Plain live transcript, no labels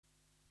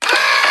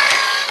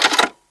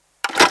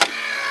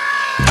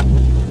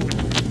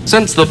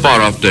Since the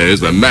far-off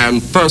days when man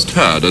first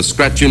heard a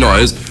scratchy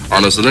noise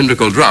on a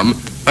cylindrical drum,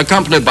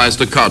 accompanied by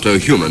staccato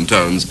human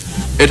tones,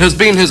 it has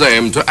been his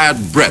aim to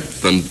add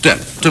breadth and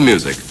depth to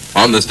music.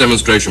 On this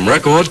demonstration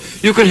record,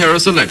 you can hear a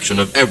selection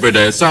of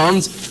everyday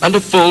sounds and a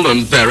full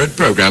and varied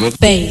program of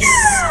bass.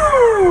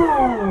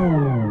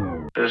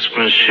 This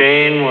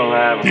machine will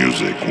have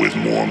music with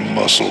more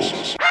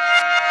muscles.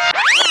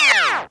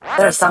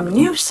 There are some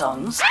new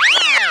songs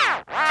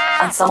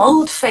and some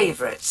old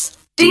favourites.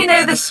 Do you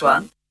know this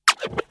one?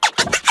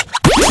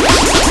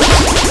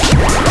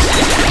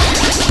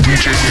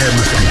 DJ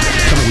Amnesty,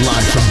 coming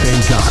live from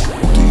Bangkok.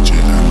 DJ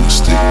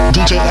Amnesty.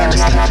 DJ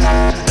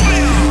Amnesty.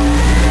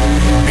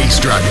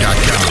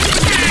 BassDrive.com.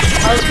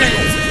 Okay,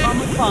 so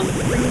Mama Funk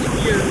brings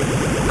you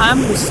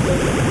Amnesty,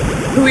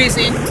 who is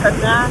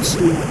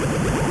international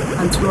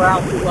and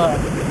throughout the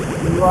world,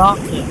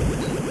 rocking.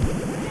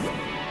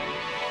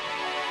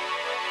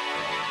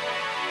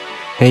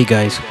 Hey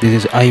guys,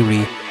 this is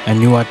Irie,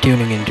 and you are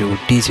tuning into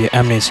DJ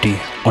Amnesty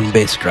on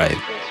Bass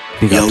Drive.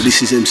 Yo,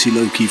 this is MC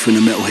Loki from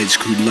the Metalheads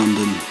crew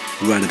London.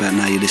 Right about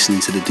now you're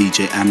listening to the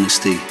DJ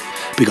Amnesty.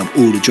 Big up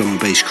all the drum and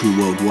bass crew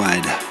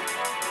worldwide.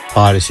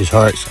 Hi, this is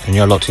Hertz, and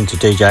you're locked into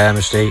DJ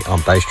Amnesty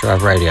on Bass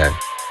Drive Radio.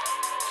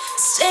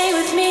 Stay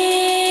with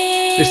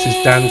me. This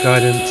is Dan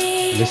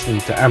Guidance, listening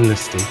to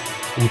Amnesty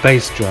on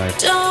Bass Drive.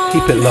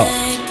 Keep it locked.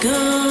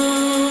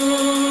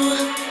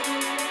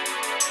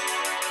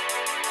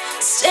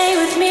 Stay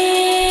with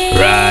me.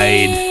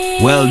 Right.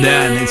 Well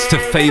done, it's the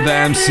Favor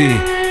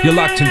MC. You're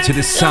locked into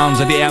the sounds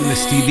of the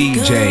Amnesty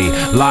DJ,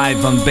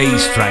 live on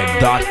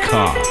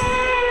BassDrive.com.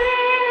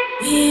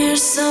 We're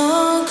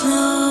so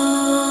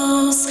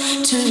close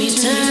to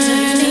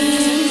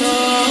returning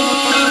home.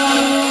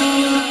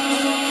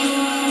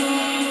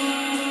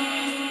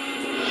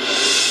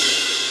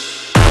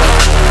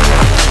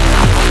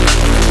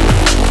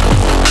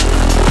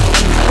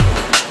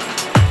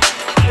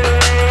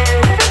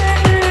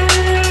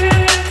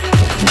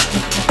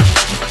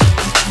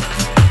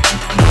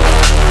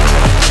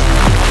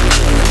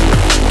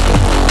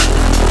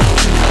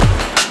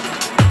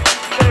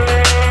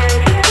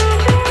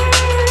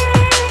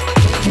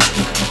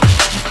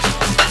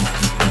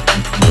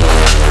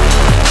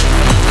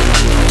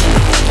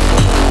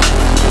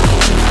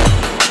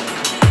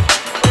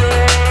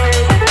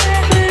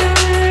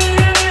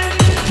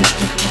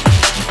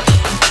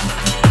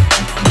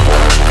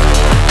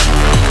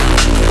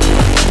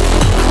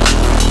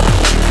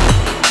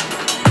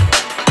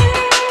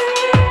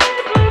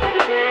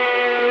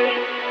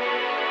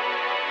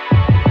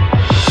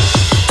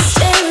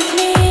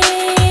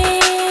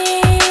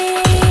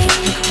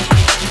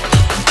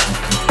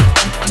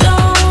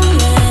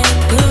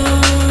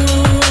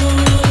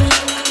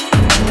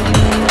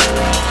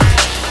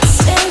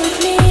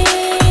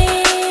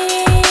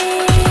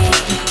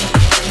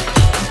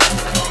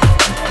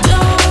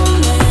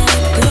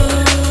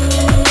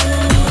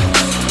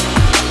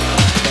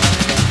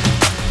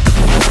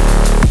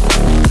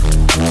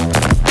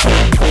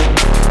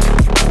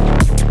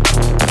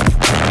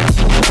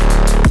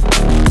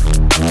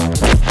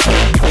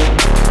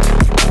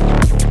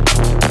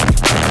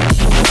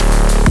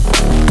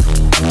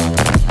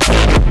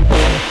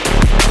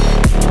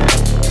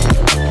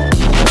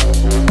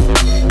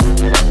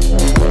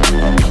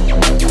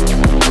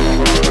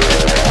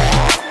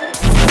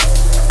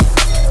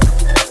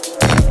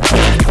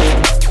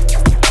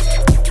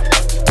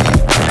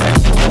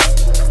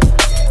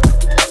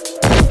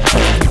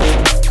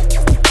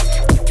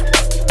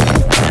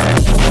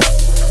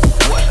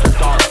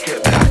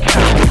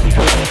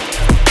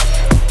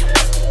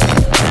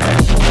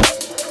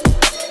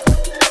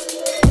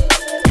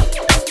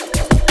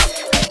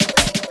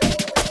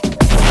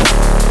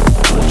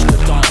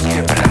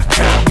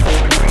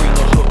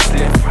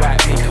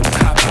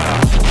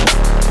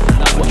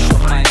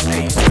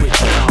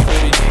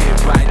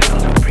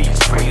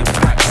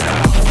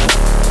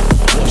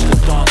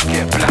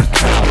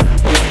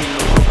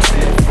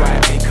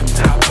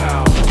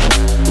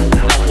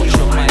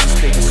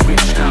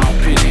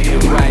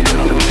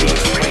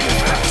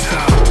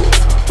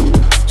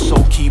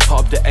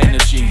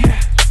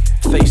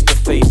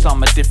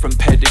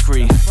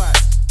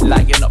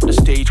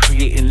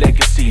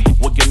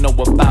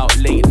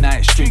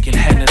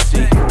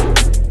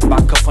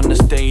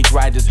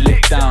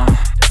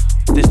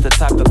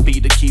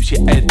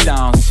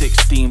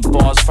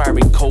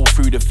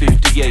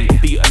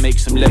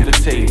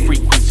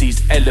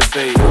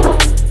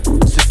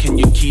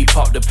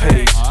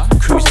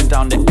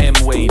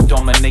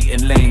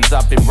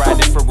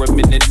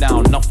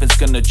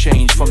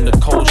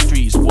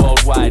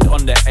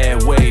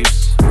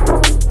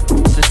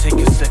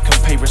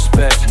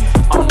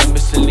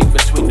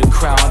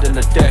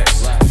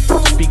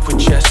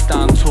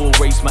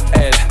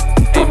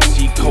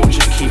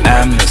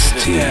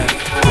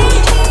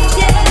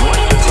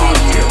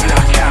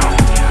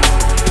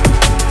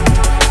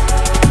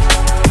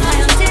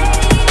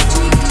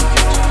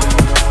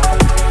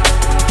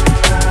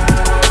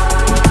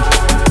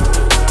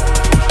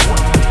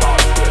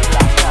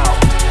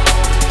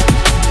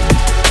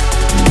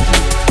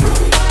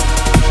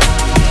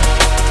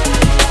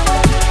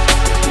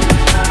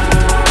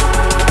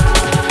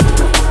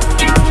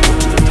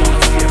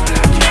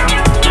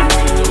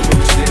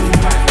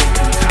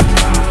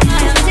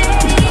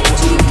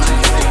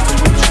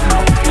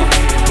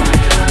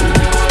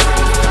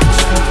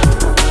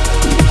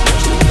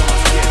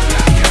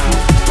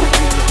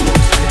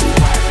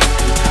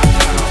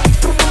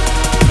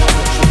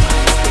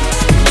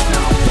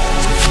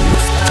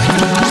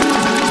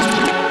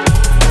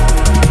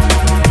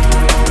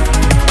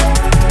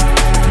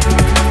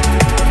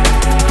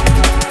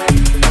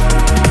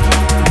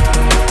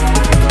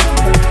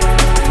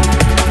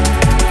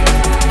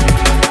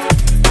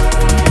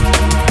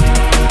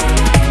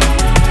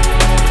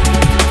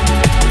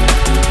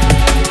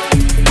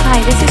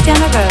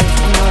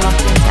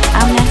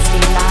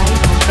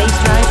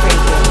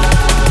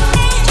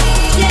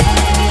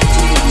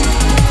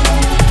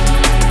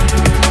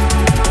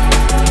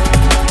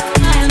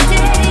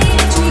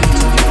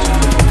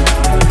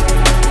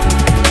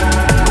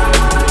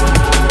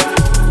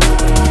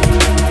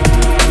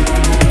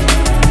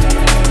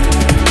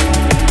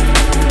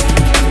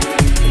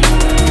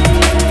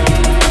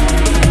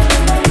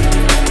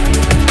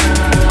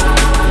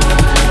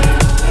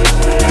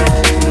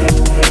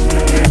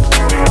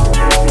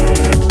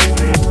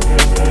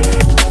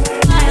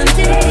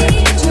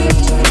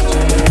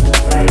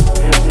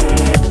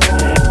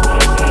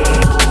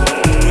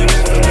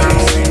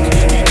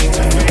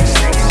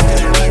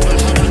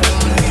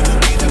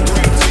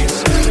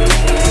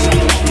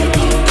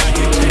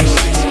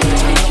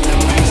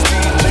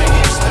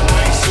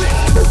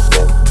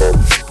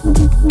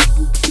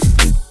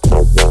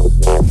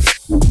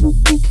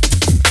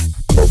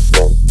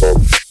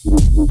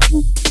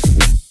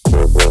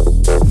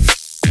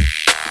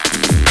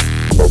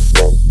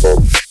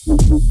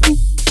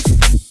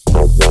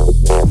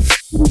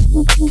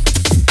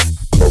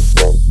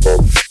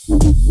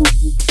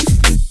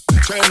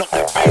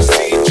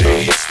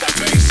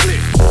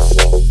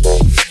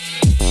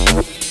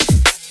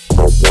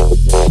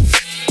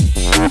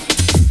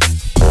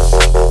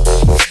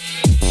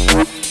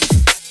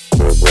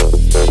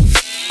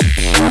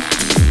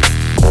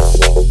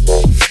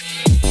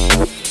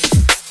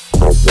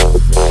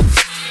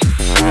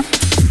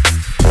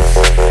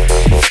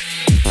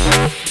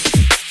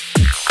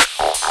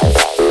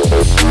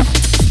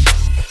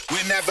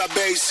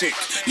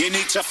 basic. You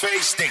need to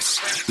face this.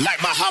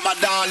 Like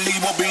Muhammad Ali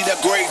will be the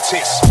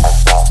greatest.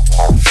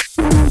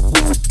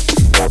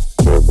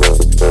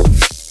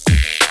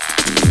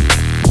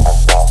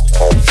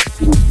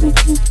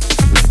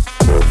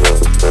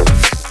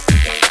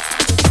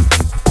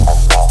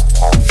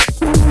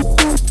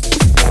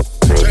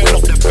 Turn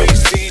up the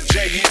bass, DJ,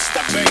 it's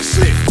the bass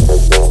lift.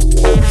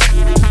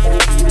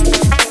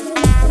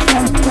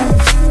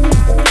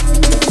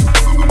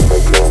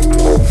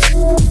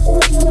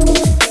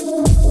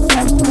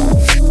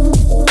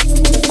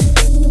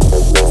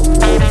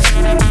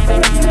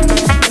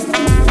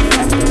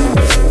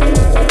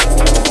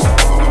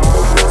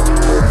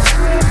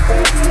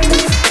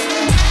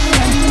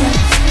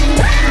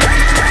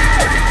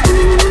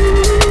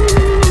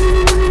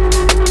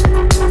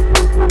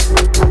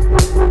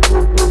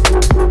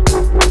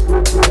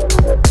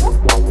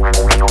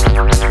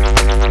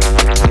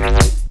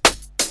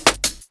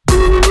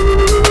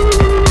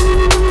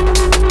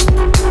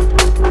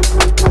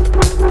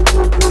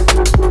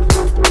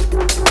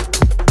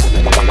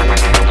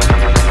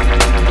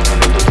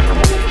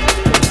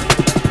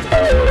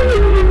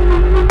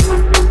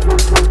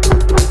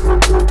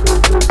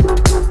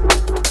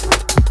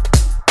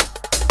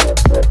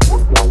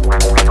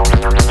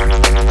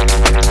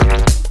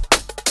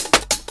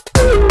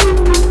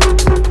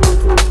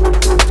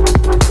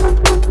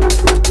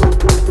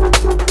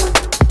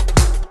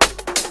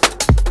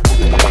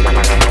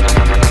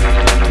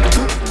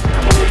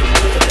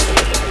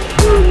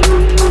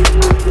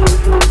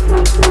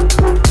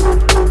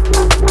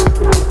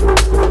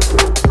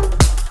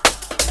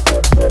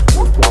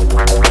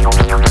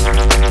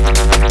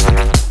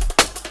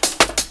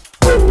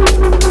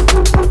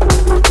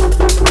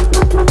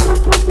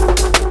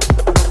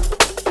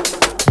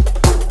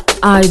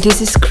 Hi,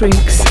 this is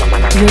Trex.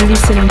 You're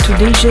listening to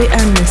DJ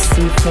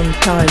Amnesty from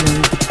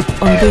Thailand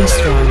on Bass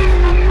Drive.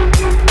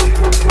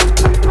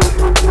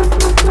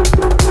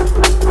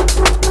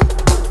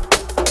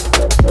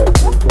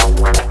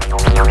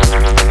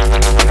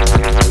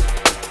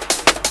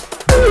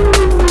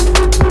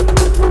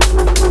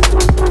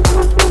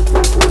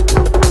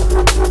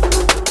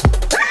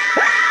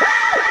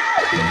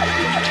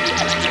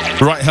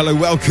 Right, hello,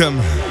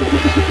 welcome.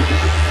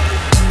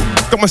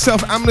 Got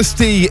myself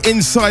Amnesty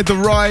inside the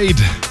ride.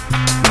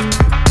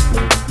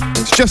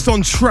 It's just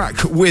on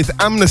track with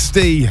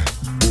Amnesty.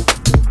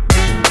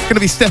 Going to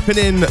be stepping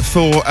in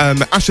for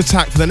Ash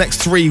Attack for the next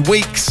 3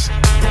 weeks.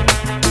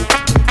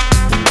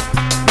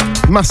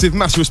 Massive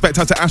respect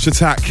out to Ash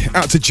Attack,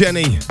 out to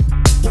Jenny.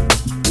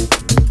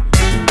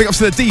 Big ups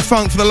to the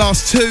D-Funk for the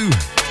last 2.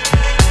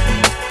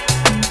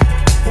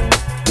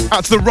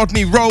 Out to the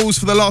Rodney Rolls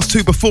for the last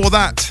 2 before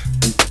that.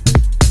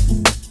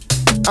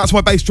 Out to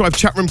my Bass Drive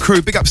chat room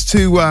crew. Big ups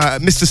to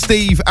Mr.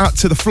 Steve. Out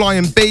to the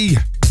Flying Bee.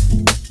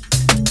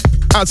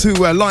 Out to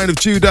Lion of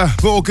Judah.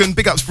 Morgan.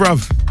 Big ups,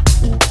 bruv.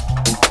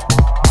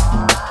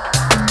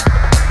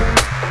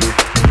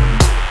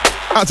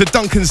 Out to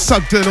Duncan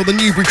Sugden. All the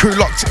Newbury crew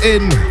locked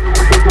in.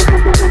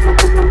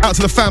 Out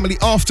to the family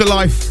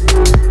Afterlife.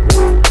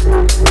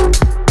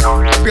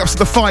 Big ups to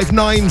the 5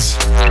 9s.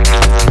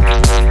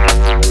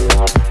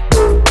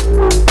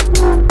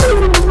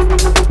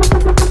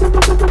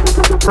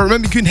 But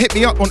remember, you can hit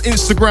me up on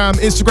Instagram,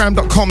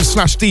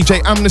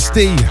 instagram.com/DJ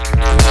Amnesty.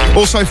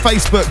 Also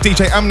Facebook,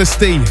 DJ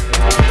Amnesty.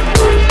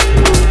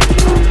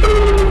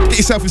 Get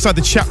yourself inside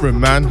the chat room,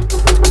 man.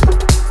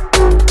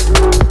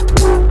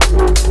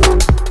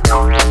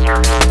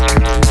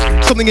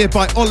 Something here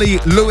by Ollie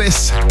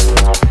Lewis.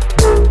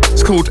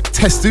 It's called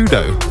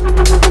Testudo.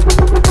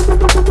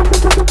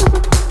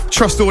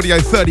 Trust Audio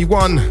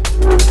 31.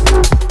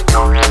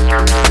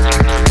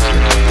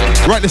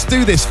 Right, let's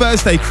do this.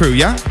 Thursday crew,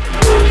 yeah?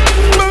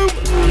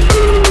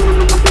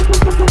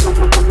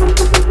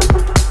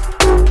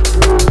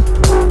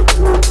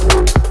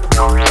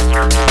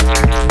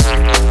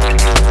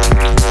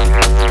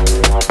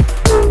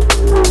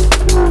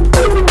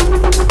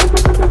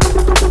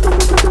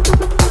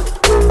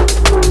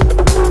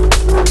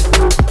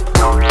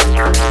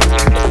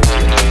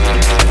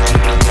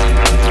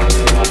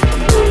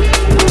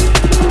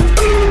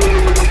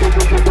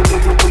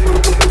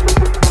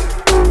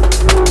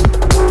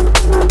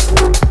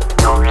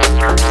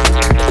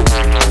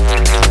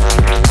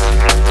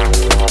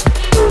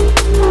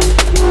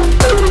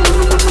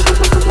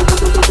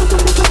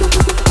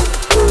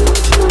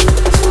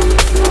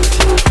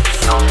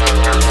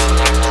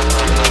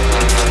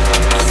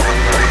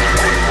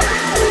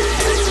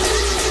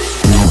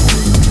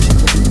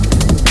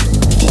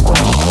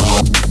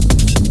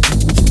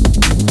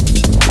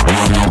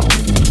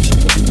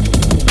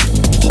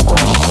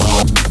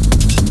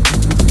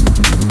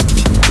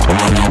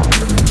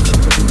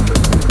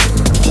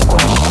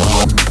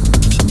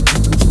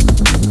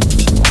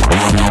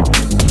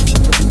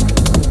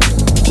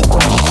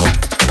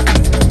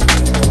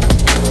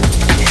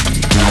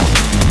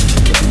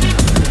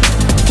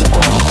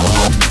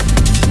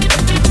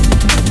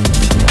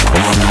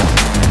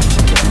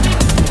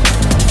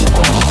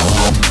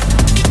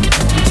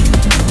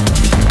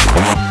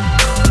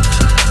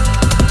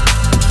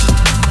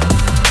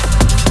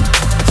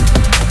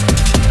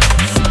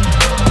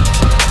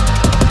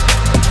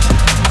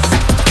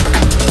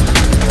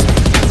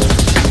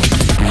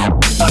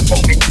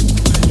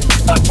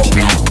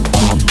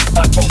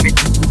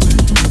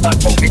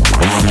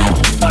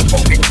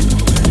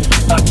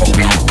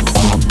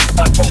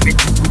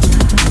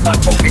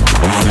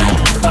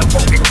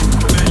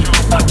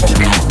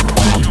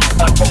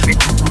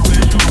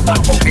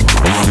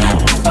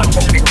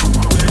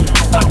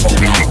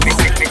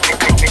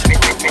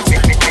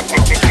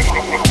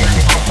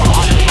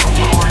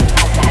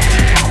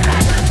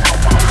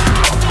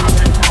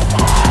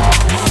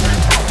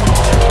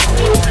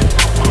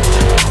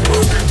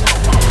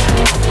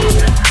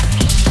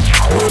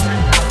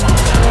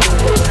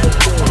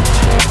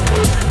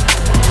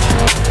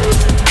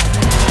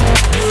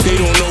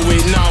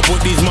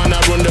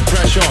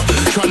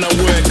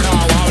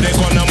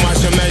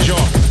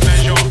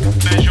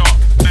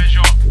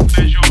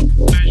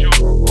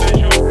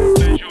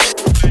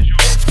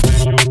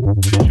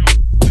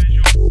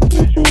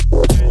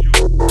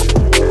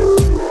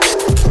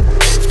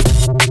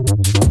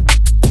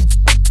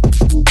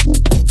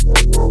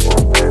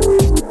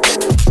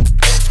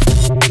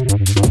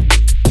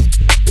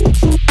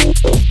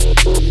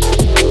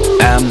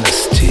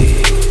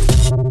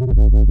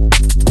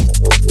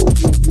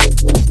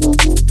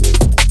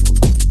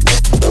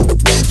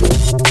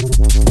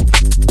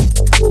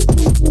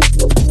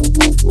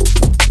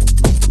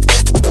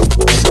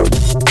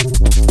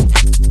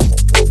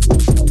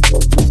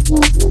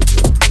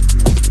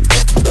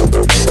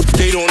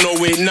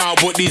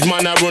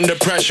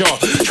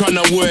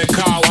 Tryna work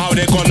out how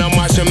they gonna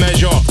match and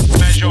measure.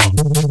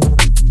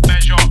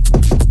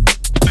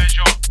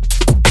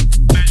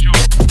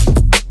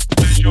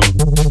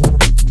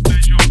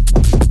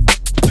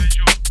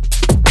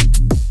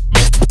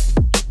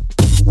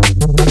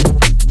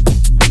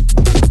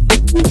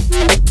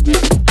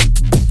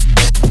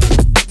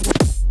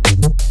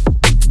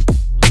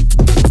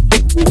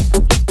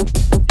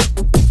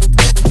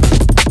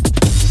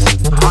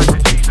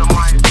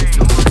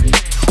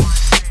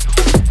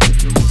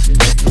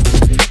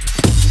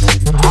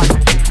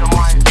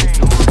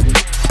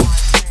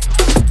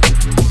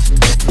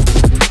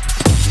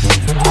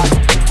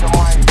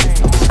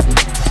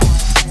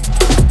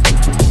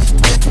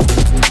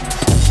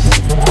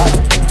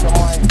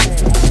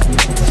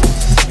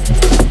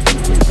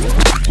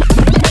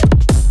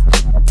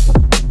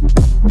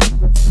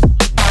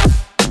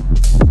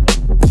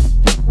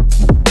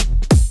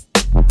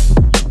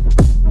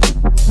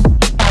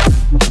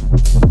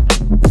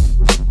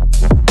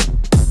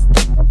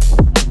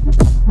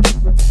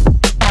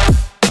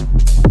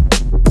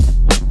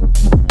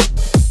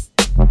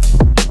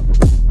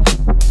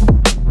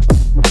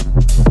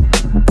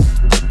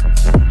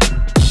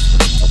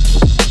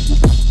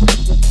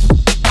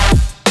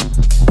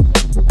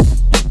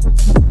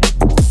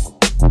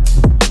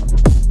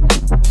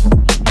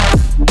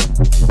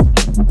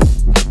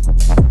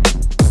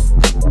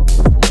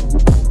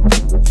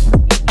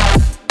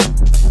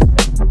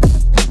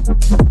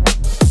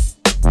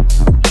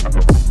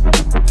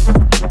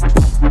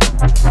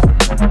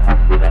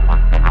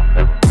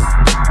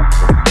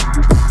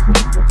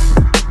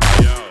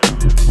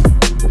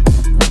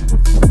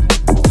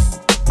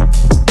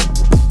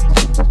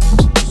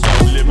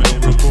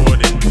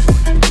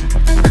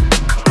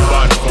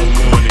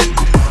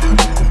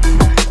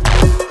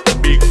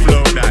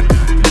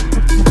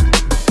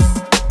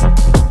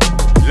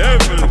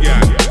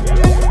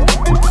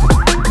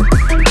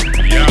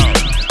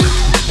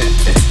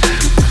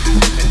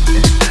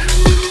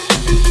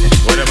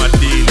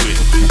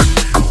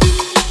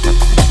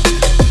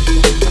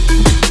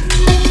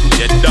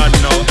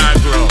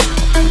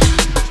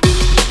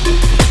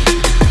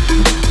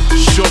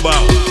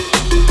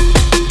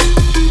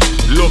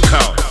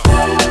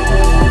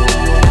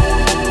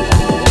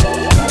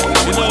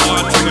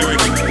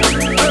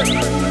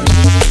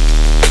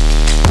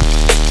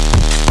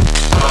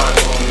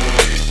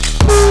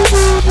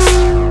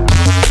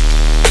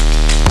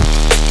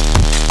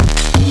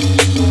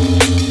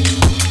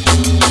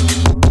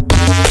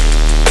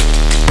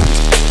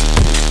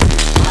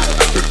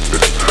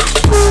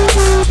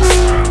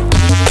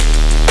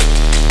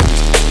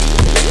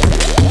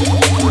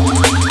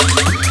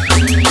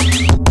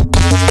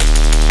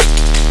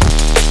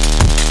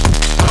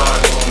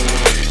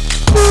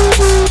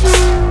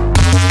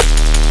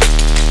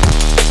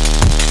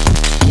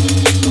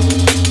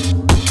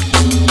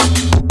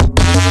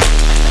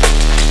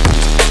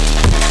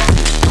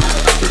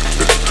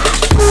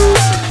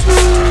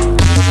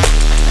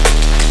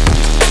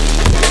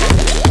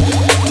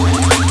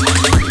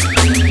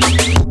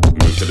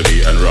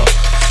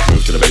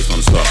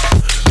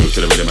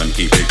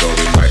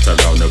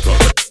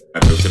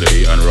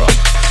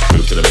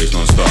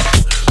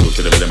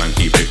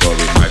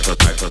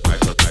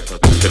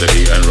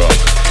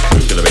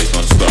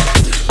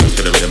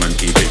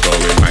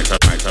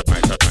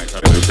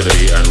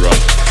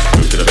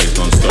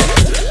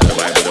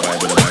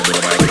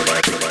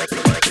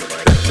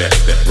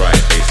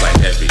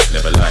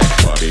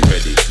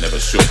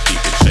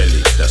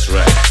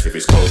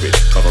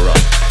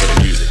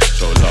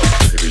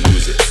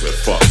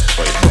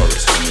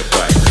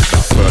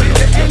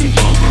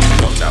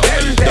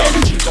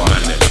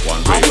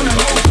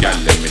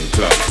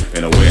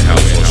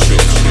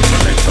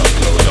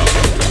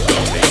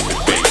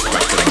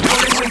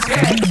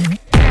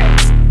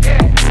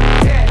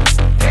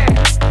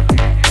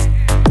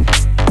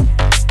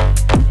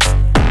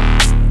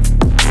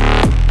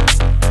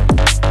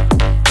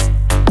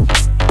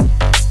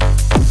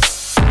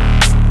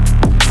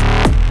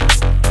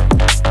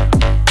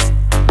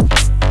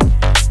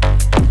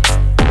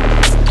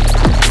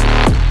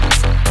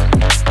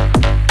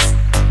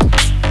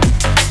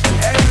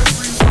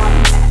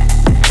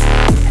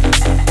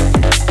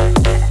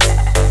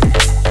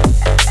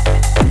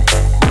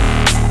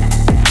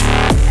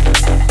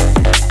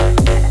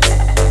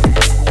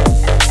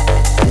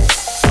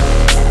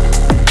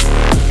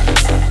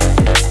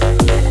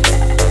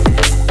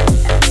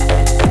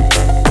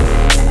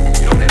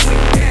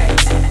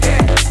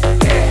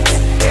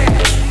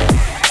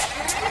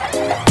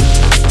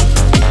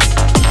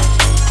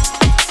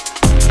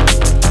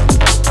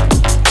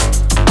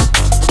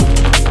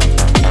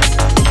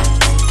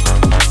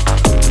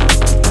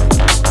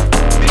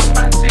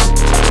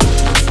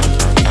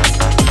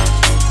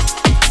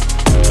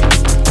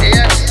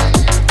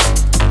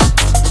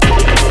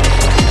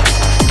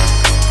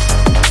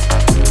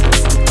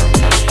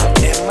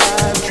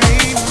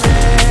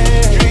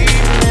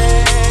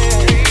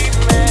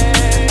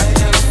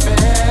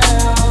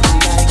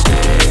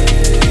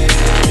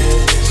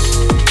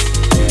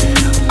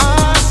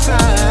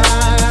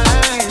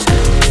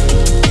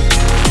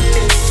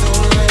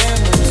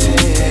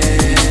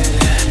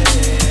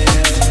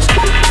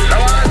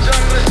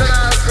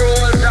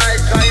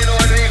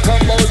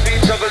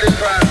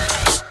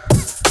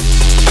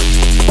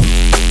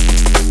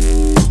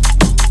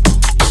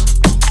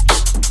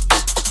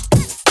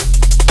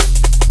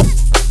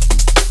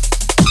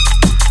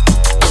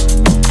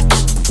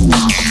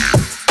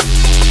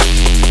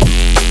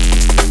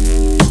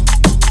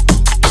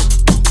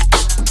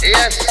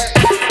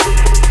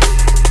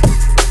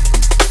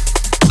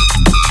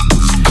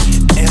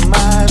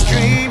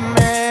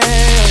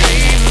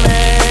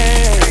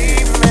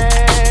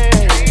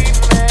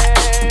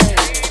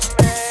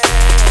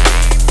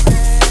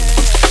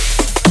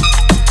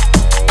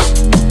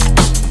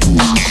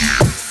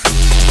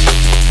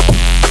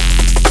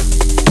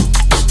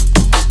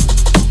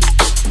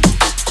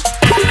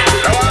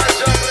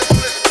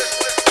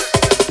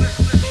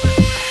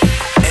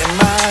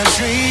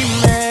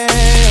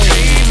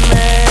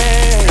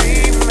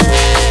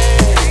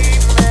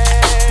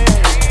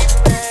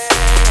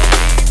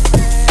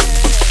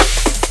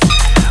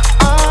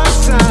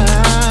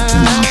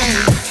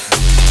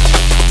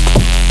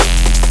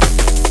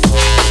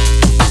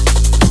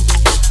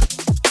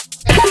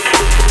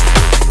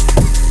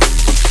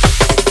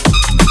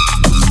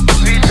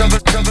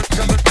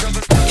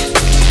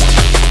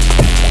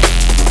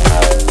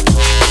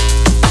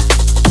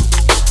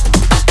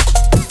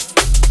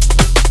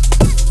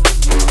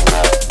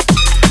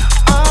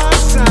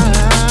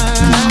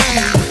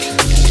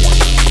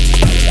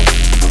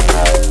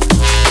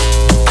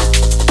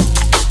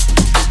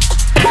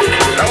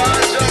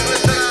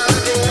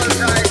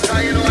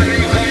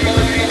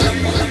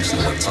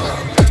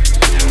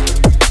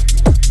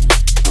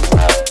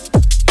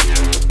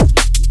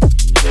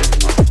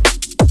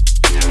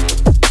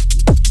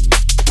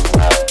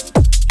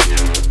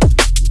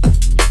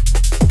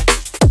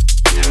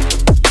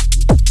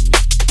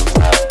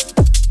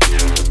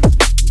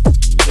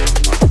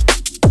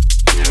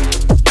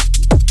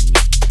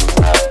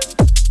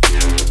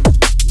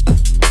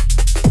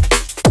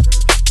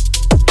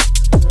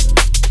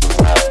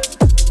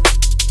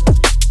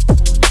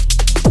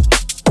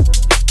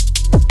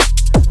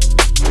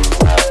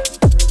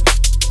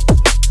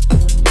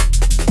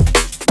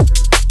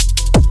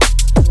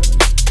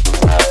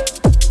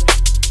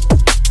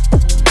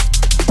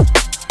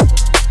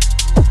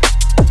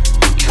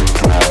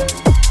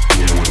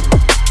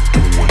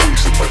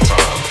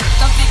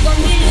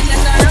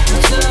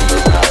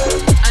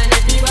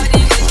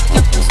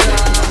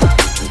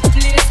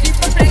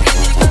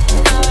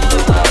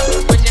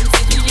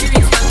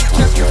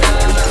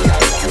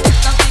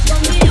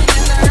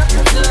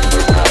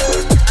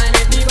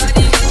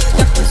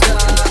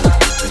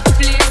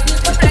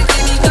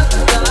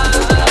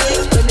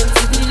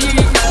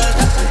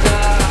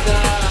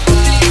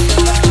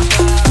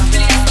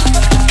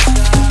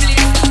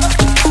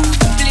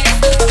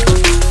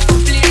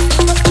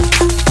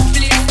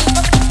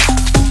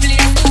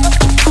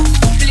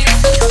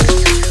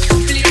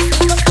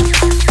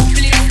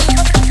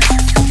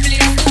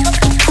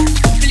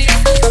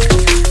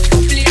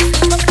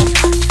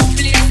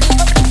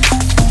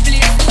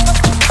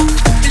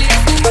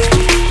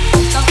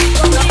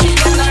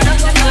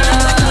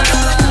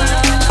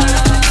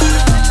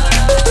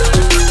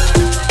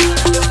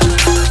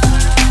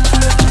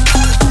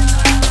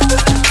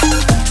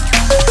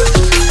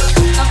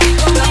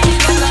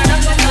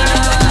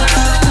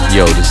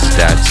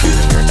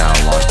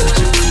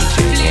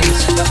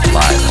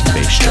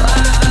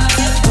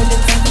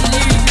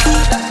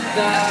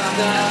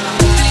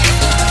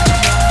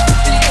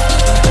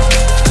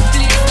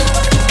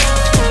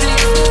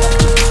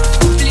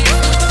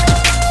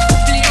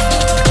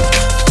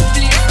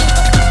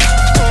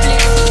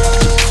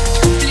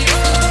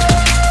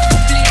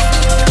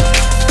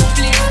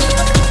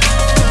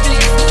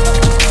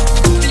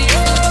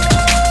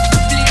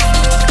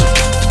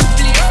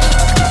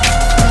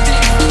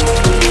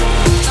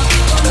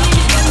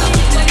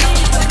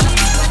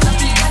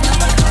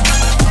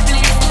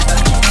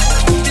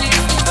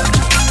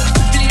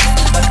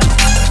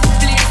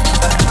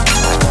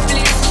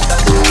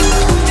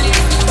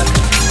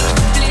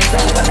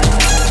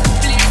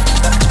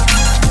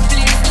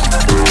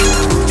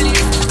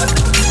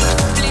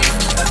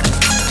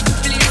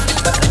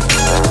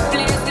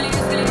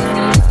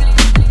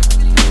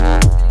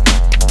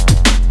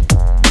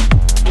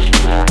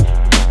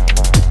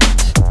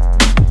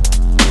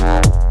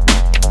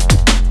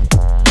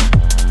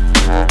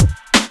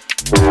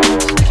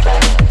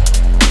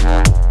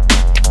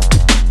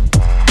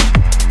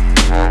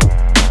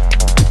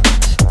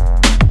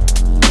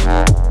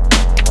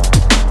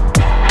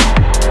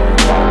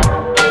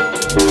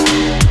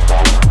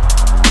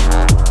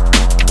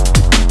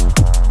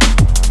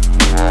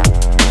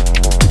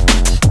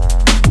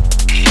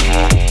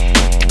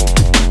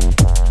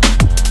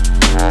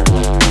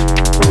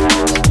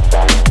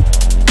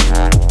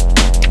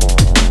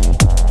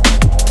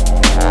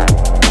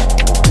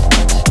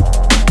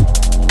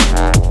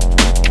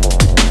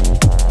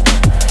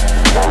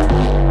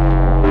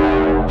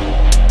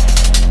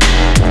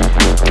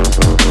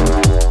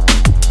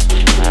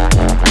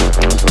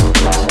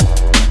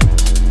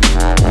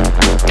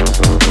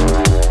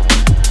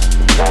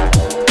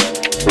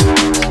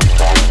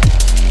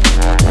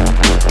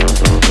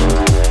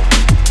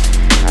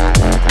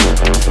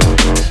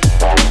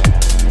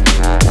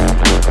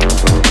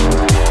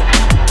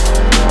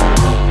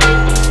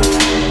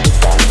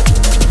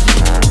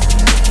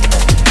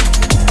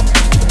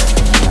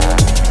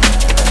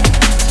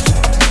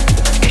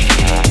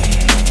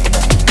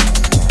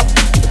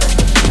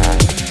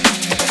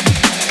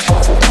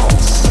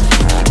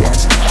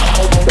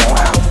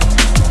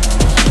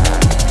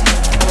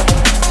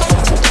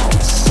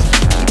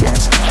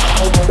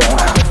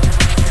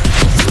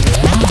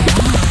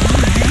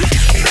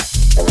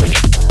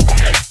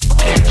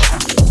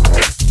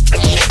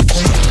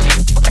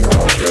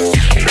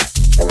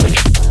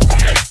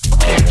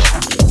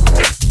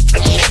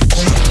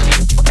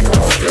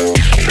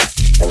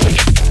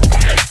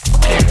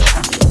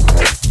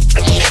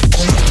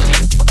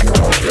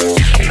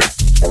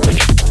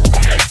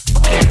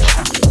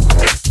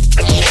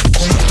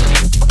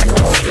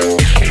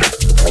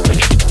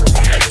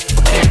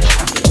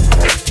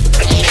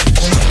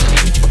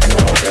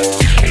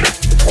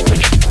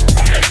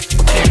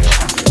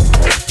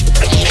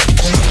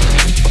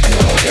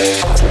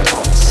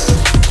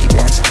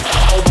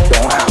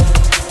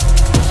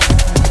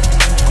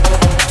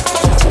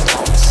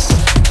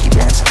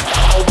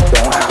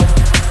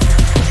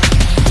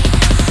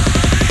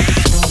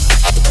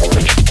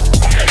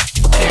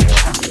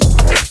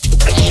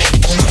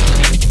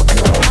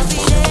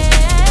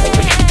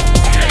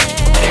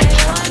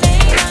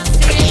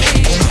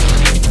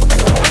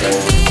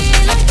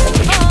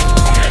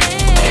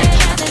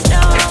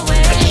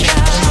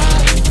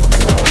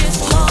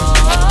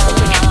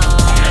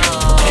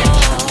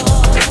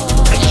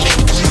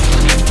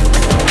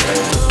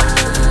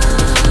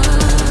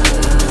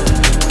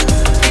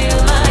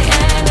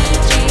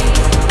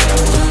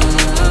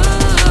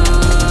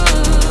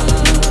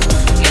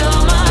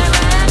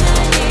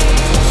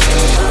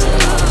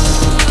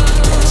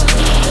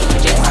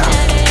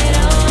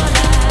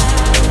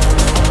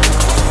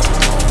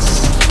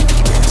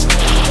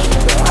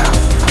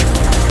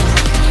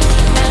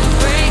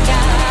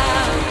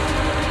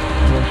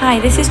 Hi,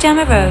 this is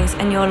Gemma Rose,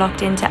 and you're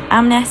locked into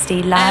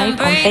Amnesty live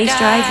on Bass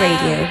Drive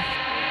Radio.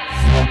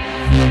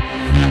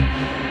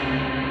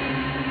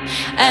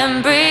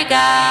 And break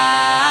out,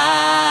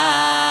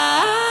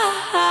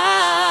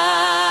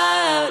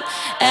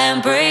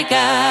 and break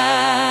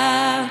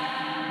out.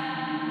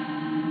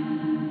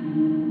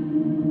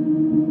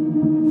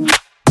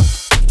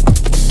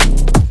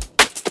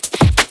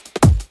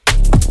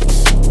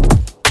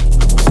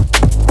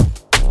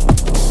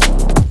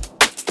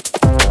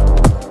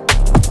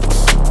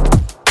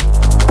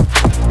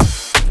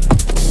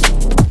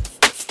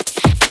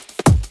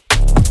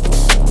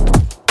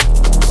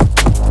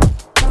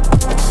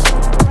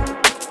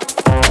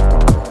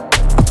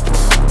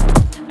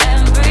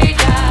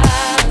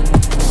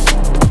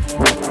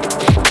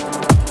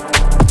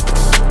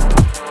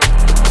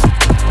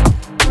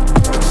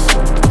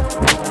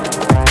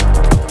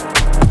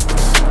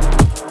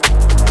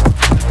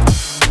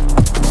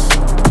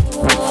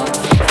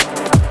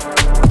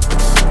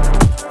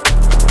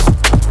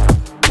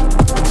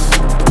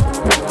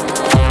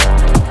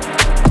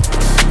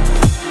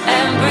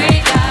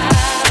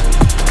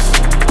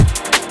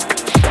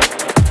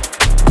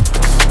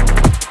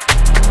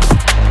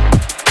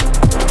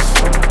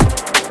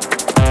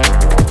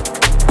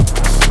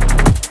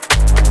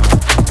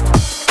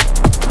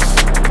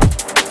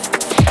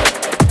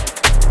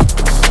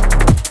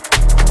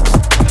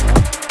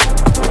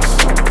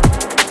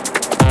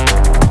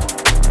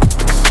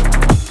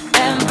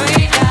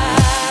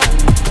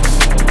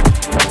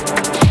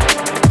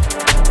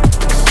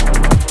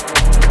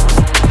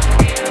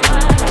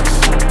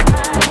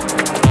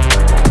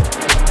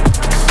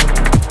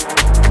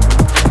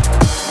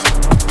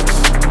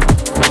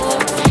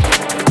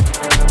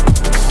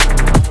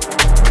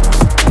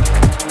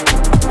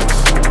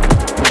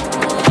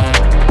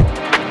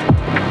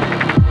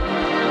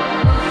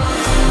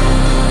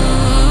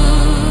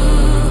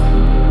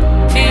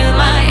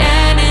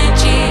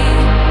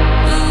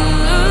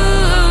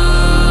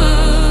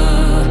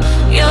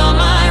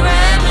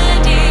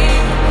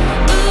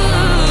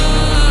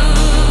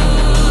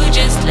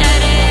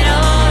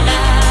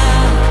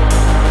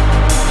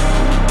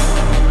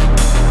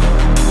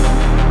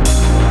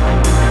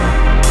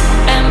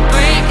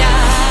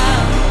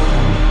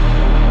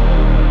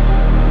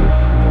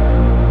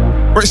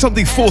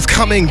 Something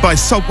forthcoming by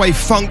Subway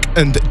Funk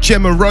and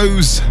Gemma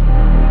Rose.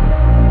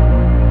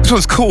 This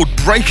one's called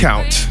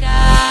Breakout.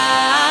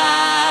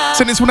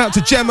 Send this one out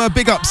to Gemma,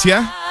 big ups,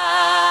 yeah?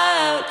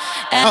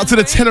 Out to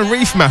the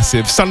Tenerife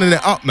Massive, sunning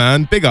it up,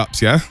 man, big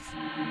ups, yeah?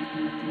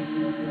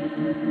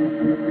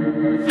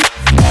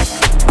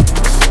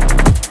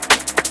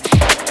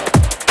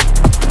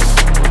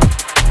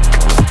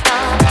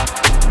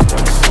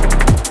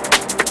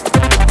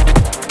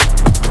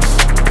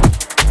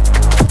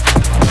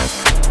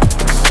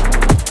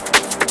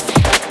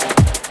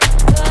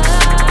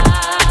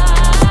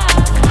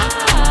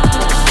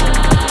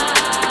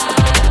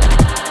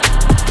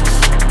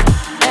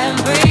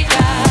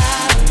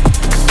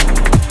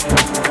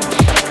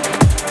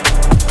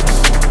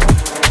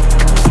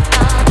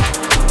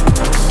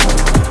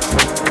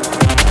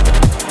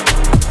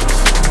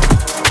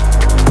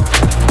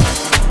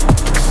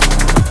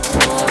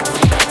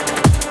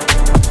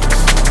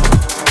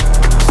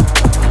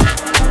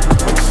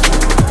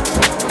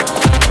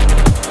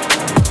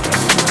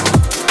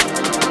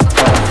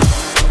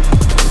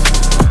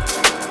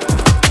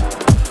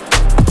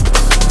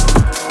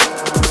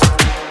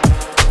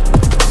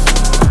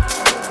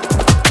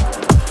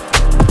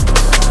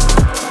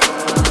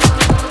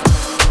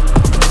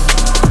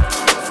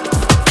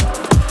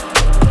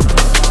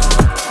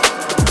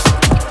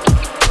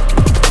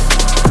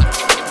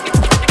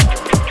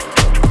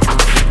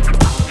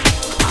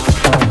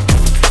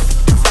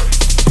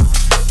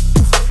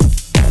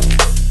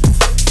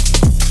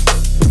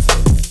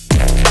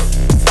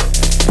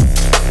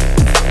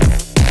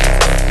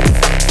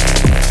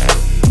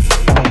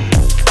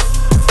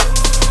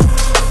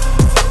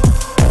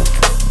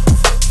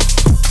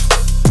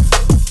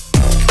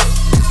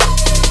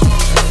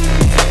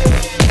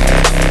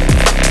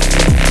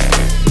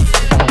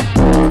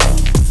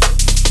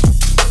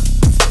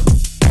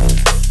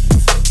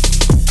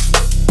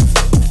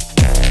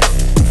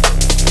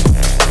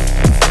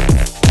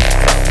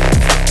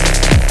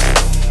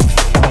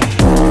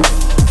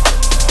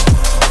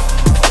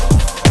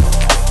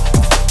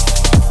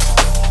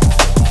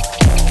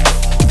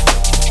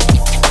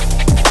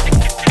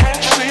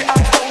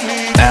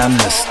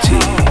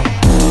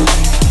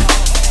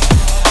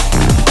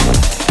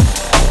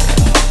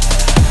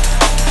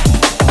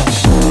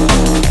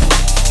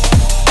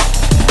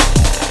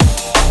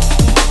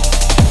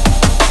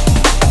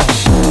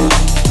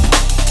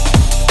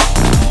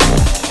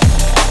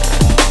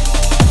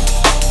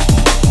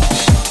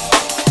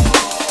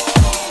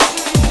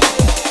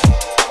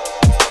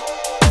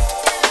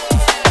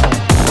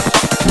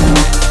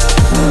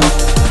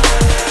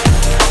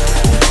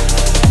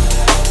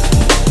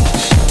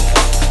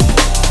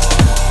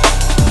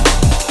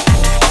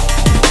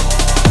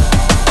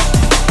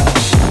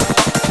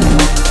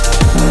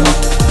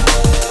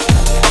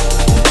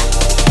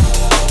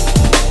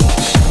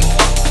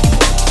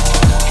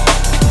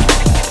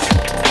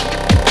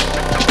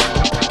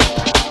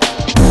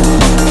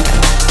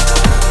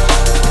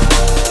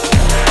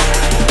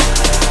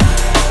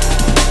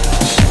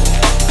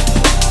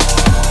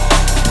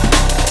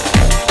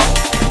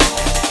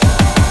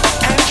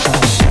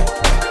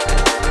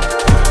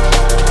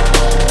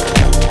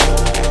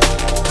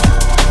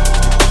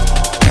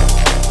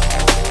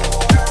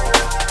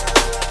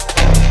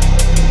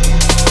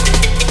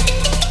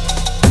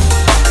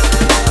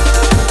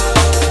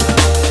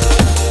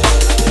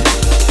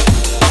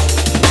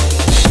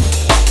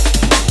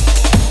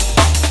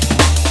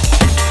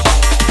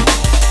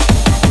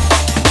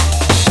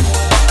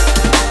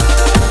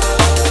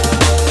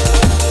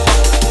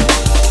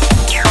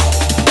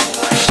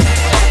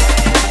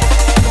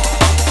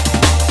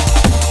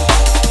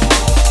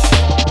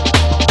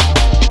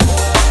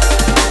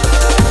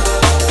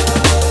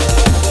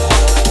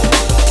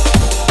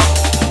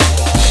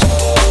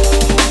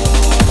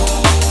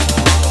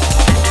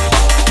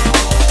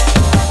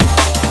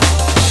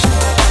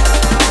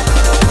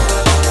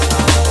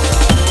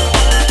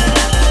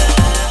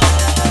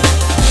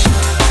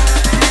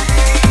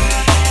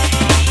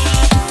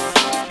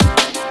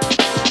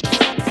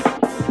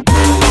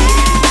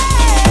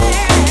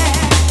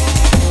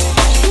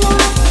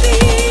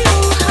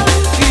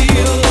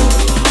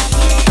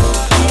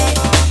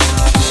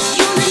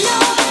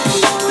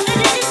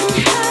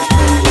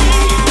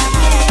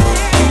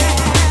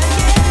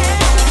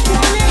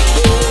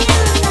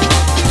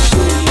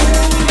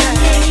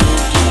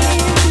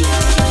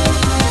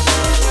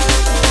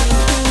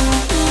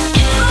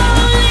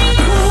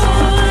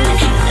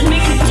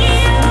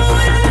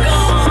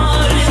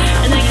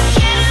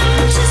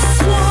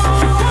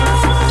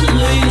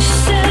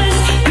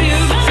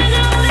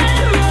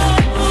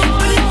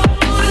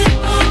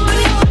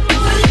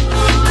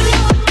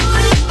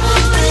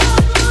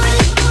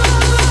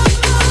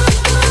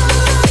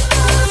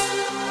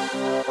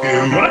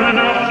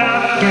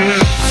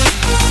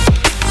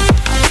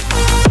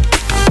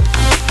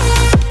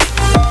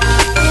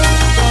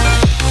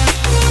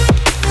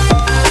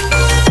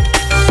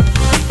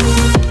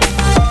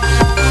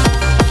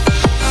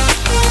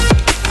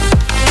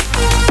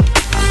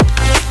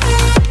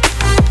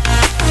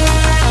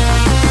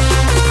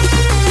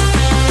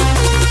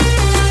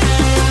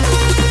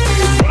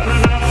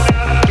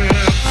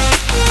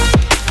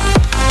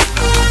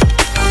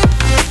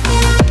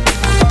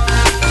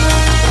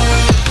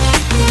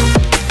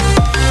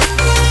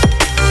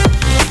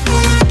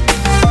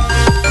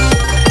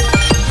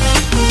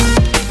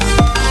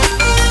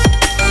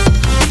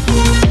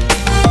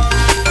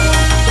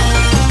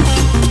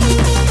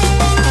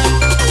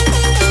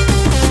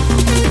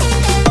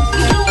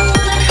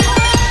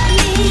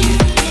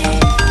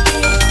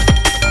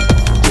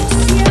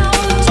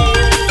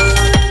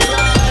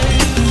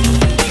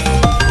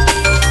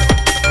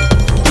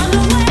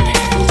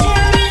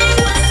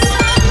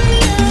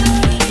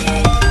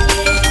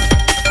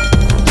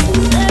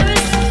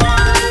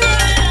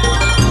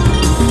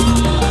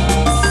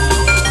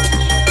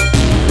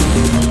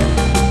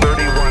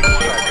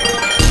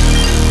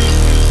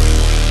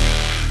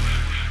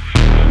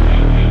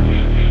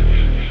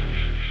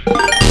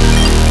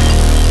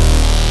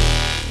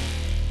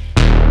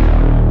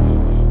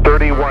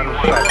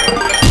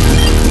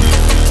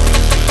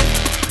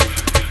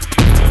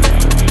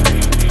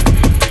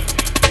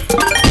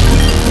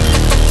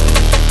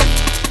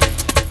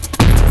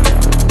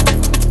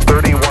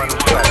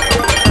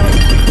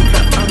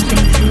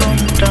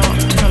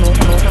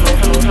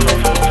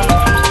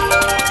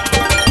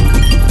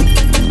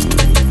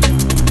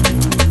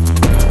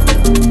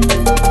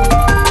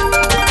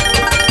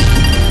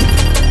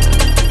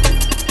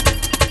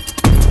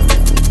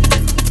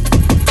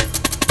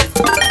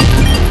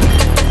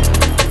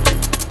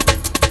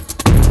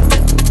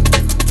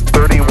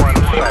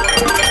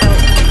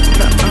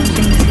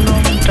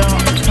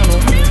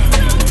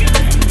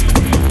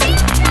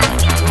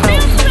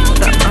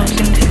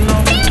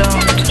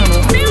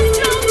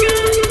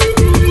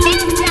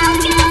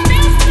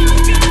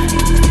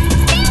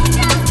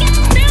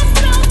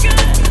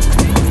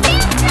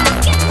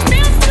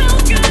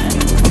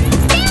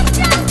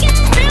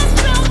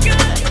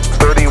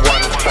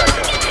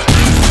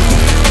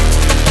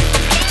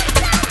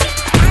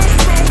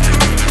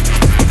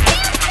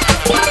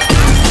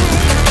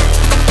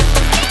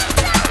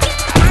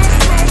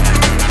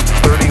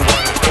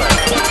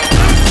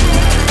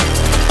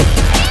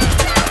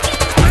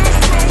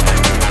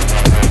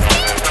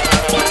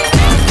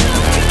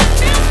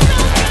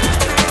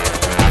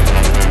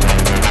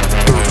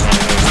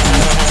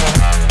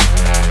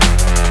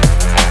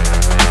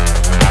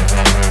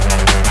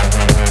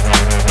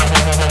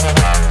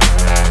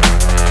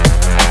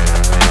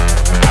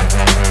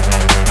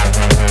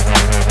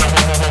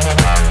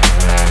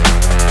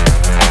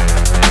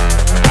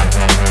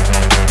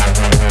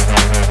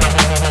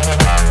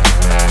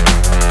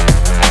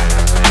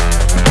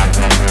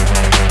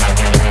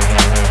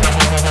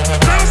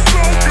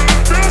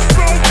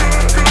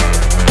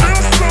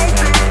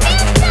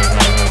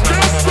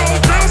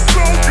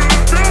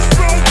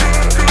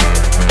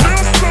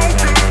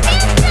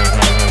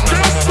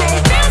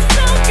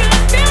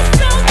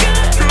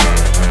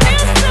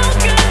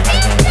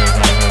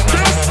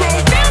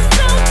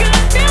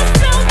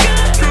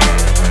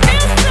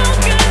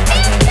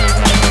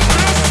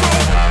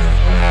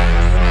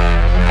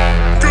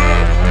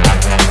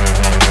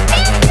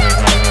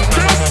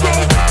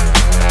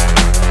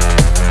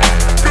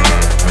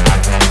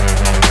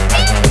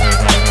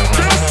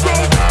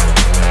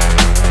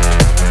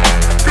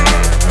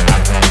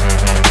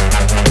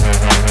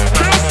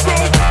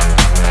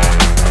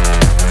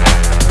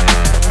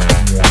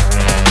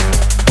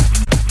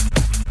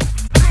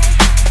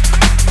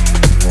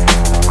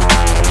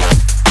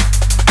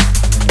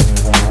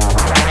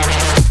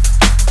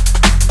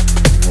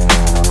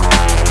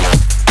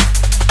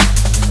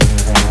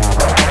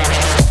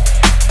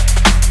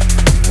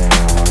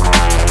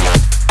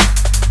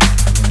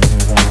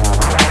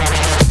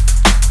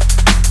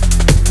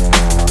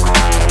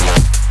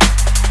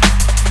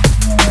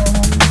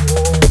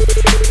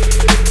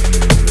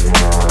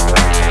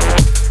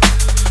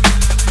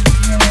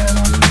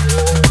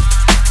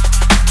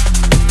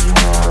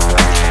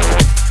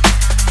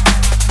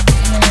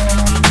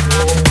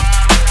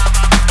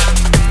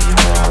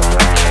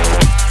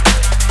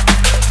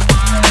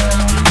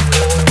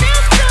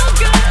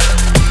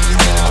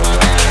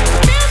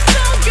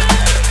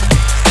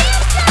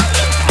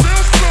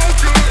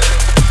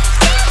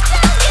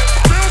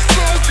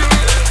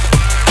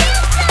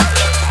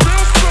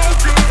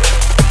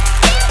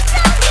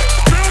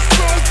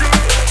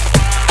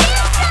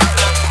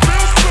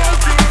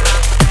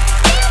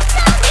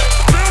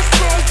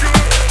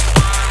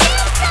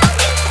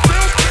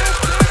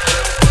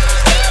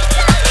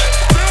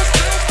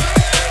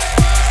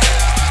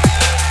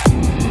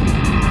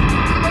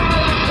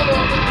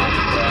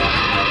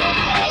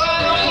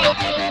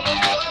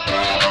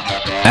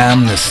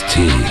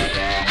 Amnesty.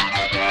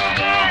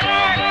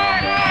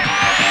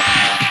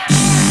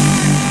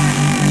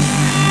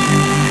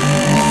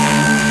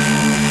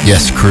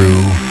 Yes,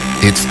 crew,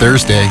 it's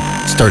Thursday.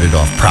 Started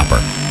off proper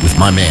with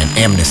my man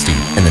Amnesty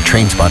and the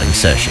Train Spotting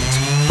Sessions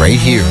right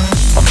here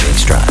on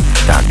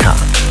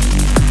BassDrive.com.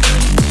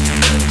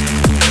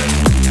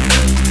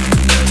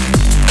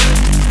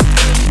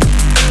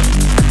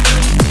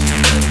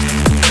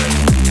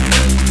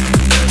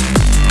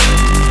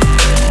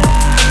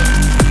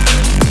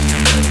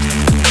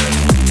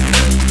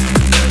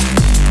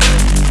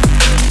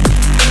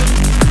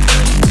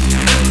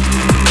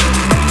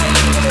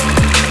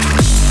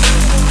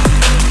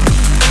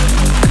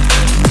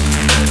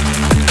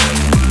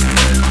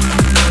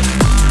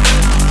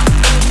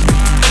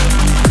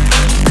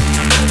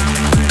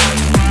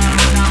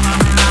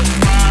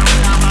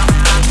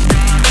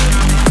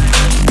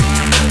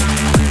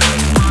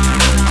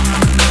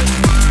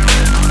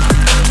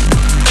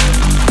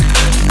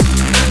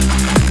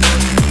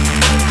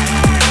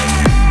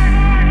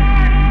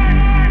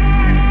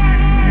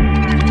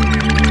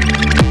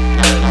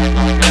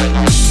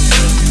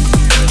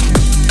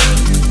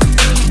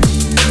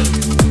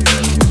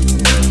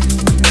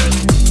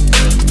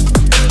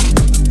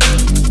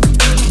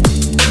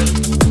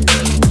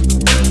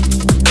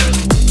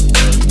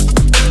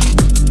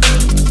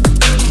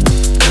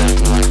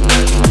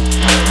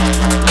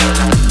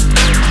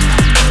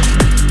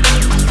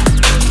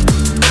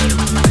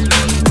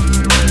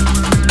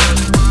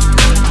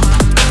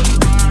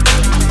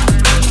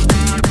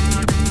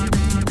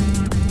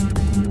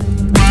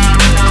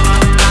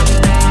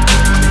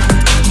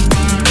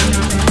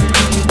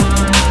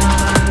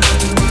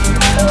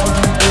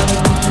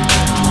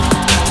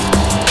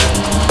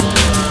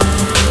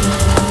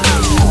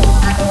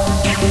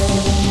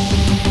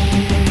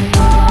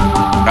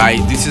 Hi,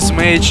 this is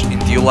Mage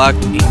and you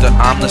locked into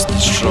Amnesty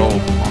show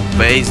on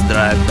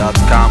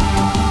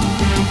BassDrive.com.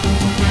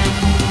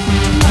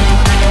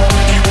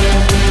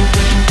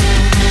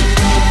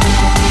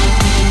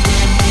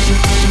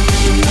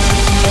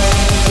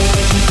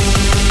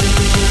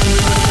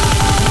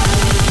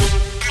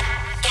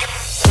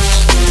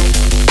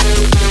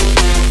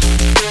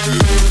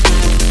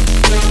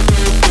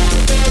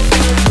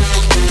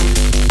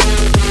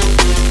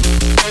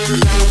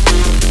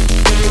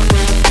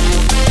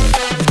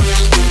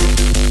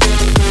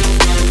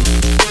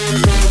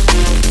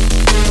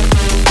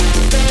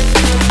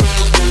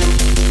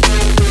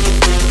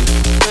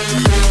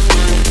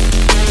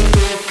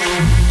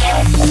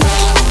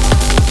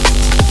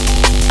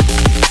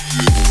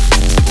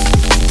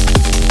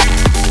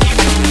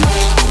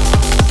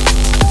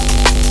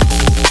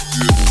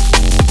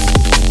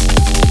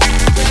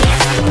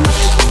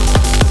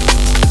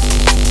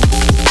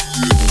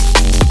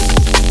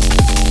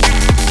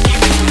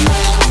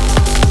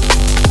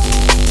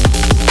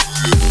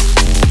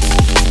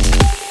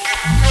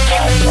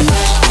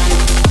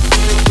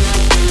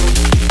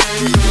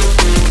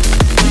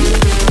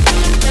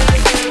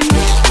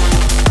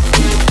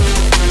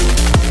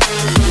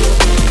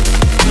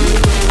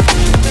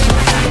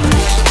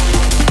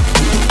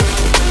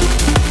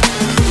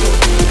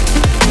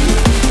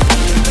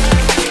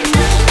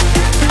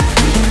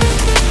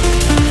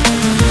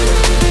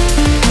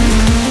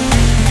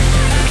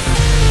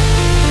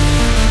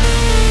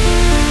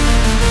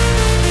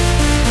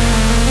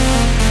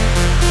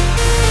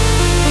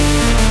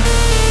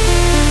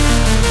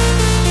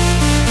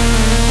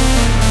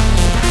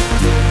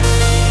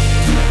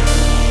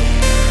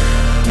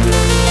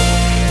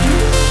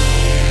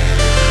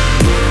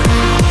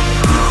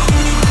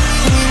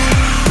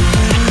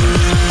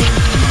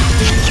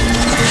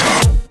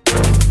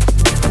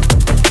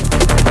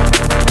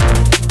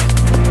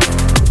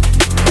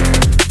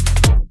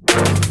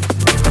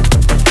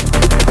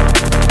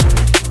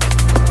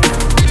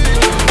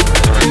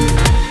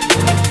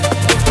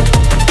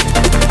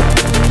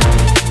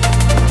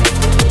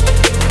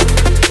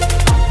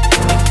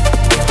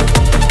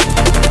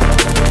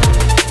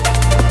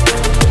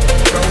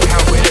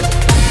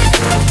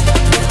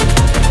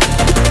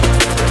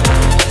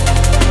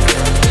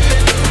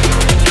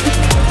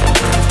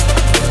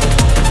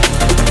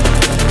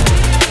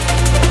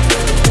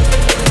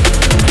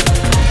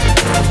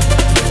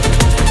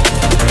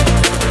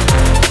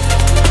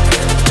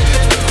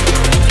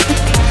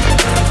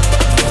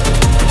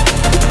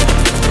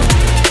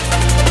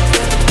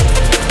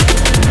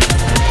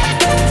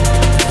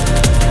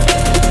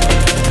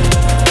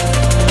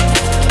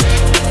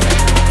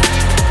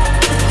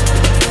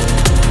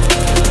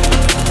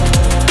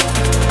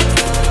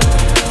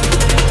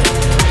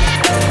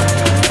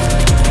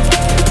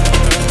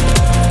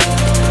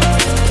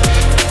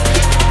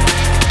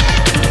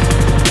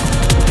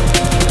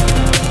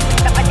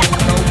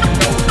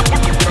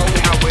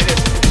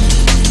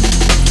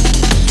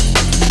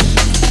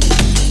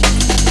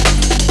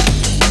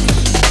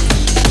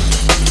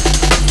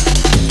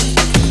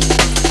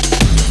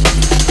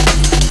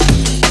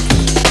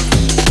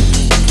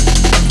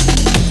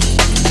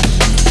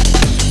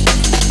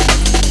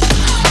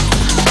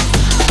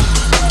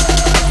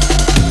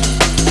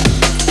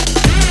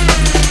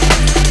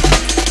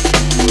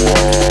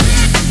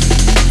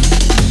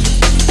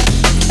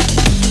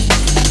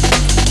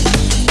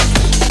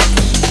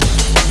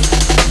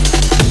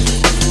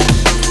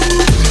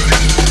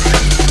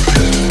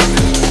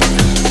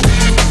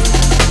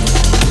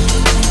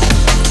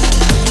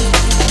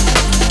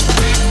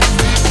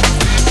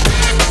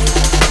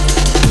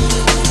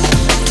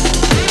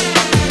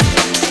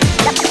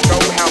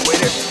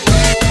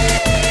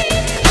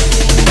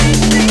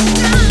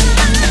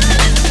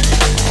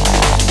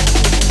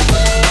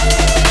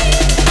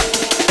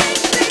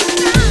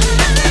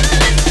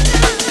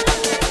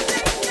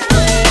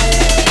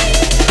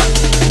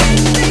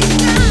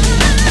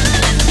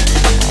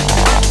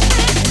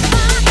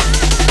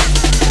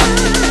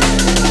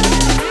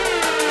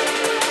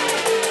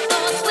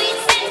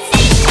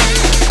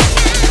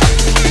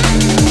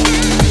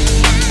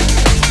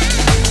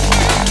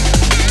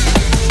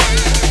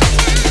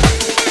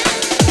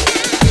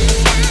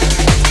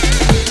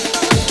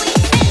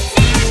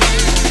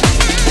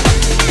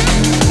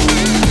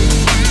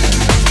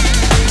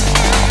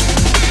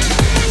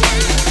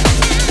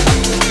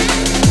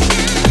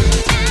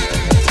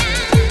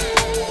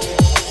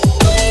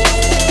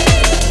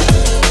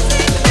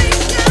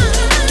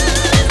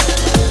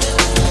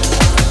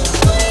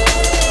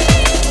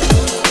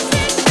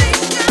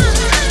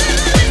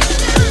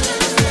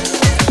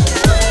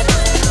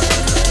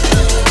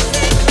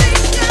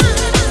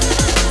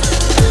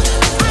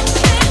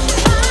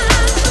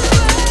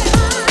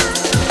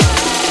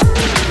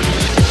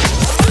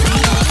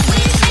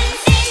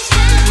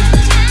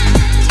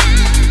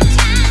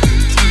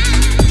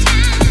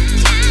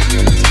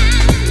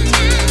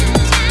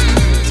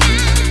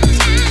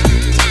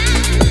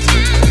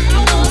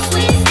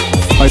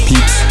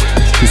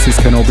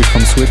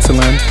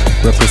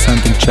 Thailand,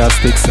 representing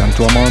Chastix and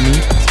Drum Army,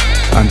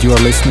 and you are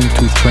listening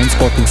to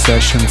Trainspotting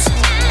Sessions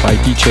by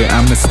DJ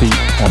Amnesty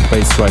on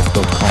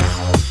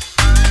bassdrive.com.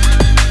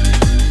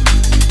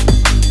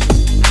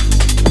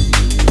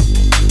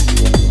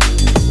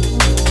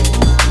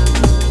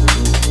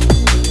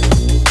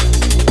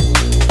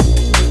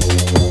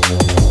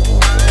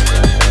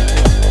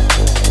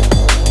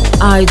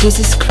 Hi, this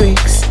is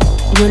Creeks.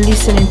 You're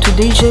listening to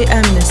DJ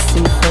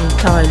Amnesty from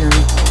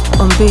Thailand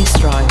on Bass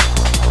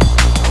Drive.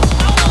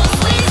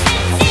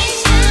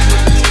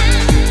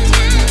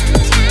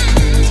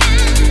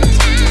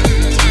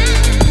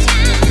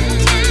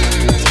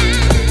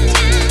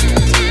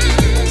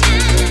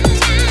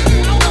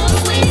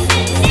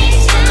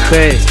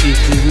 Hey, this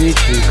is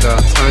Nichinka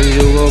and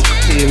you look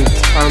in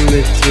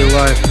Amnesty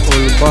Live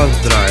on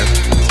Bass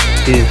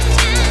Drive.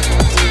 Peace.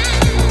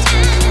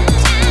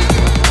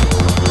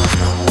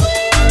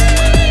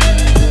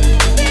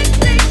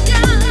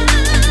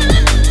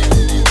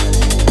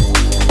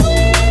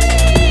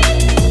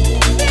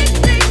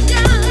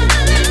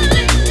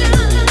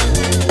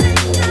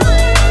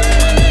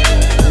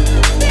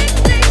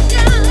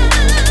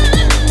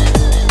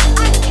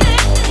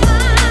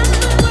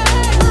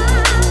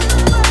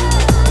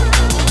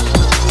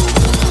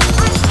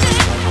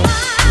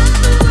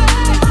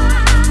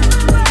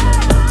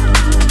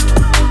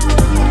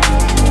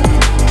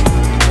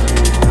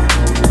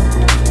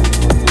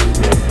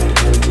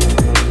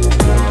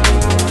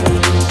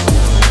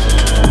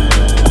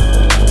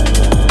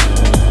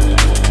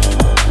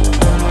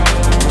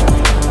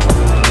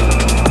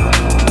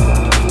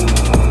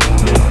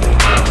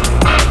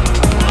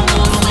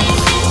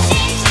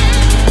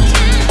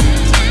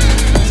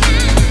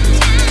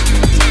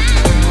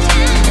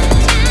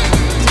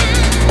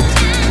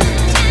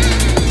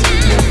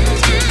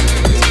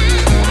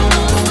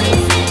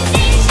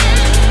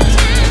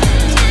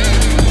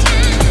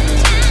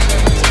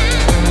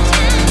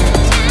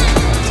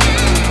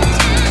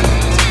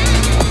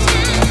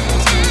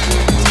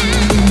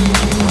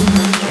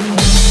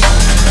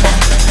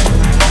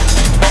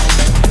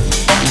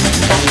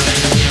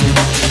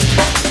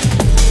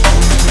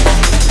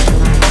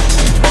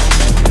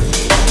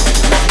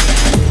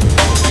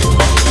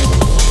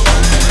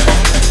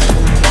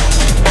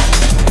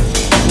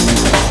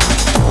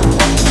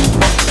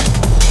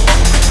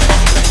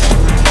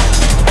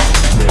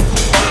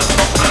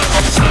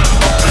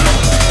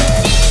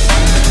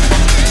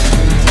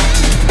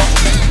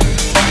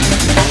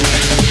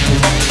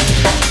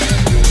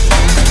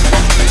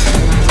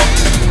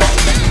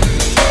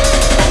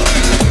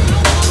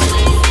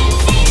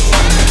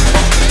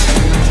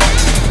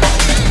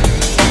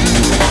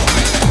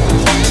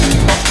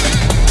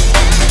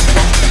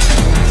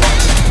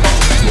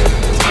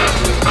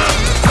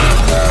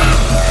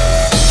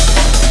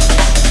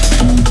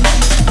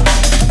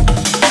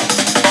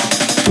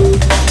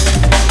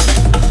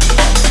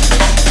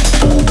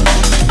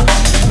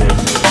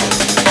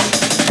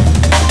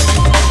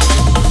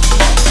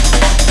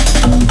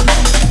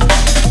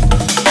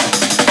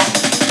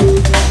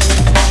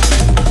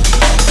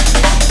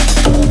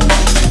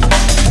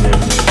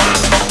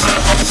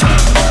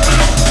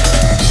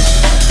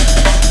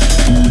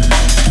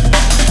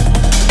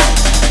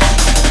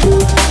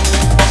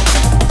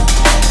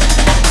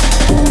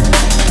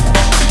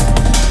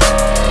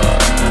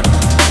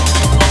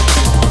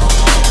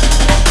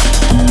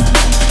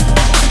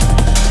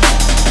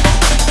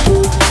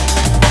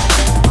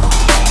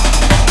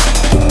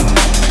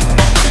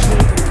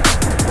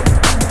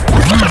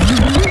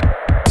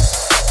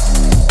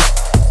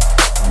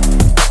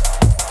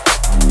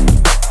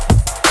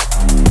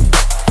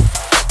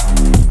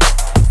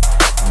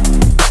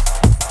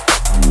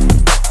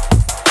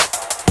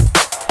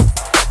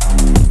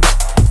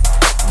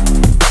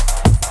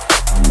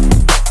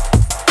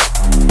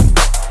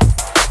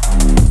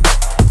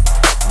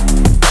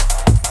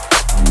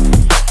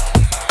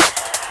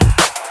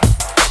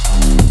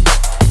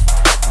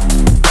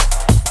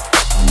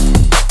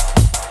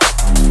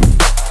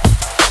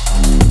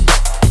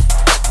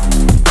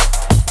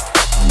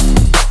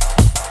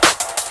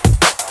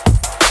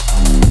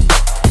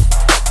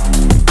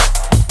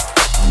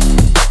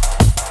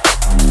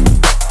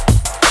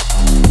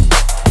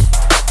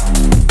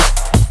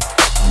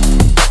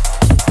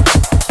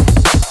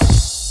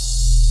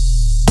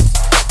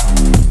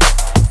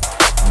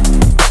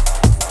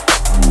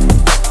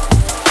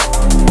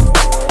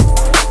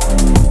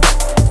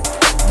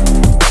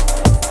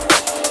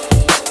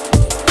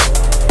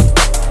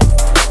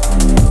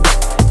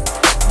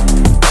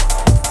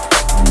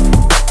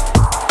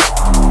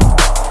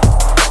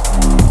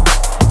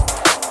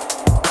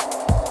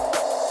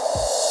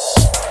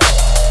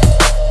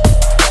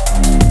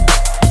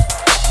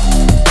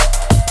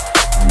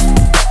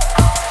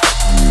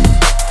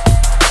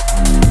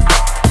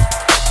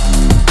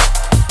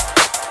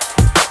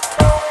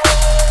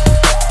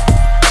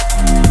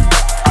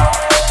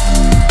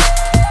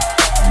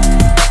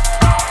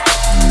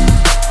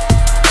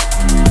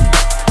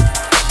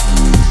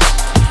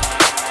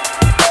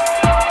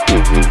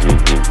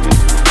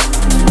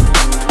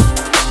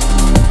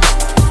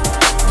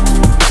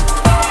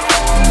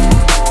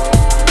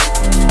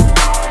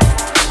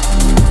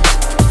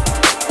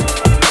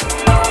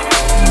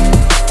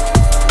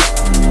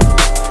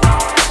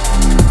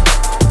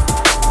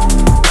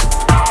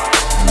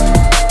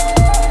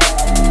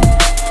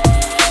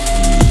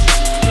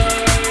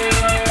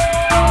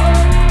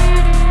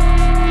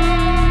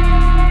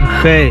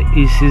 Hey,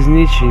 this is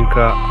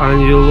Nichenka,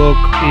 and you log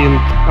in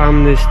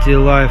Amnesty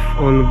Live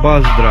on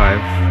Bus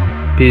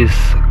Drive. Peace.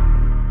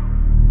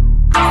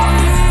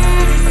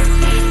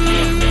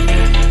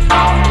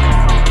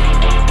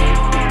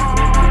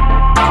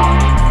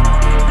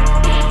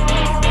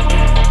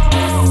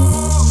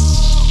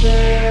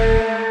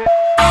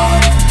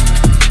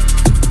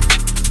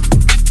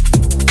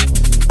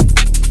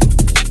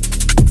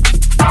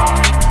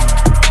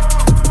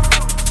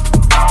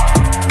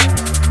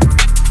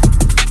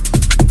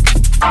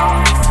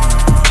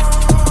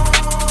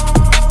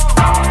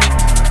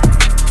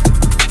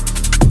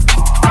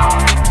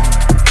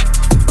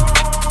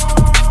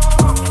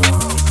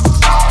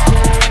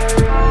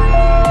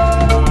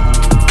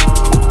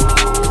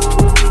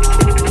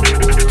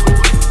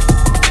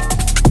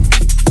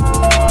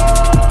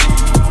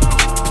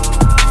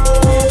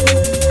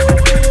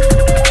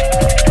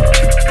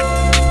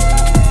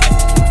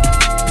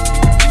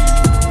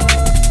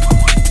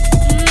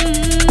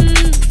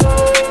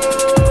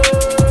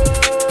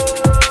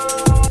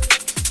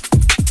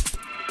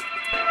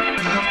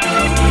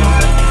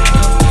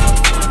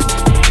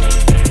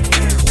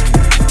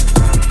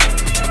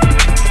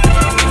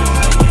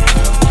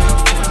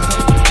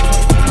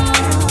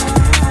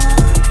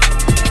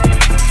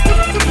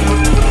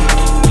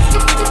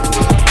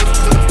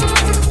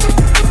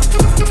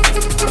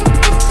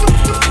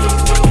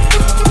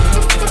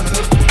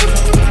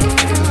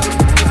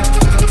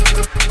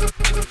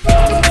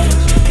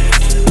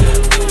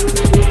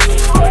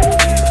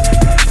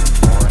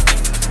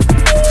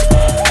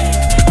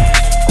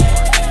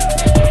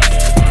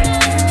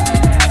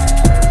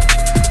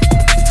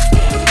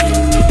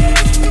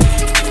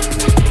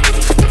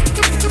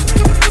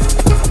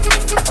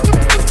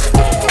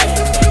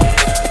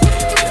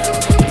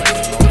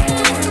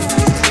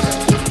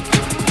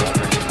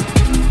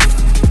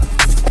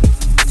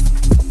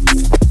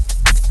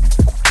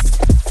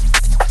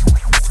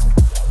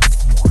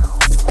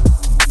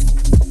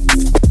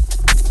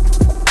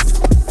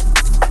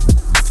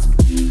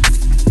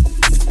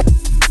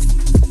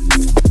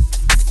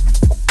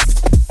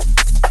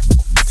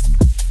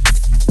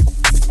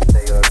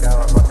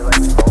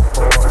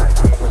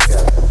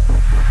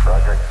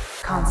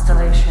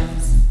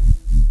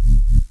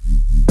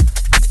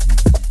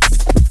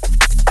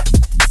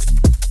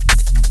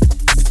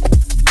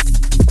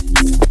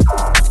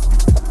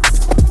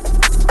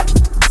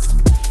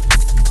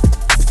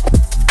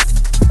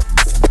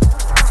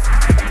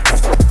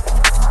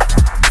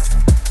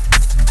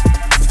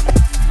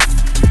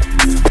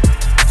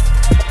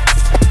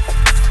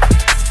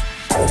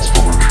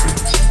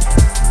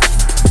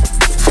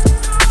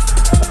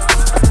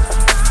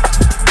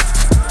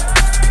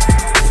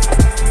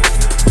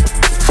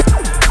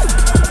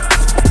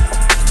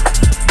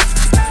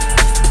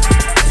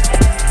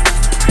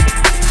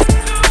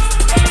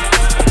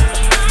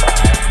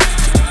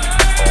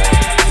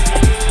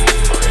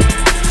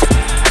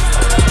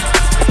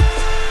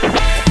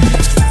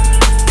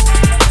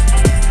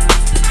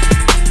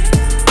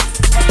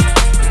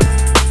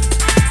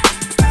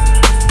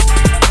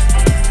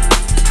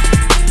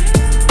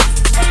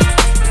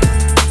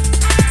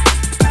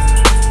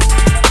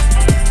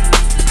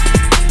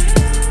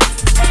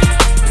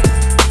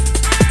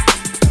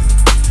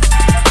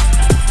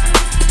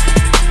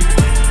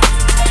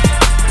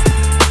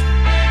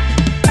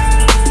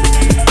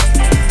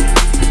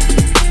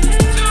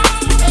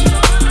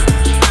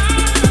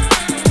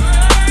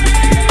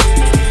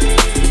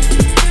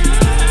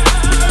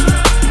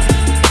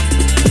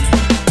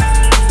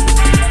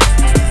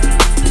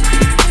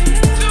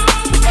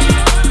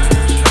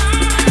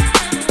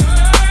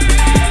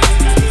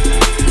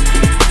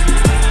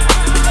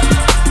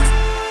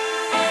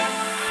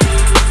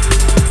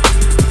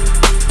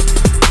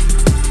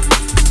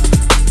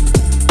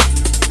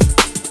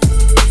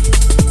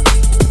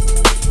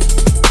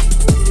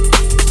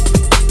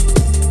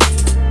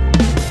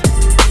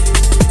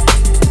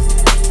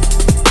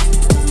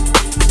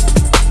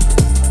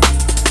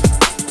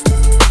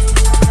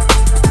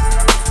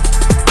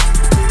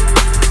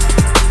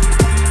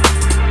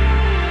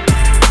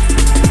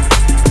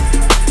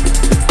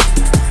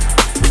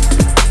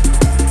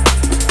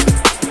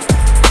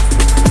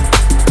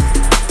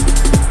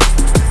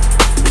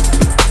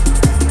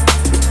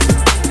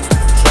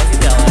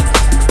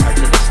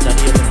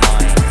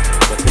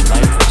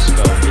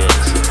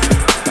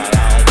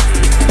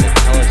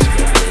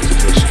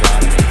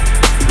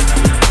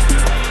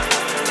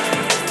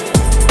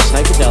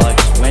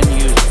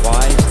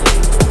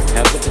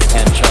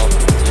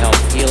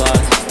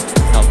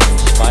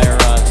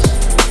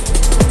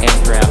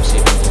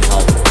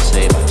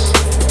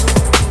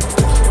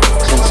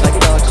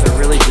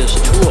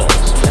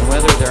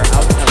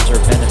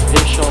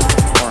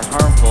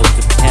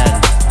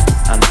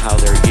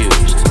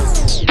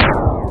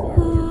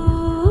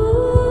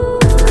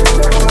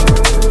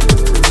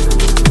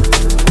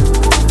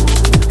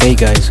 Hey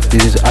guys,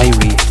 this is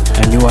Ivy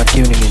and you are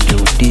tuning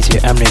into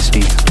DJ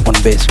Amnesty on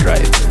Bass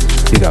Drive.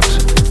 Big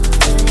ups.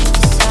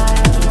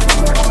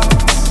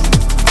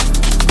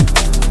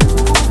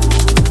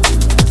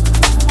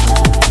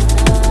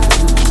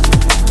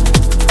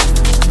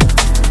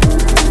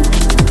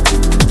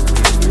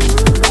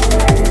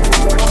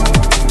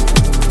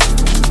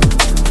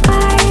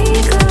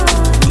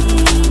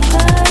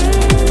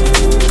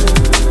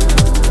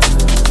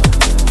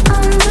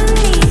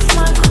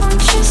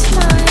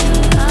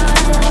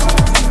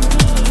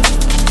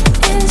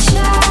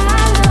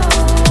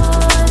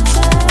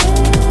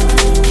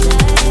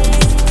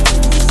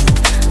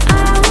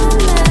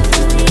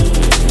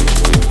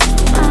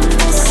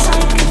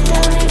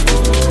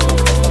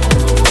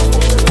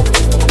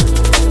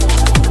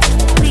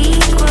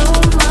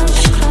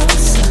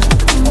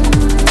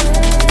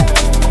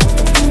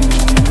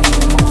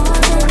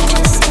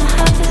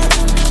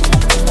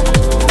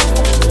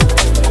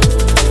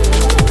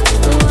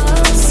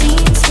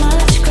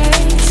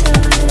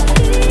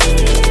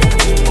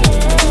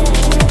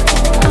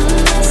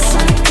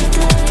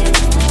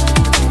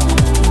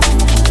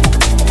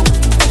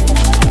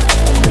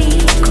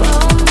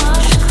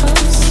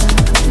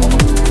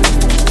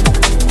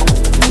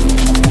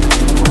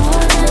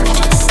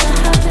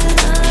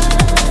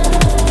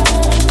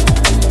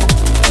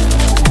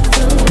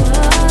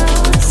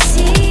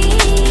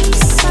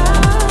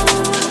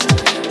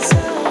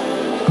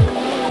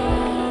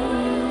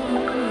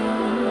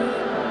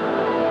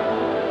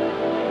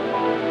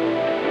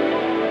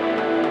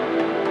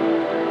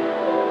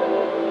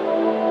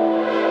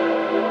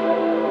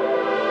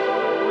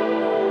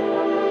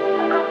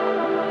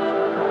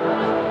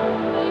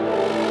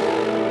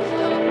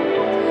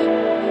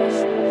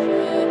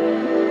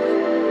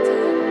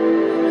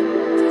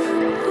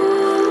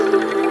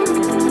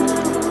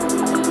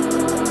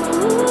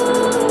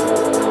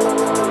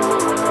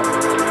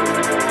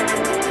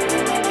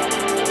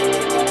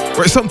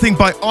 Or it's something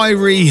by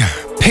Irie,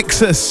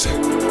 Pixus,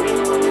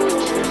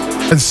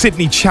 and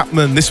Sydney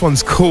Chapman. This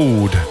one's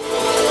called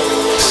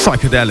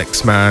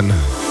Psychedelics, man.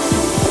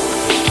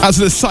 Out to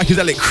the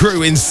psychedelic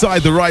crew inside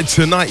the ride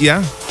tonight, yeah?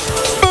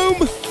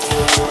 Boom!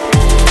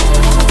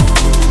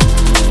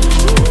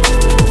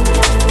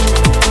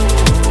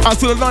 Out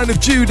to the Line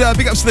of Judah,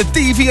 big ups to the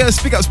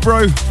Devious, big ups,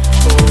 bro.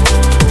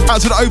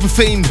 Out to the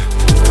Overfiend.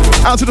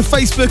 Out to the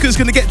Facebookers,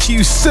 gonna get to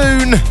you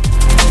soon.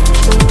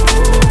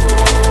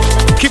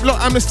 Keep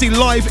Locked Amnesty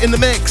live in the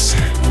mix.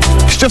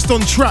 It's just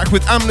on track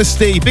with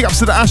Amnesty. Big ups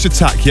to the Ash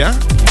Attack, yeah?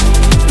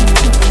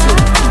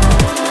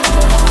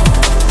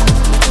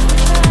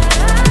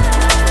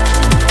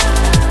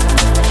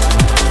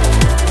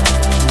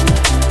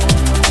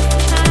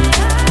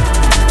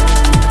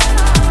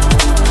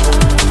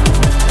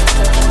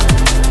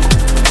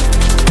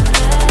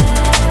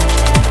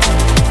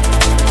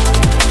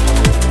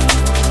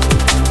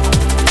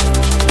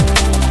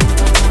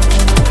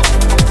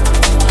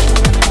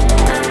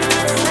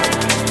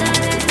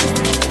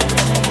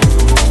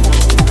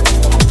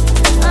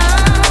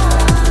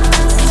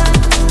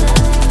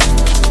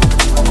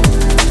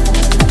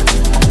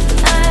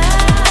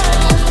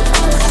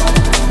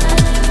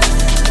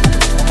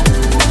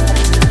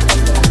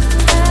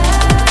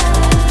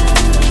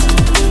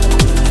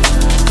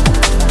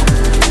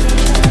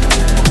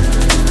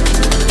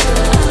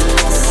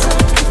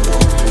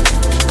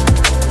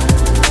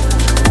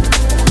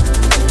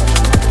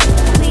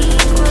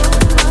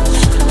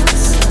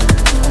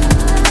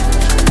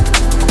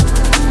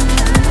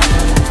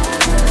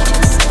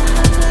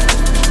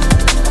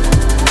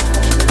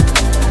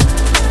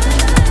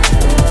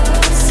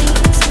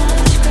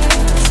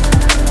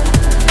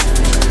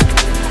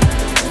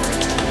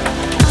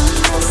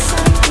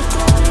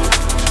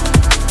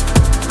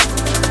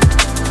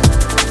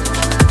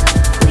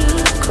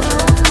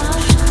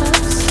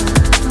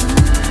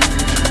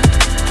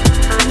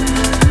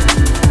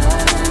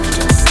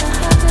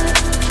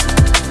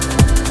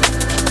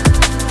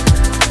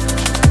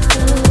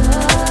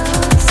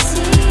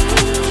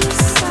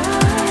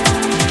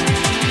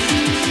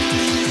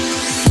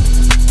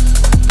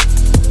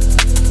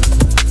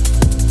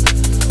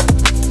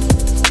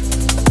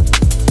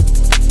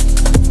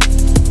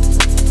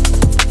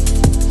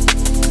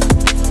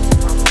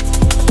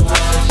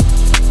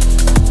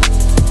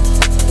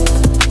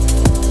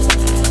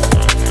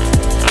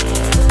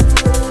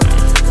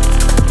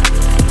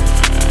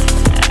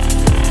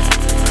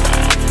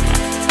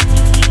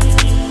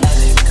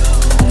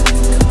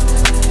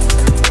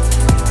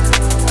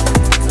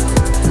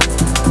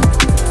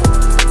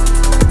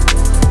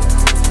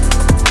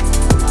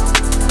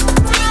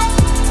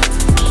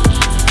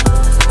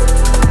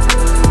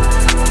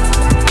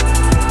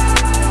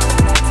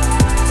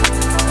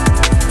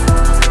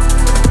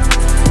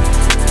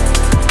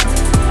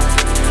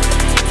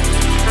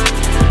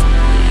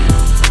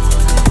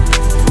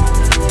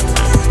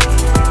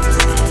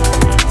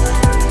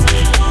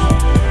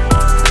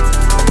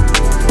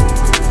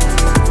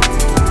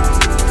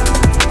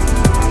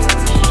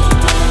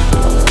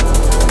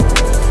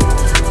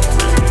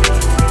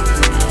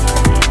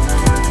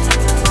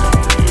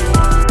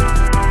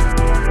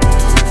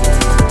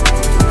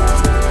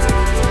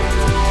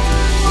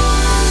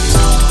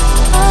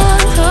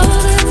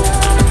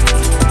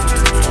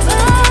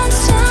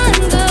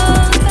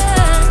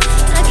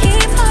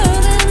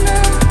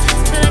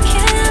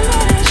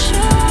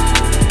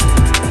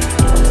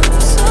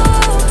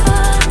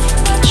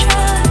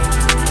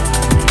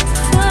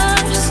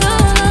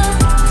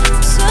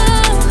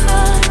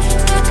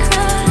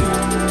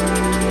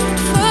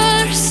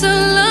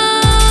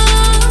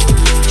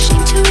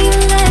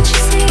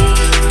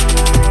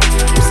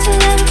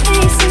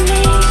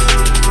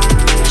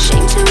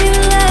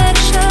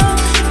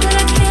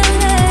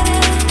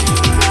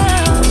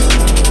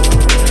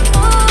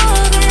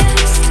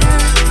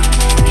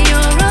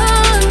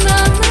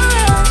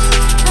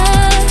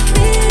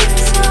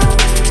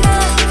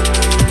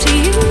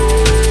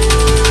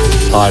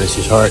 Hi, this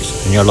is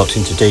Horace, and you're locked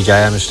into DJ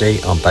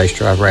Amnesty on Bass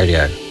Drive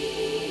Radio.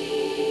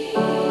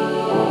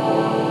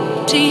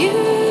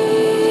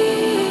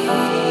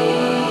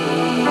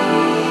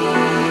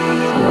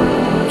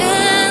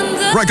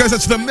 Right, goes out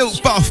to the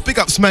Milk Buff. Big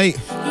ups, mate.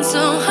 Out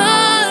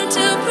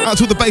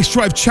to all the Bass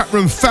Drive chat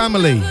room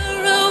family.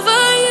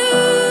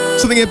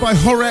 Something here by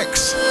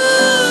Horex.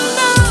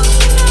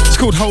 It's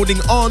called Holding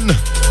On.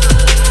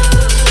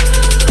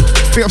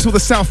 Big ups to all the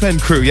South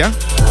End crew, yeah?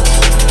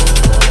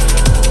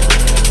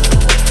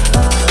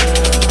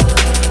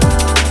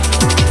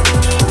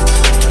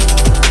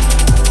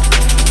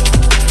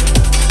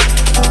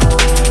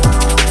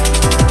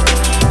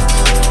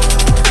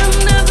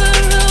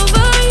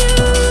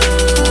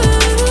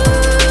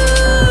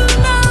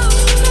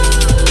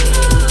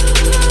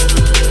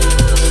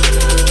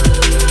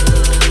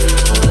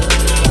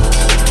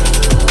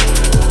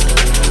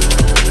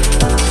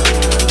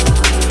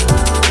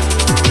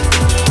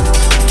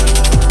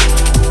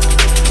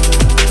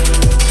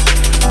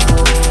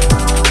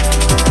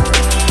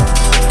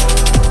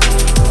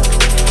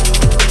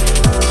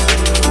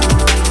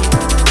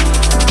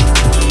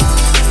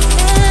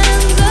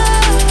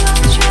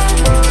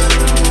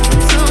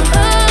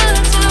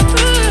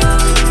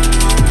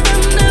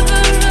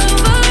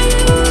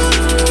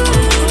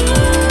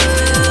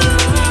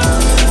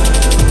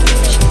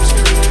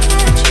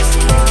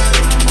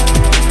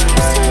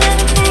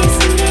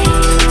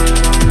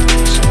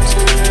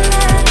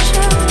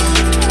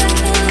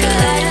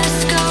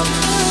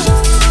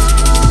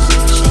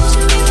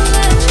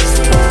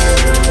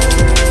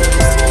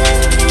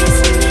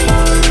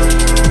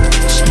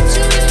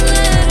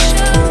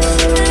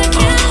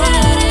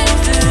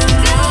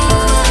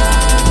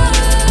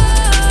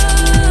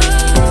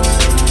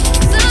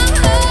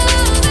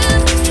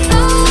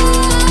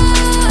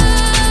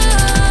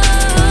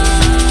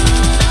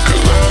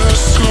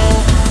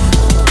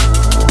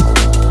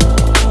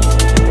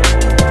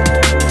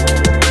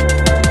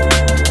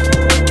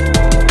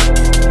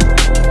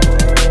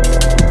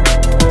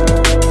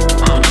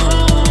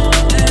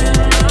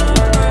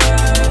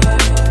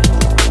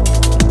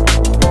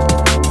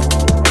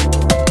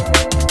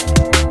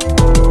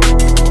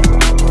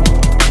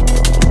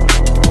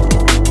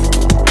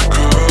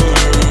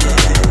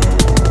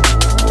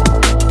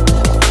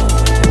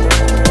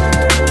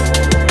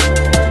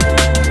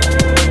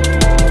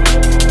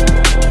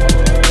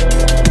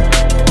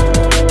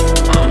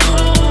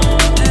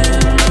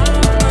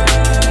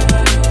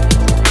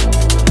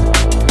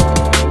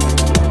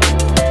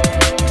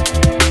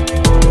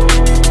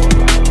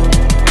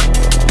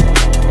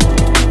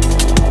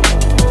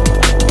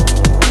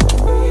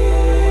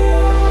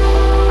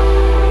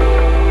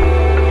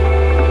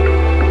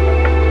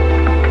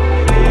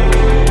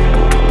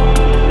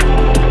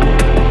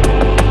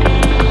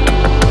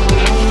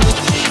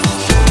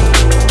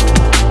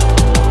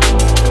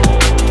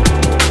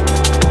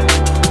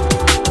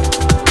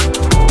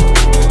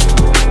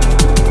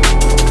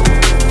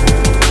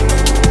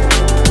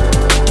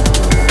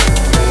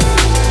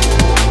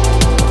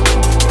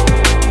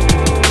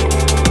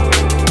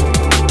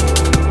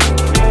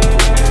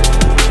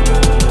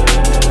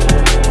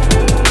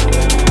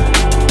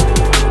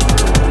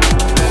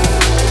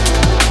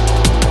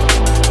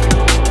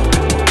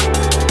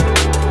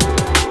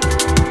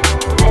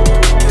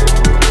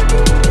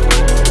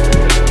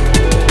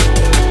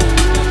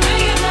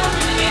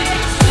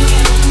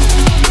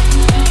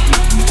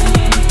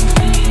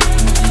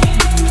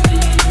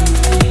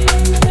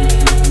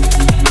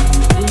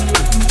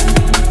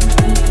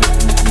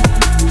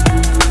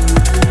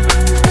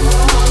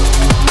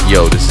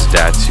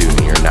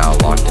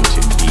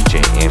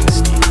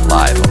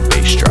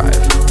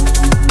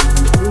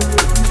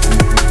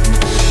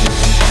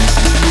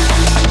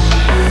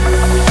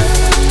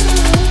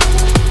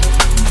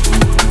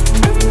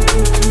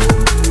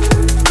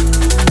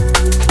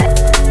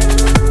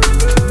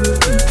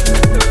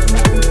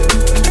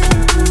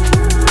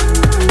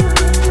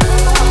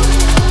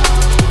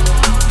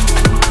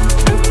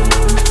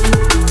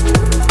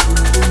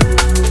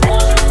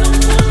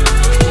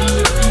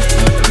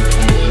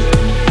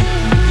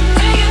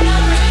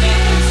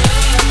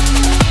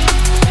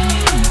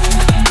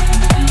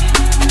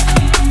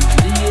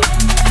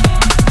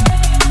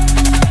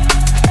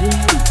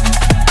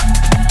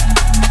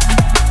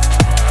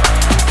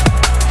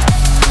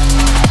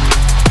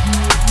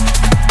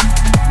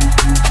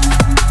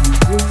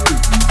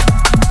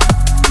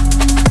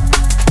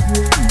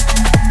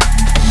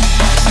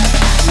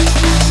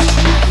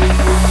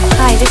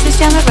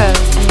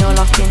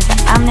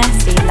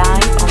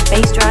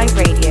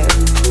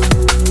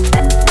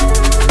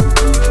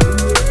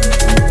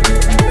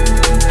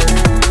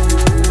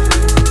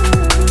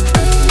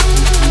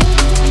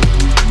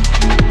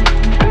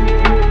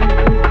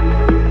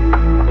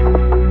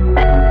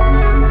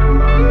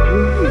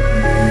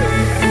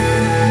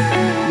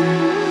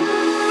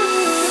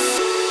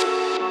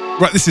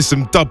 Right, this is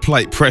some dub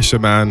plate pressure,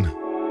 man.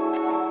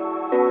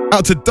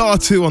 Out to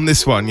Datu on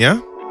this one, yeah?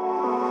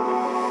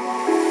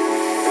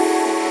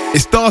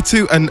 It's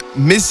Datu and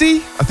Mizzy,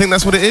 I think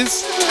that's what it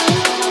is.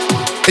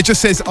 It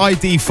just says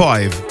ID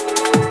 5.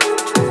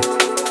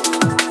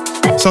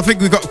 So I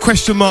think we've got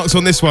question marks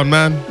on this one,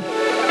 man.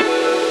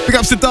 Big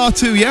ups to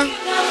Datu, yeah?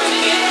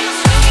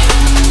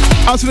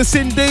 Out to the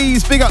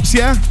Cindy's, big ups,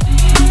 yeah?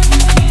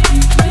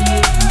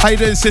 How you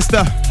doing,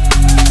 sister?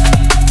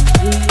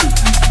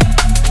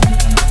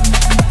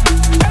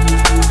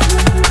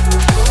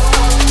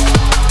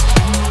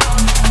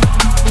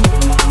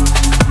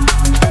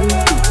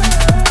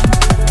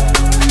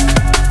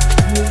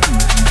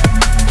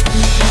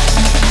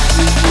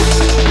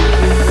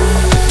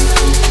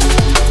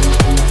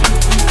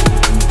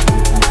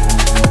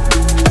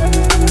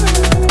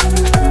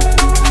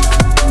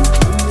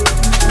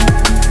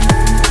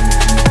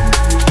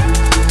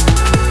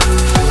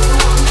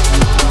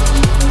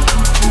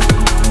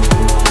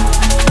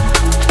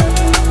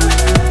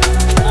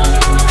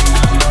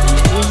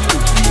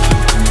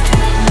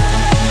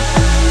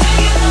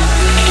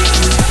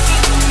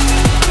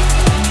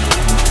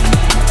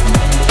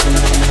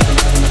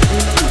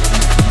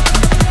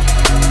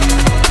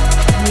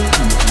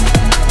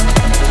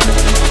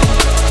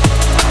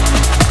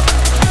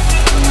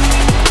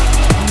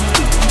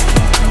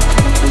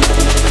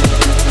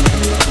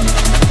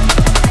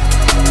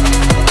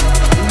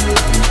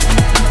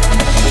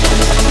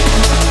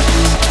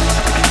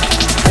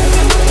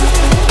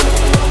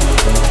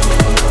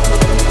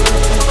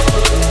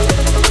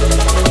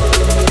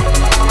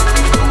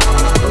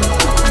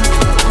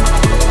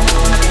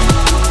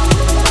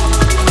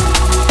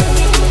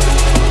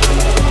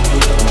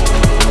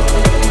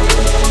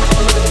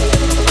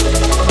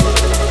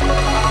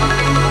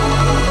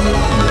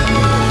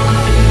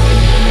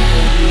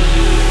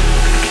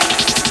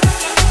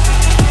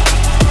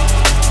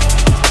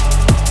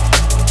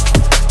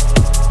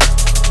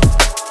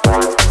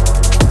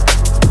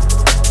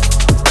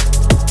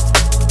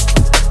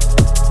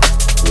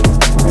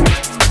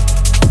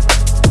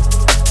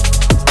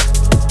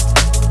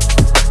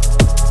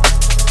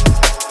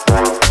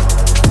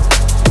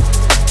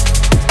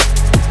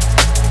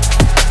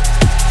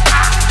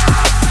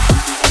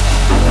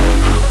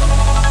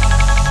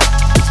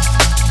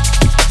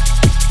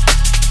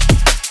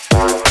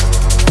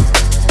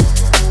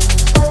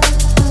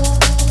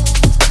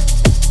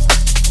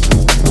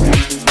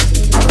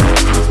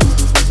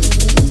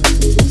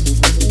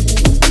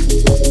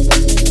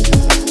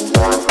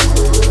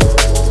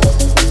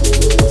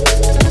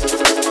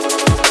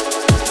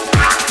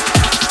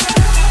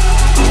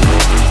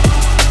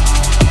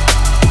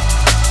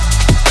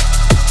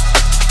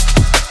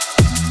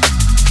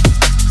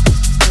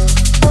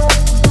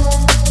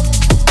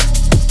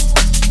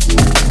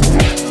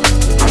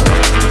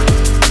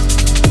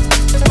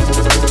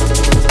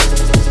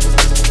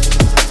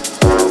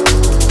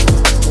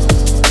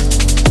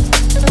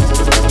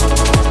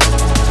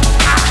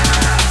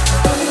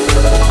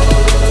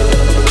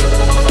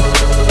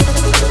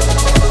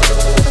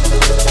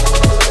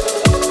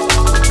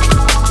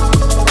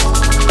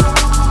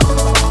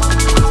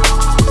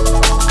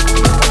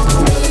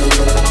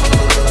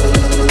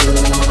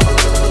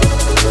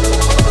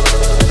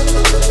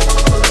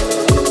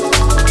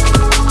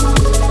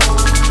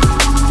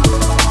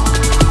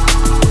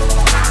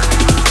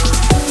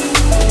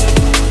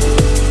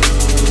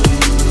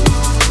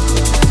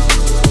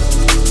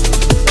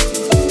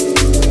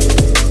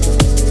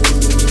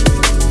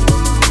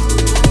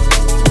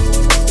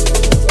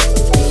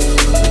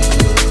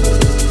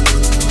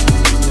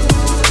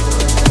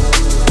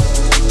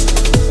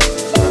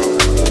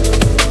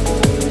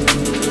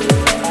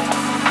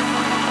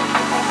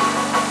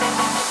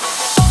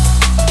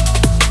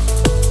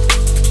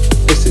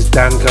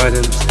 Dan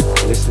Guidance,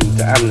 listening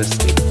to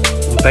Amnesty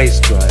on Bass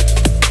Drive.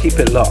 Keep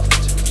it locked.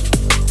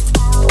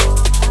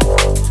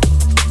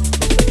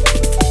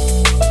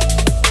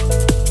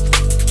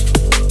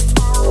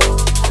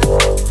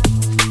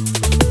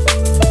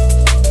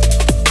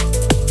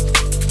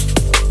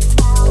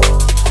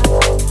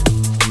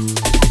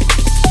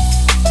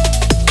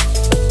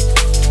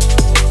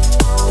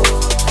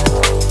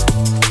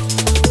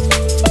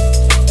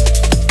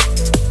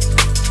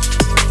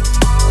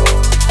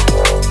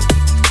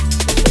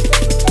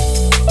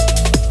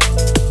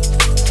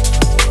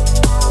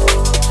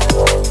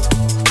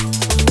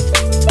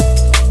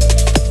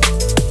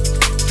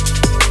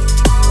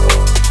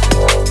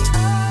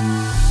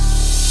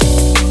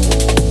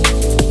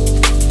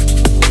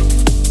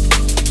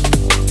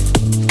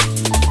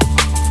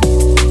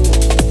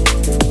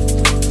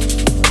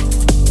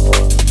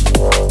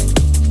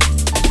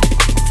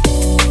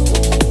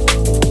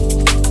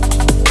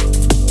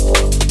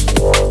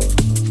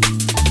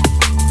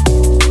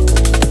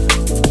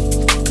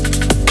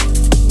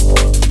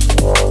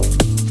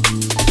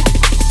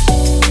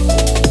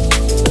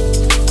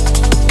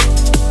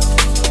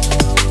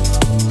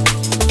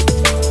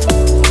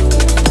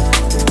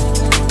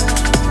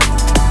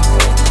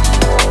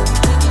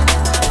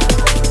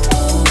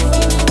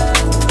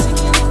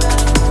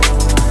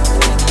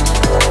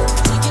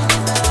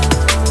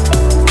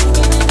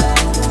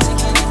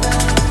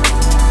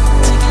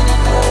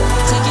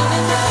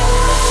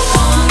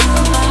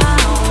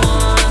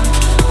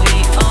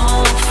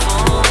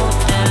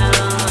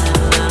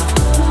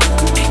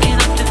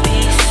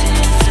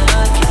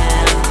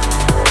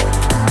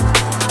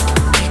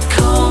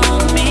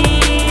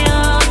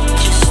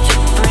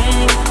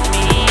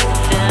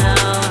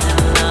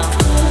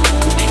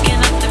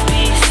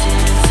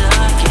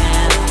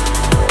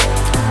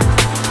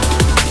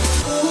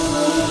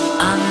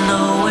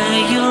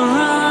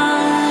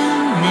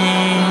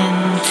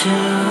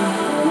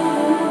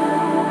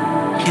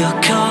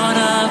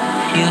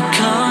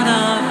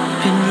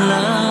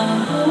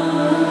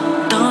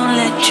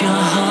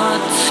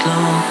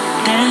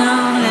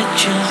 down,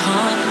 let your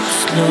heart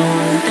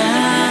slow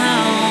down.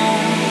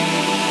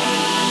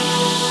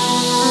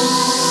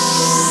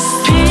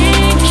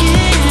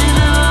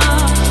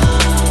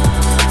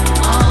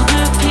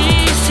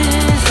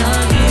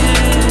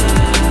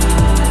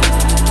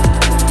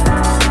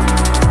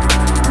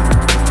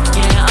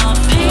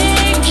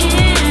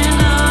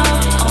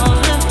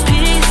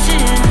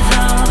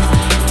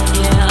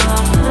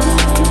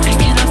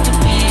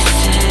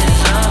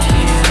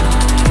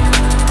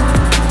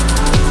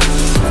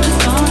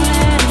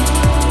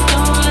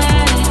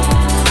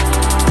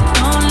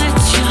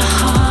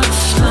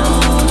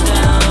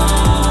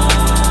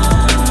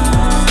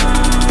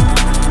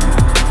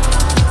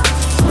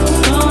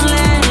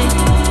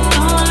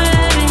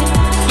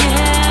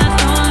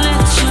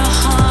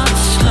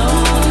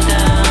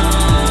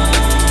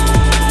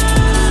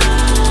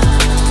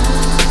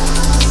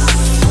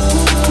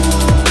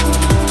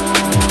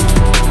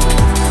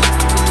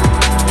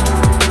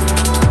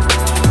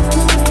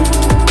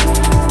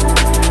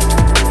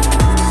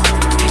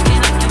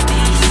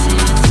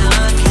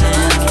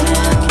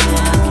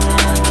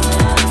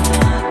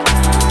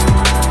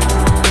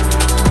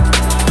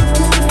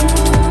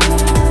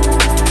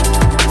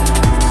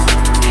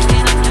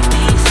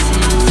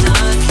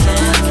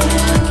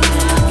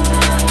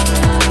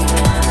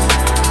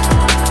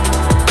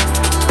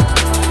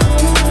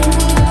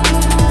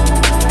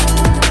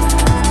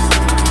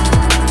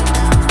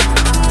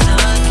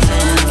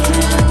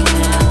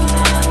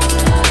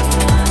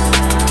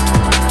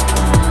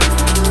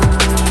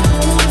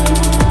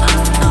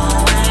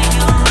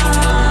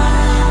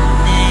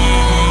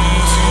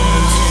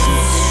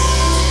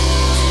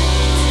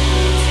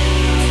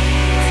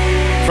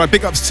 Right,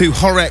 big ups to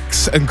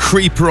Horex and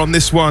Creeper on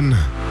this one.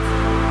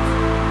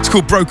 It's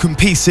called Broken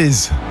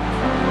Pieces.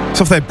 It's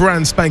off their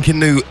brand spanking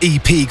new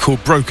EP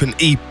called Broken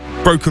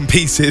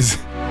Pieces. If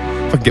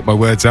I can get my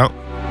words out.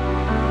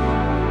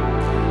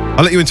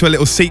 I'll let you into a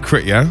little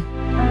secret, yeah?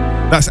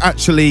 That's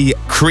actually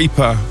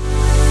Creeper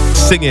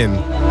singing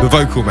the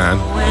vocal man.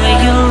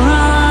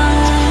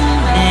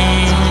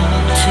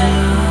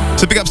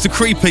 So big ups to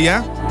Creeper,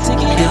 yeah?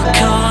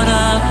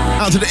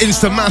 Out to the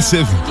Insta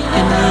Massive.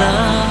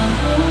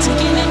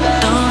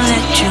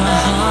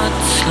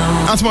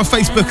 Out to my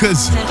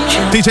Facebookers,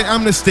 DJ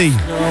Amnesty.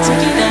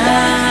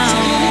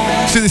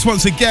 Let's do this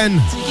once again.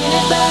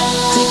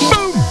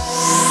 Boom!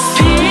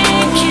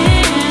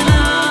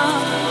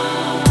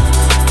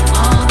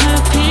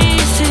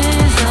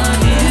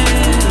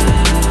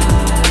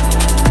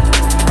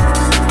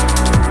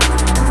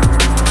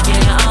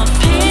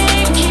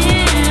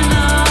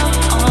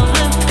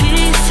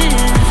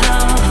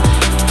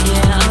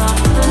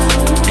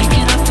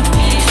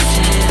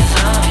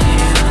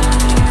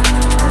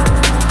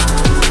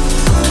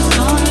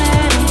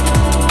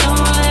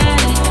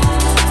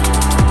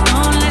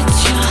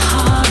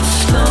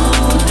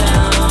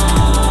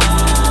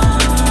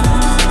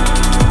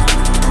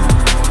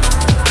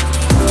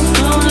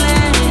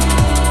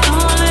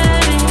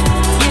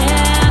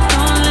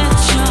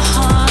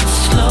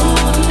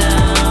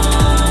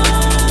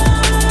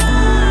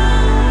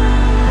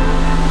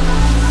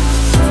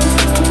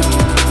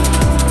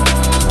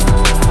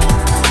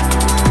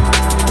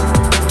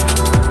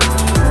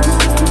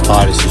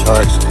 Hi, this is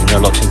Horace, and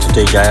you're locked into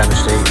DJ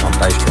Amnesty on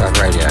Bass Drive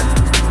Radio.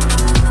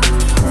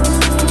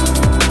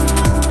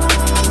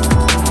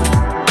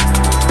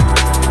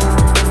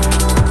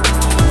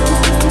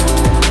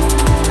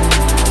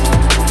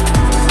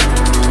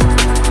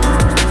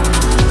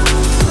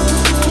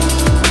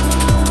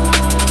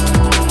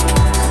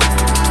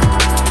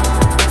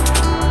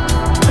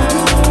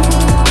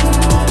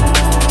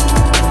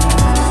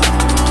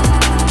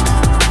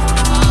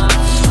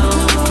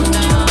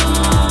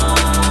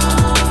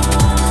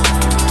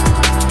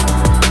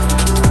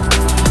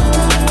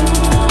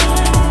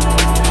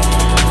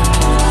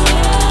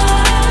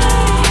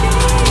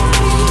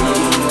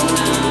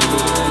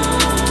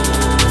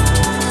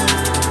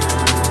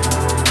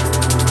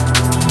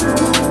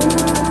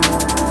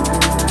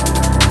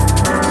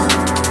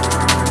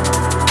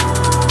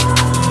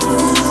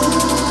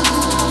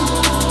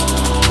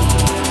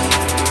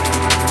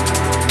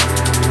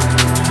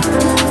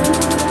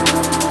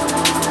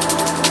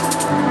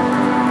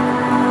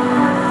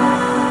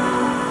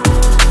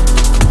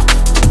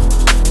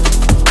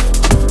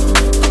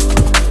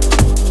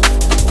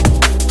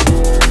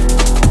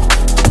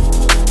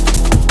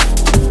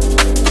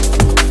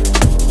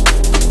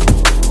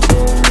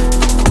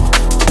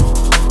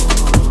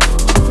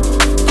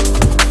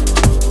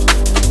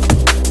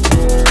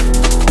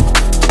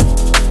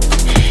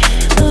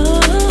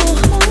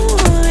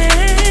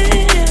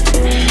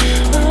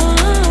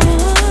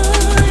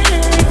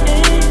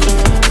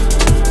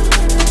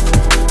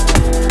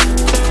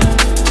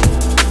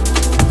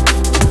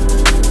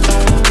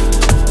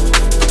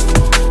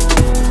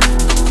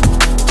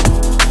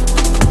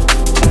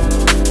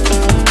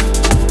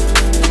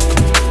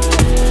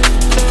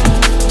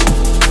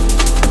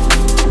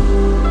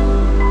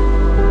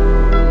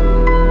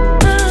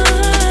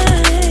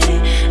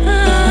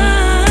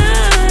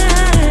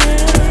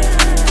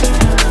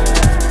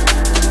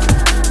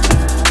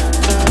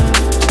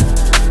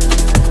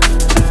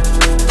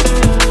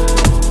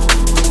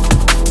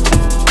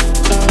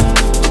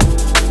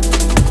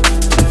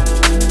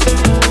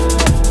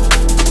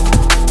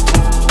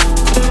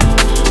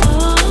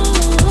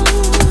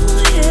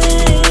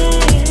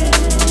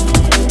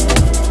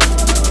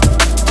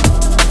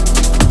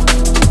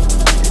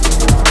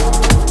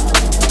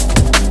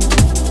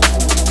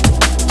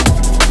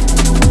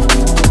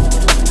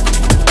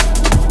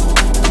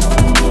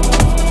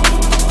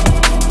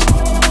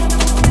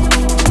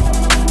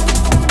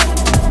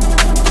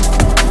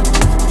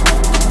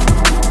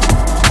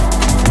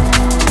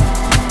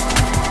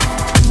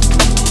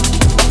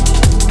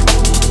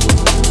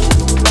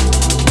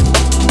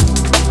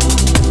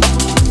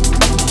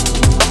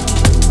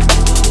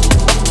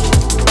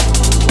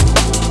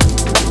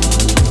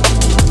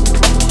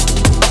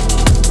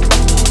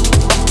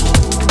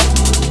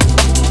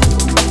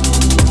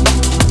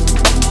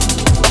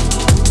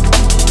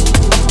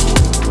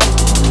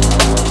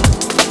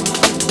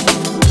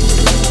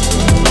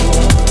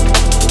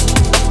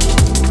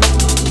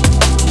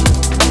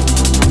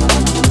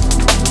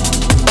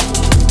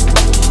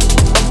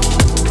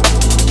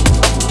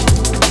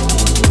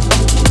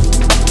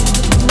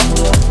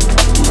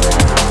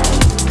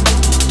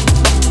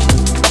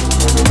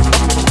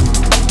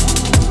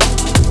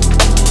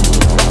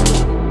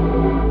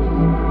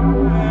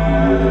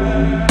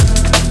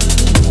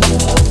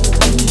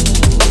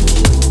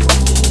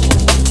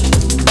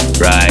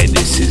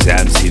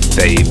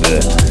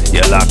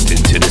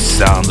 into the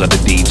sounds of the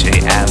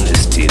DJ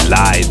Amnesty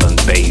live on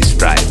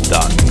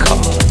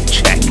bassdrive.com.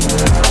 Check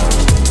it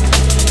out.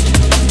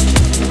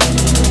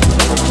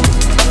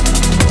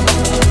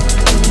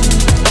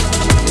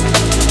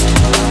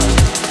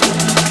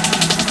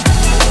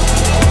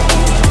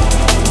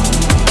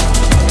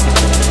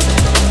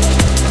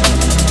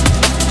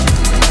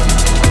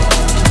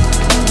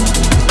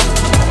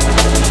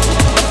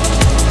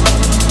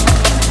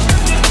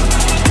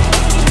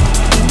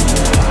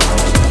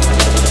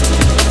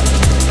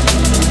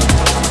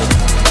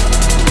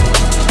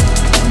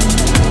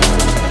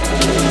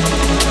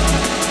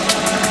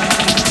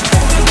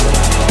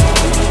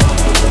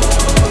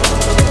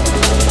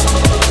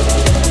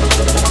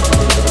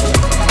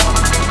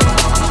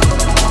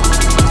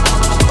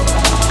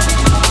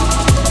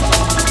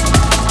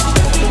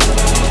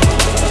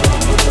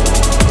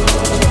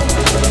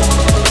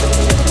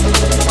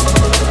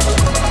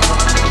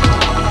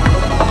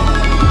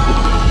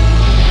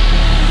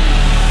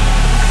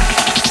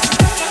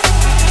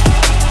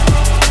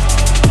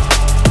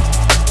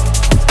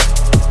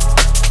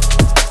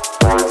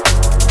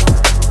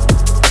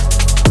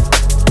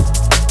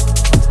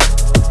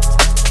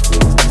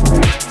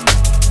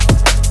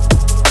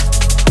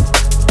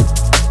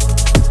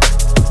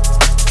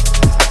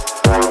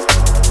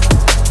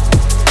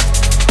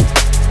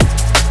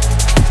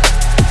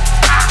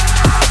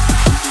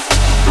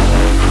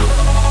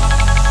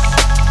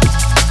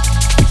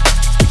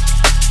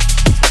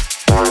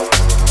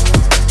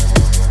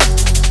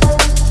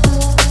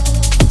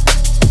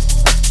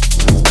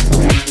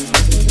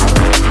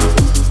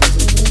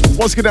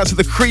 Once again out to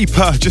the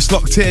Creeper, just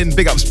locked in.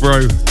 Big ups,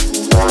 bro.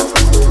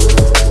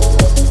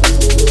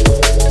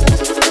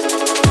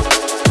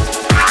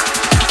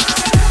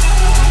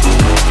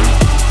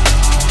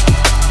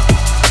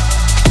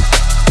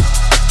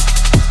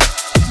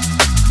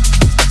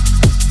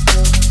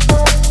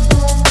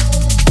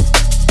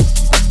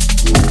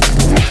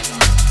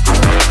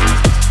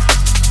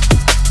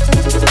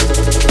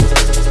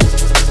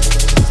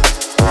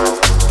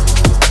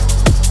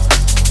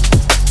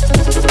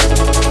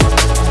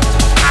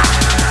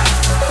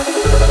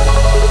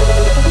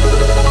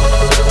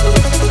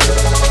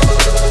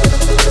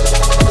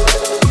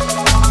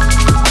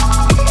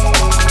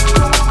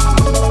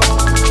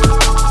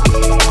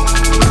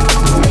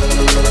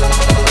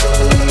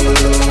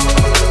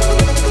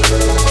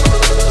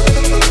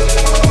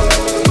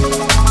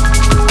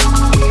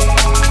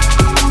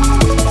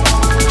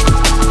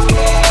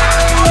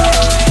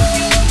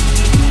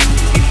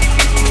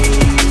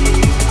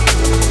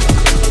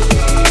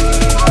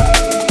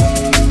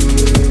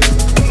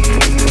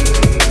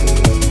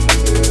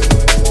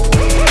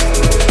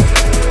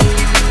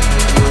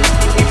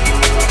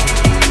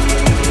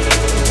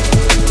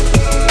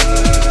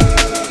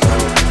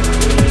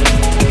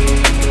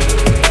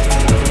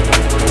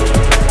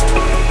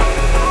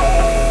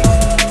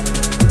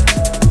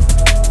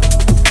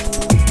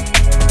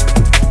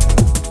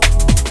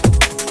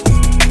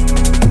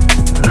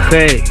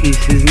 Hey, this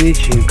is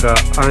Nichinka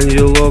and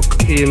you log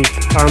in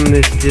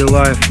Amnesty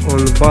live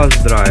on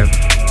Bass Drive.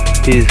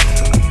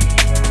 Peace.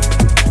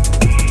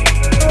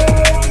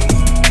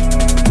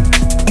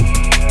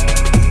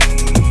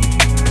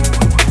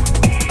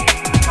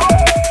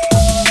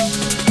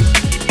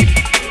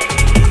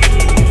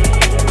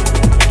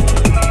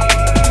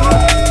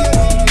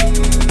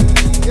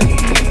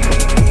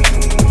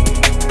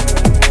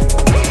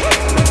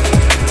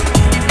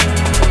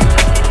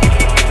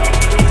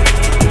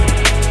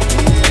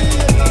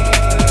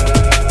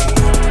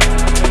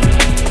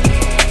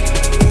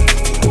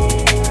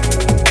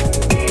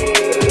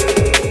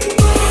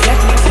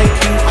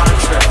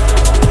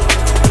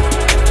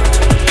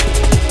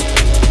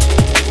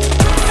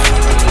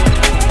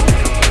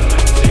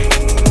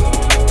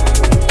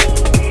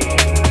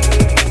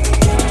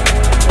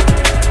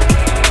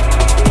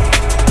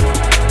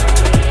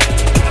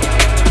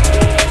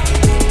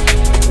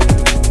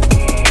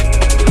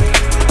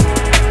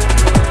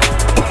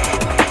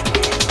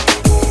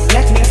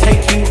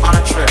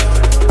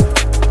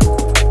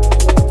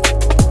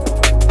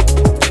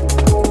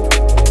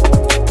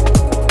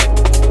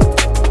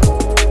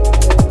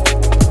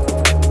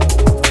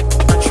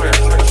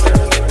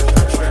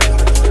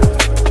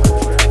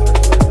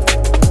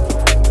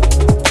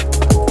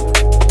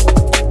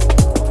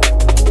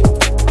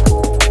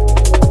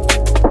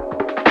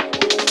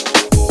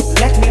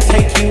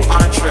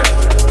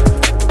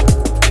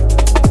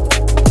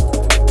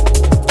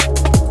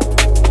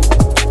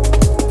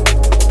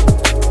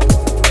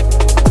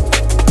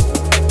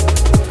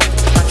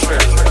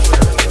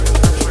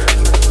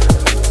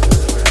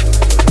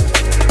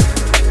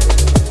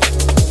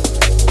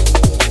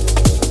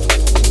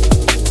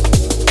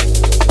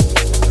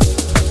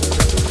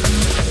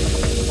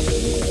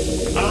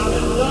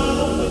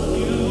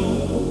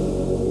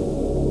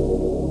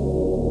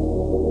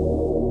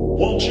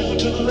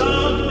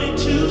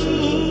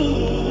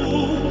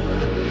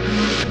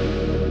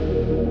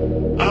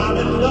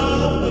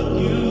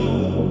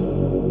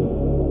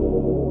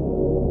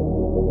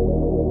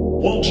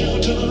 Want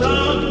you to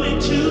love me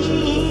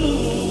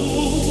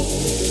too.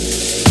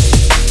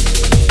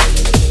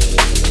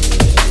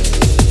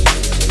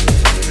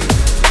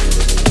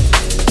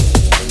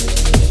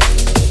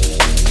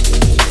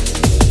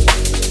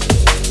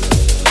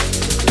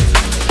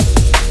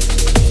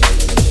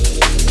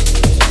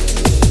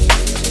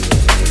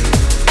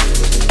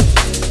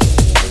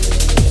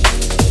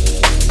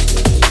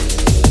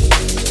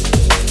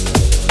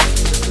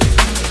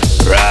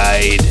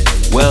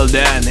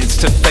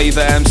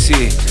 Favor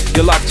MC.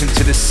 You're locked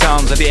into the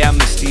sounds of the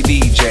Amnesty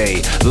DJ,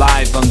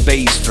 live on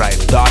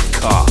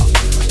bassdrive.com.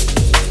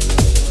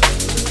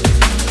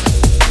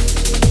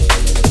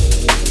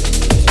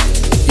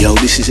 Yo,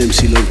 this is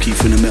MC Loki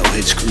from the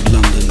Metalheads crew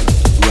London.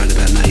 Right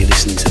about now you're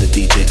listening to the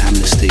DJ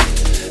Amnesty.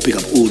 Big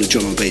up all the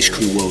drum and bass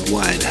crew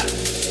worldwide.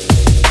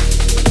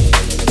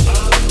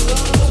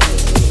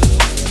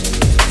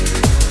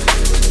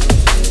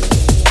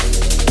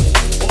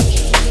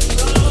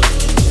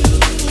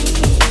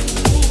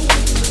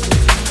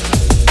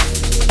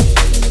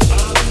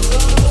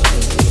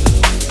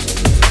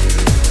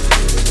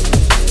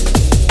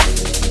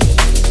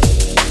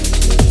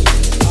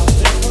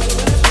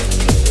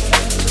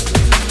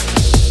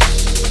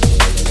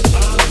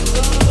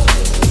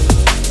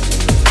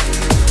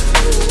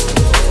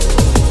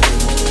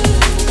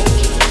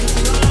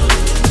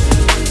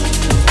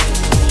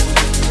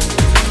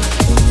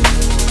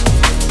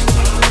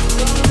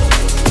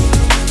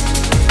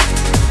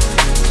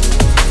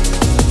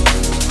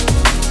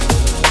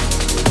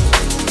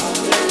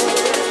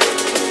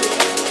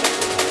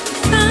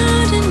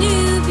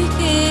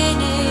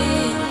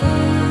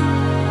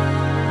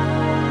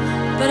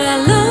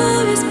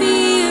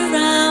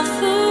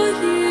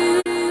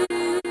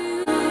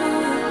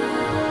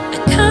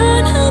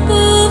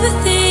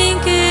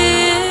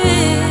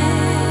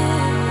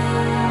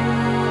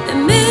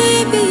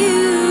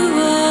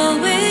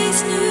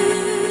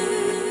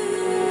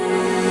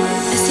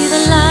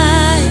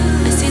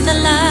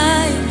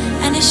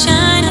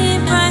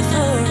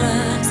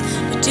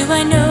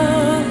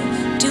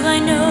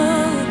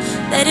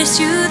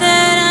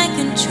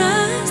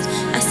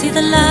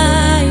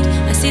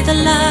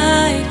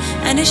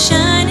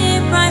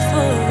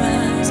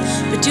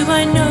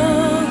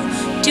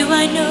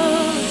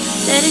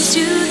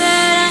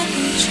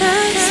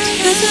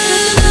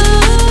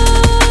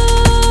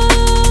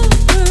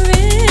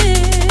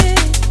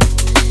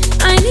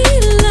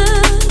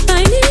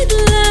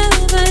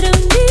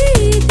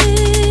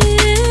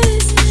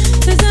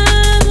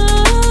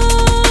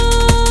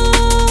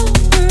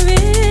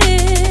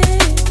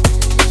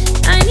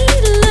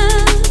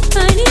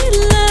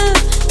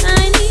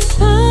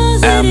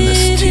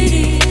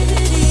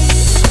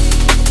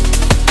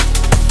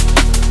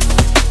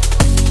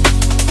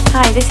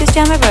 Hi, this is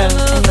Gemma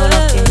and you're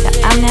locked into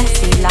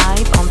Amnesty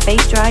live on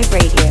Bass Drive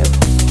Radio.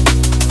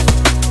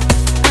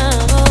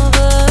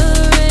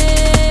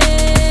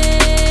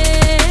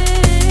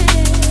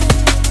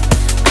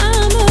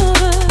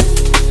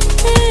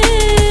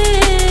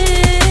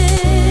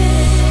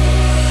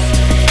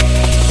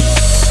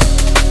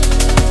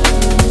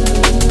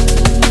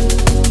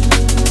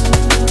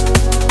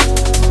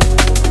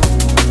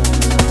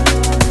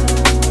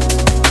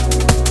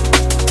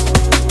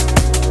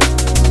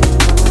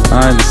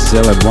 Hi, this is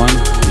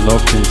L1,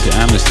 locked into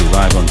Amnesty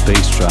live on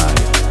Bass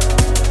Drive.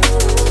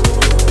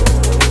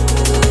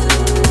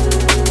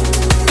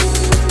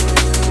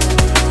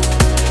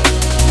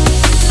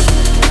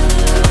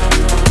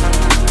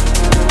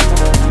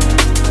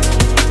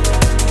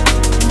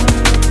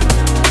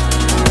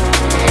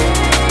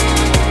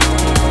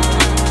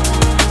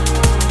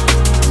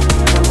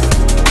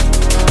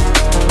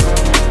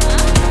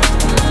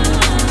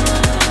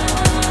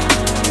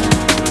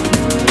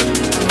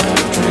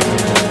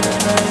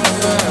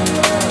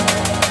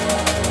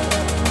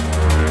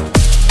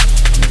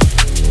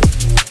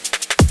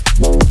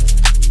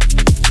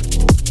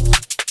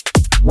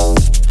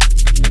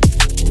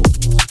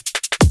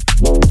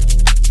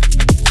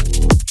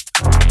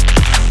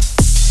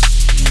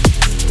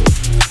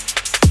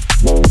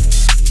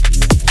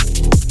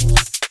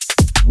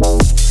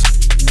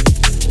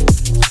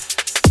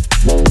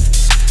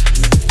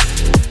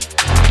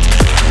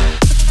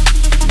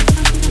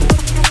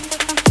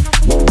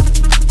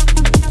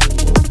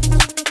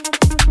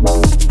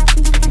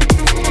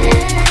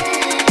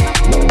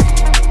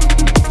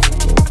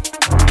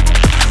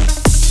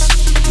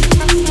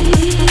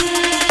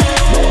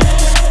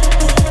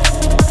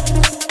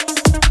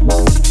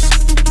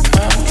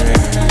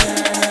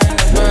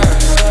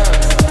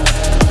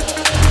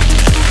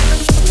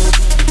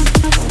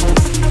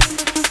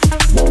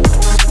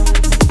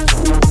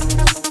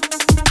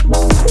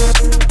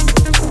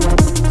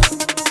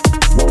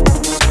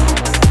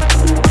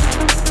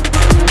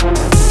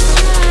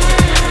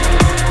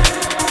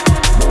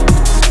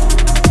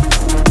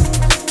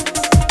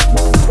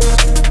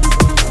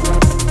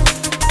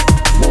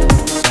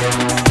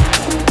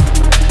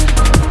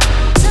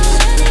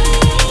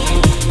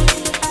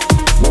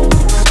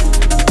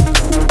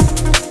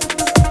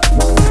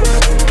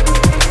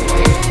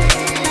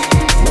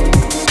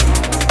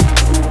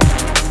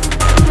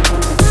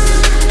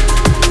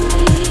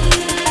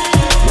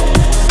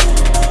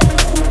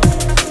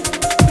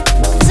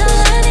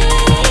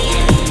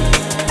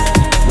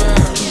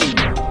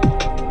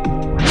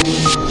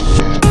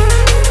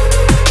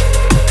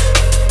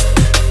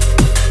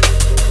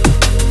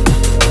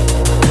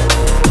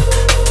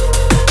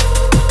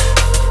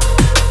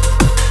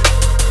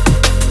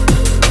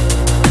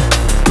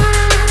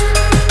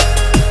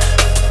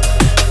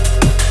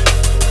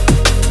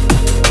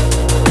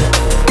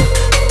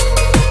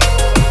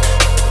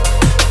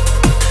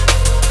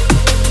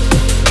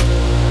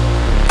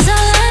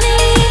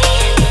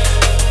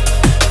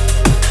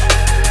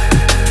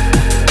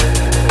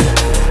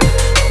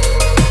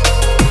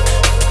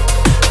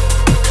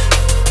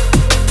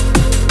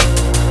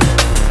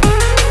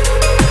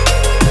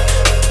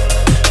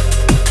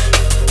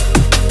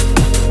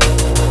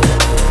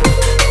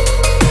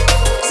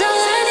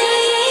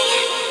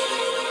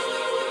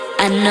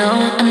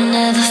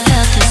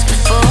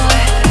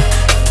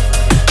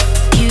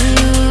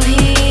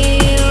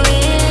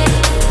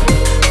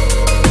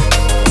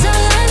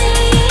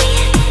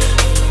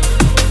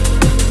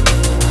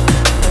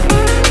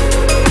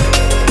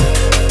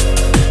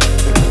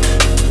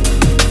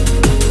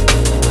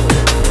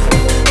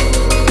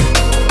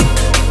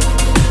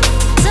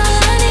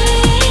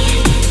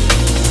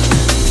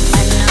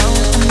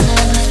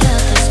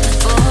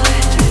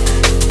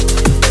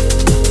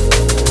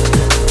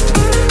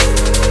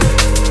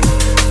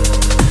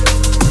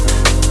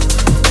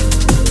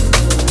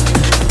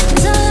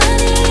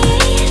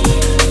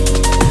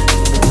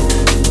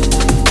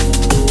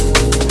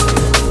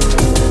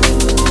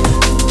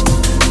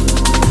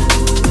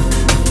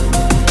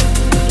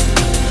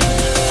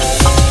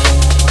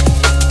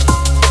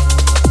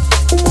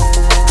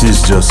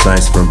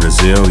 Science from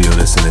Brazil, you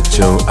listen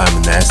to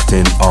I'm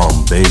Nastin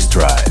on Bass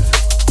Drive.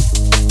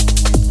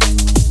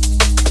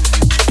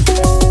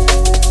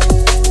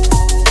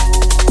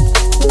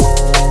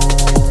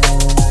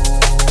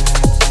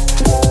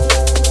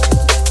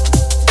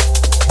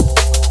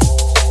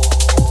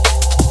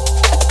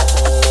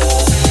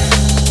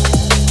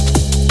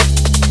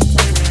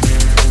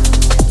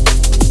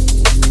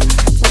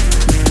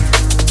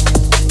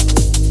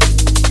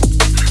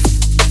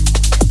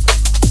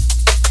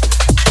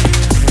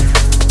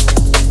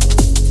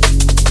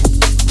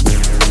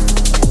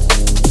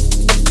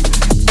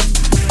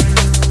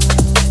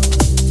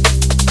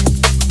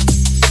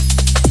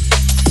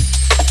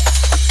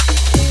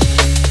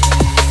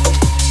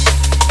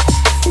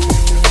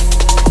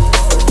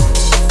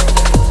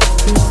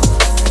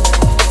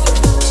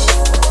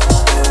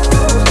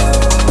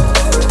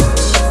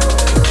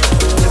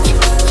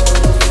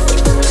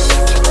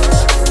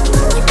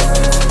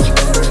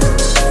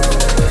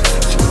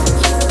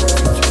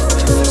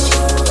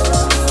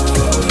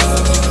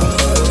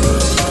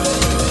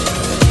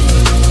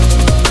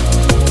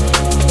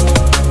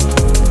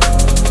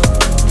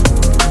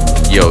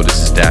 Yo,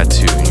 this is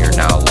Dad2, and you're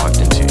now locked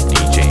into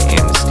DJ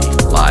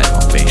Amnesty live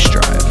on Bass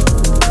Drive.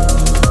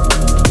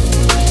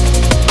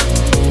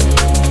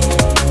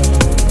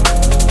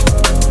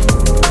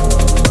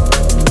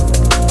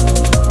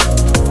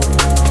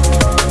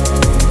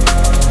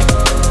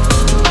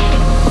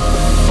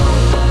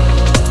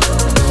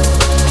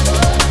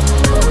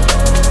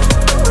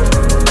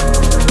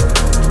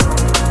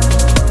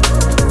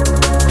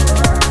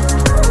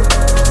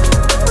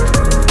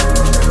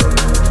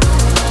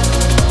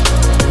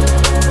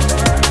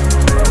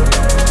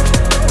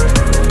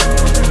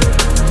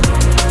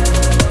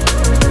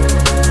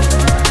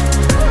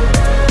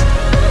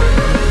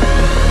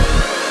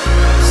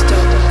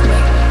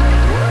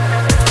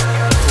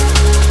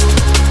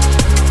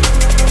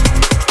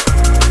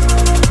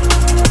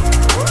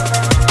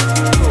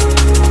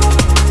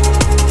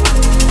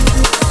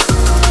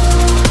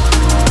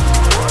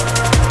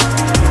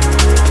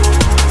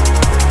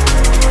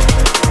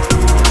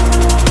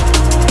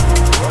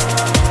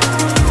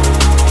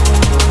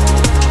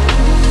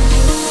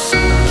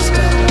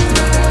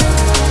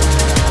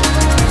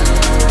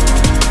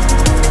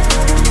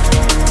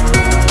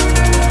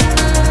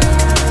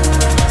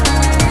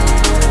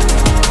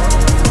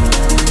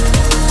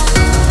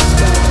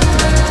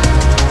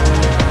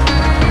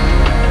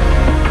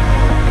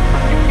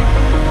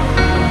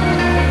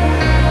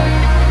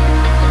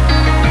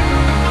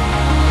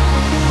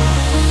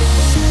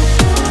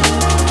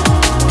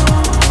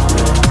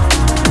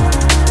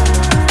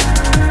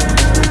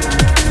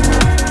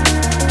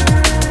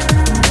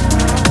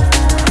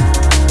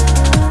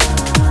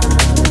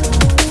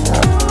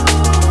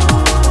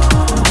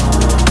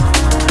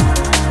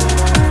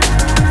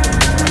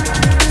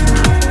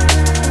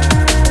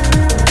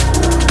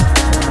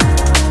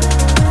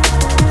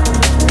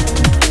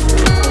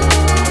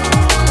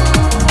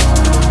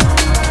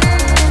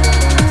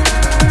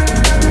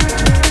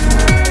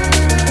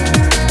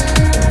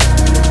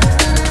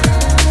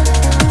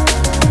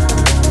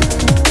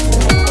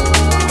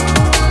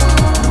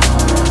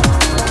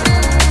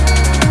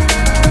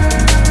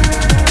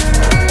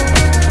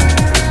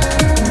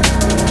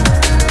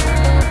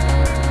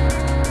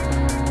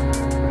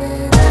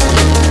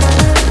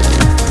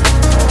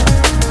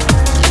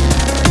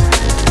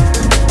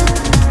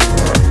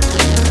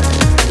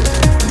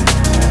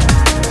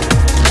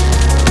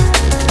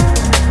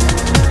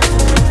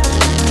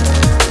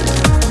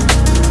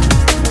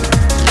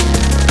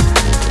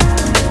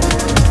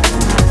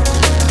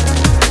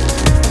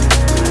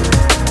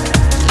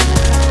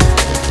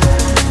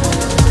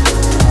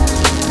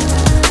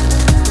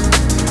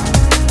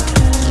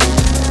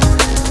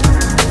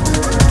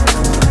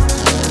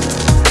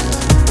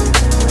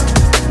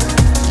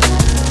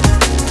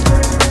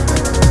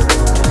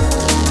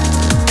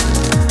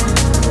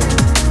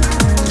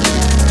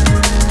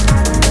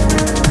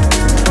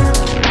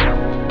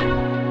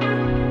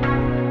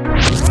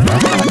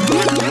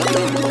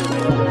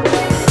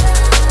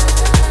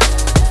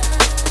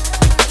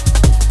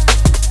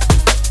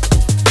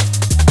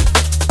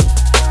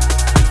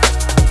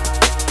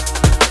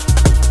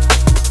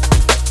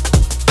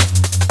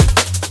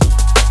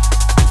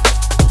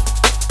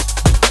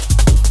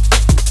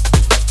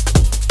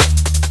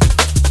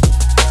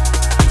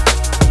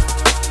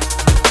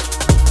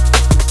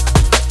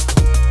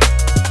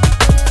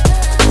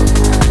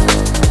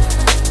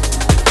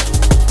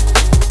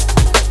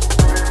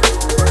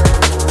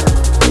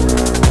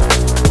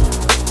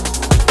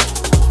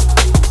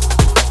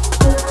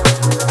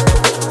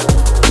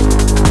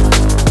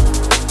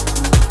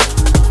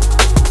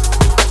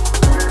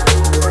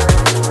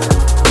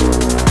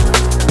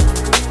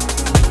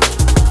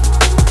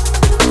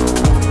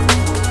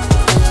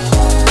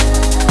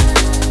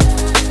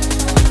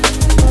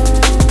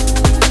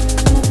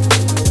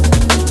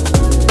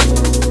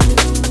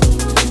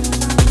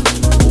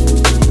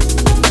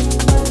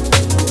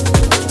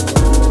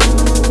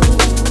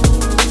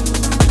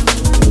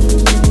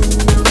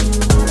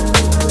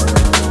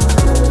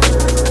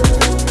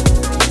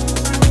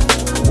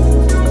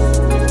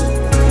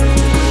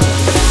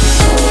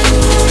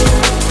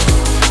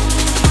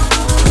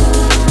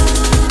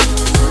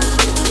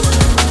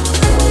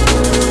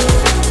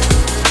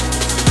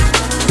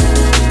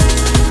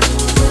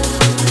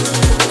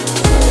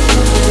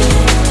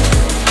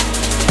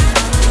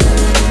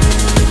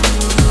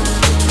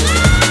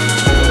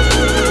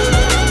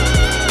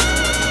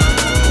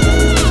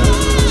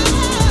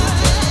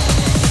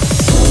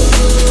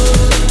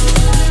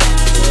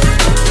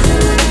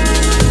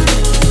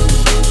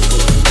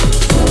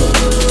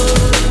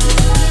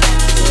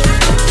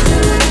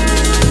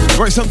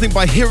 Right, something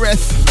by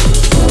Hireth.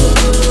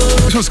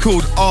 This one's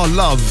called Our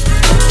Love.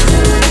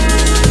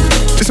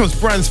 This one's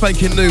brand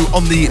spanking new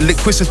on the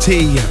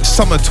Liquidity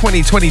Summer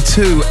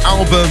 2022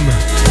 album.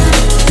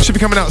 Should be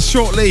coming out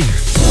shortly.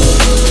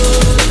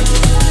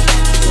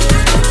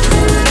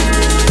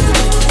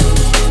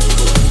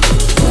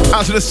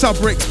 Out to the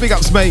Subricks, big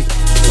ups, mate.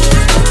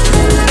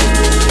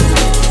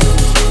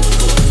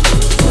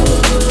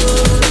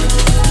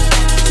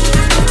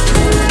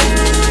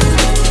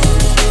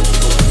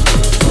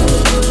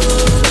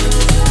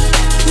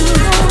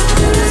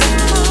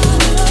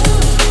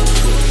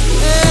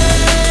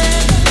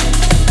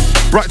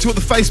 Right to all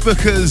the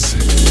Facebookers.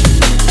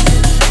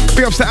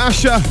 Big ups to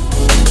Asher.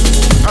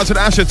 Out to the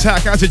Asher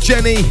Attack. Out to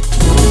Jenny.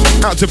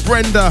 Out to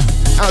Brenda.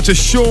 Out to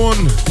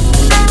Sean.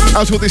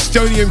 Out to all the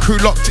Estonian crew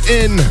locked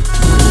in.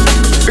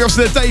 Big ups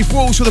to the Dave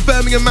Walsh for the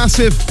Birmingham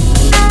Massive.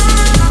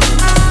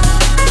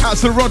 Out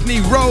to the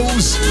Rodney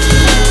Rolls.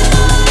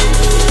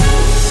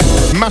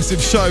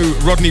 Massive show,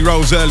 Rodney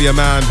Rolls earlier,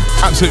 man.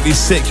 Absolutely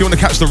sick. You want to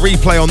catch the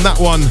replay on that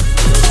one?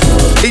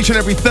 Each and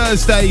every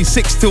Thursday,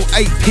 6 till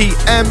 8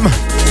 p.m.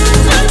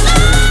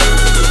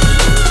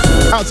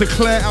 Out to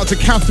Claire, out to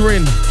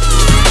Catherine,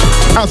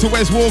 out to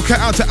Wes Walker,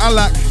 out to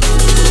Alak.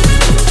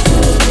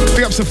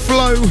 Big ups to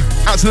Flo,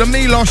 out to the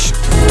Milosh.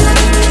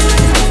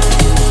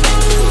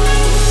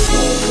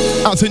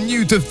 Out to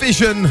New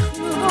Division.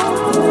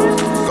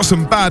 Got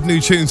some bad new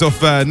tunes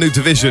off New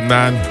Division,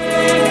 man.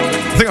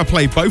 I think I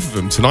played both of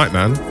them tonight,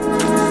 man.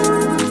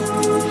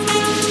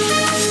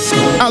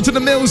 Out to the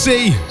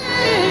Millsy.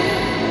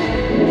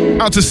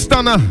 Out to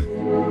Stunner.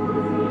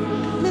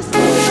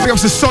 Big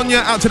ups to Sonia,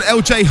 out to the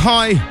LJ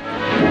High.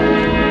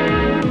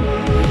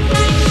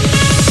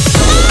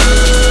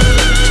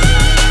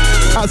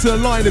 Out to the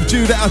Line of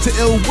Judah, out to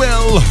Ill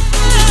Will.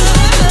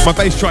 My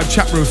Bass Tribe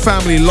chat room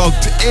family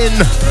logged in.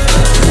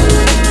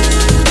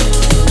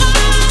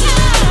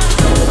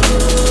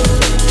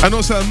 And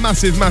also a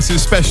massive, massive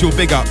special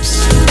big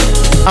ups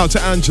out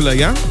to Angela,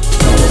 yeah?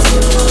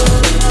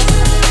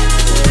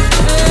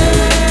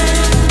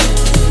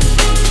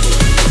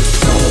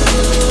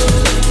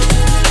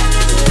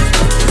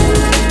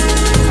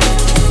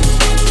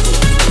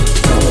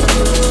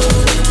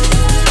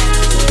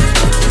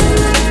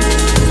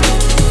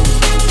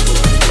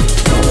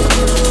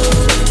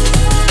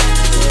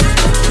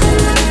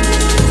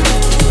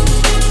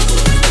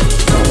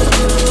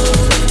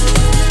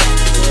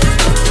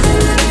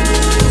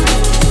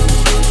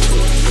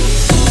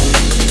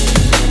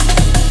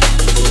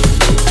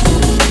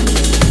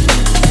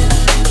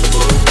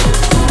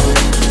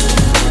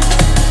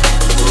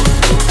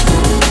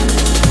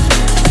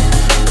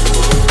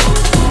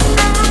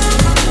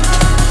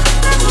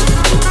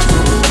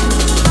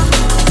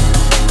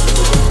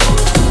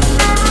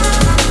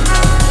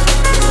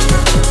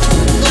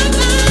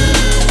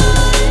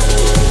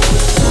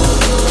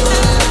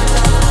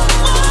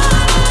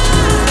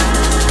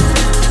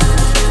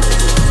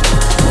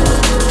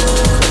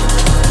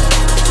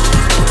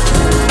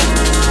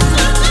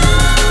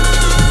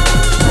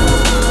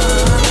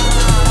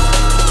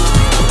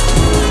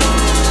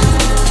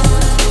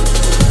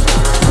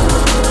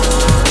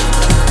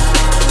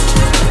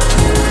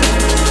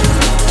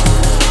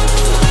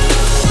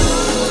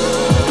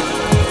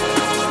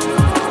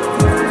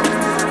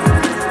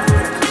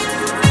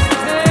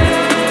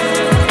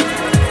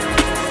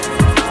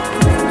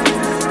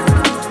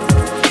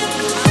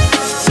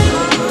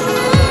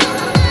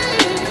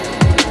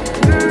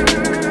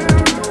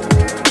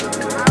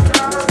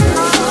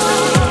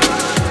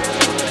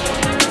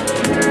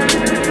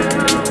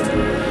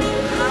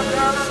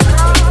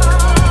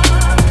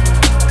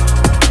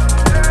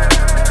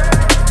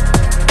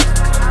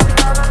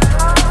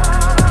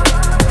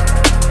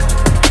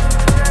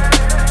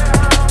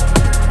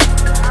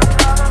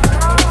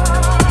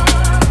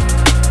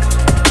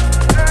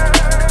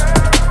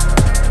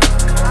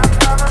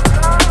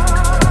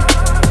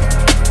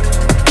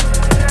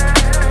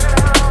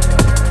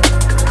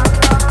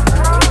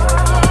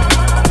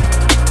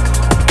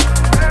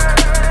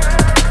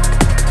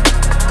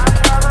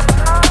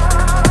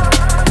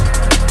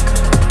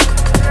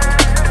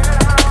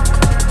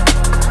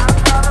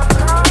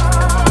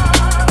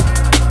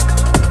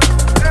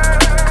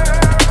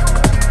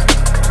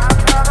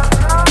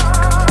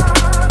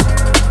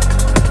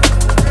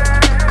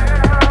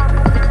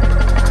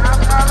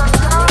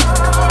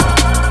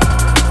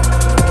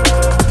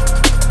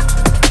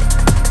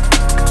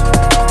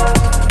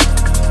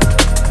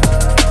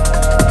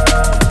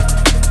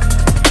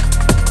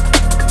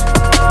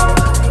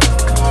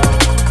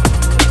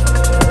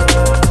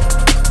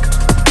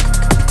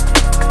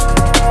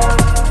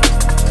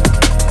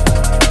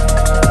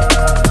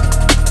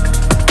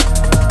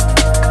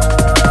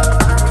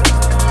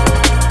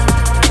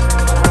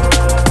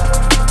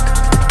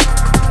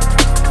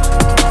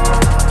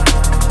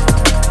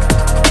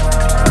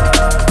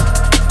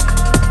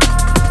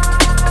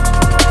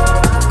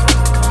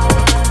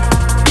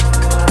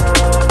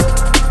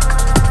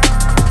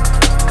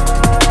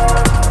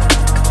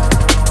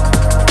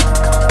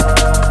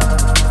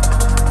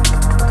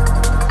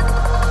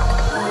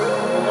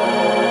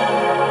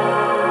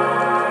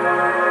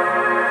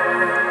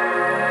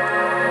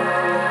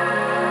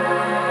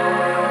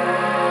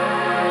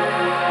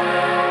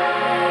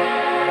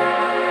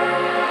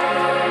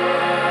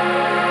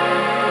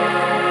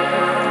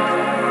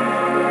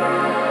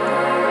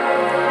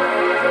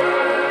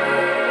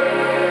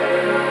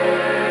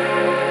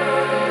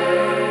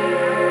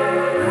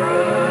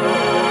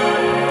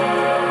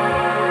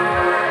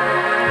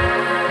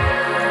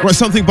 Right,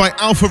 something by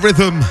Alpha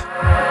Rhythm.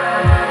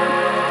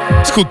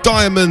 It's called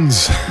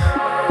Diamonds.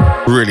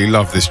 Really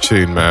love this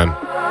tune, man.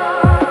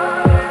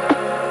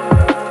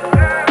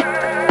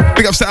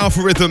 Big ups to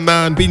Alpha Rhythm,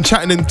 man. Been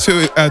chatting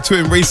to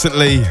him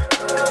recently.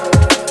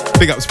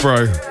 Big ups,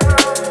 bro.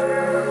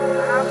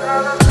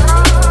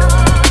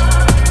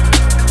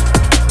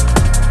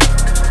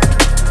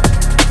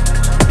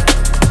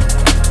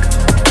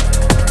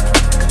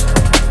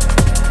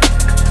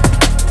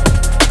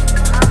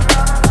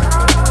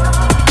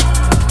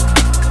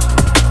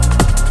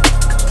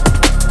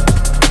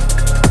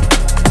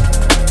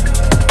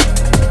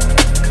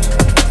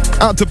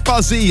 Out to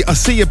Buzzy, I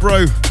see you,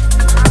 bro.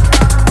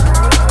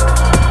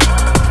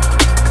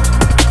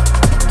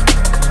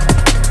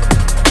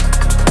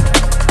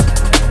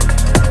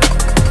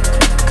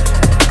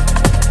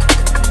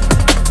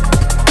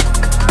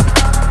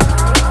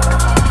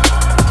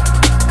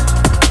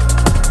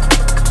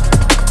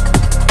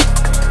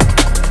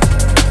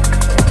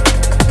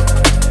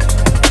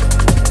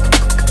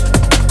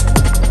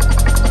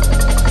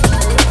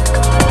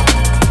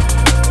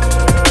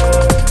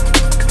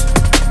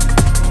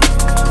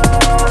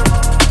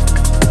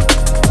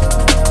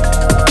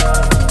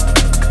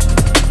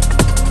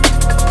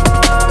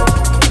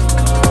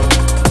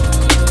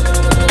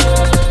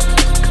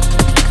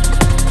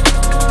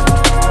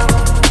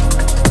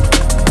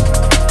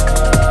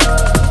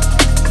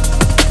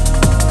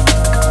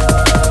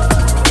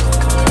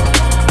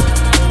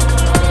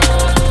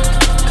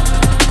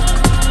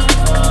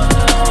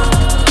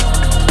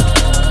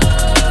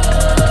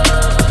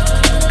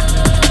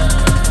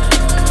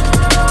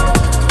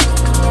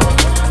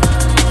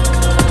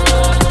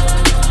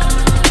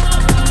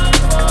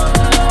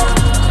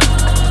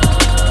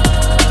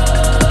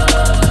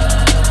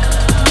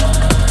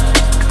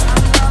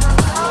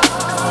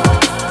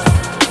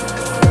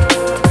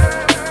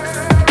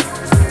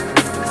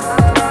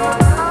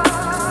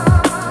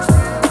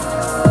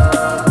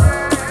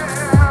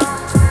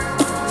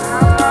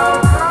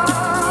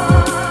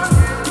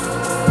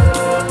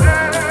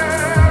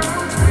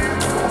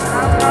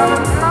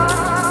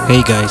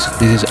 Hey guys,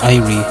 this is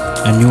Irie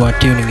and you are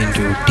tuning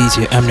into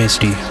DJ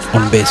Amnesty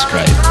on Bass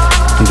Drive.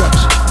 Big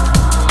ups.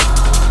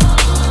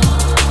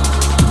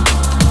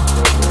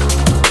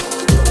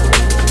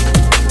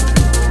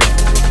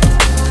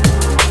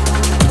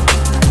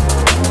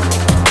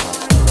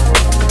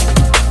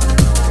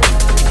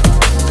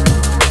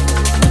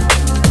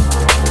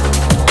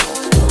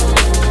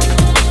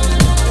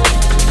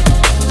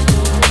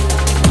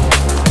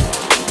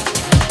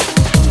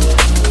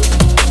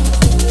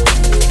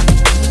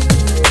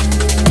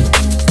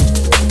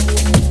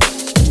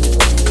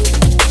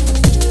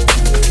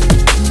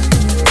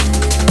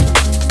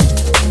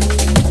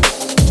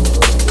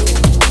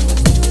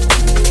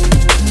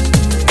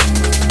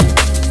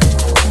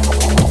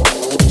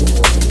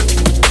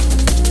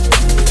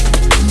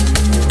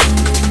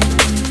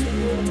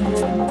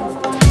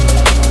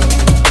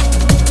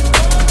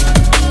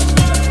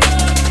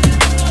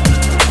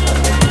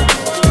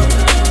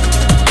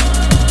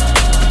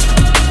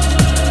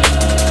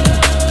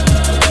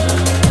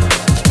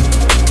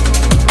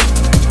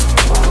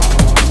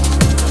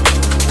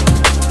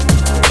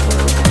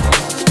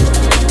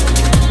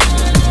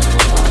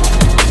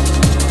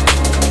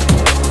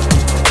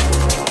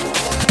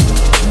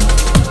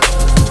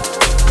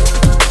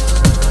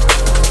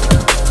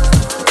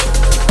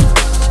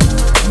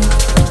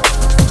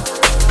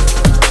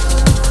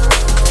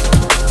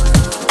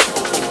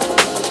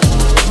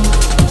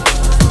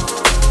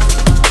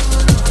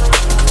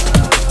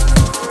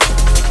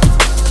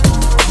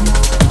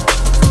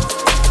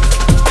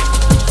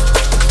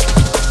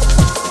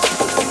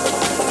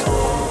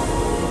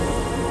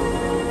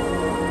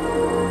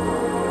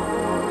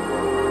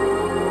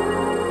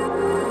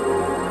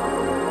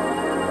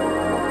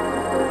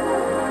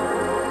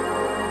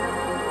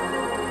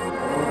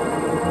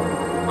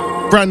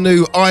 Brand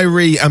new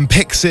Irie and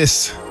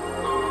Pixis.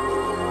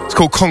 It's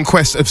called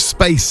Conquest of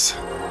Space.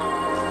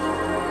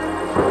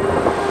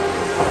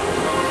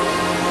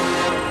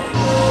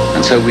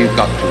 And so we've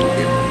got to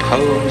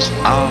impose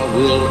our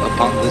will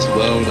upon this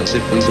world as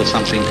if we were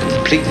something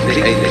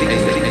completely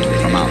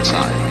alien from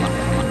outside.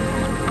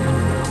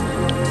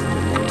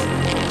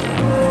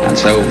 And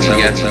so we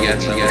get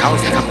a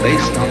culture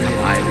based on the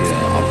idea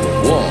of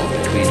the war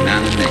between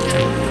man and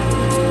nature.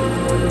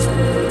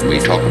 We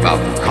talk about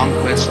the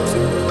conquest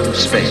of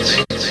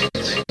space.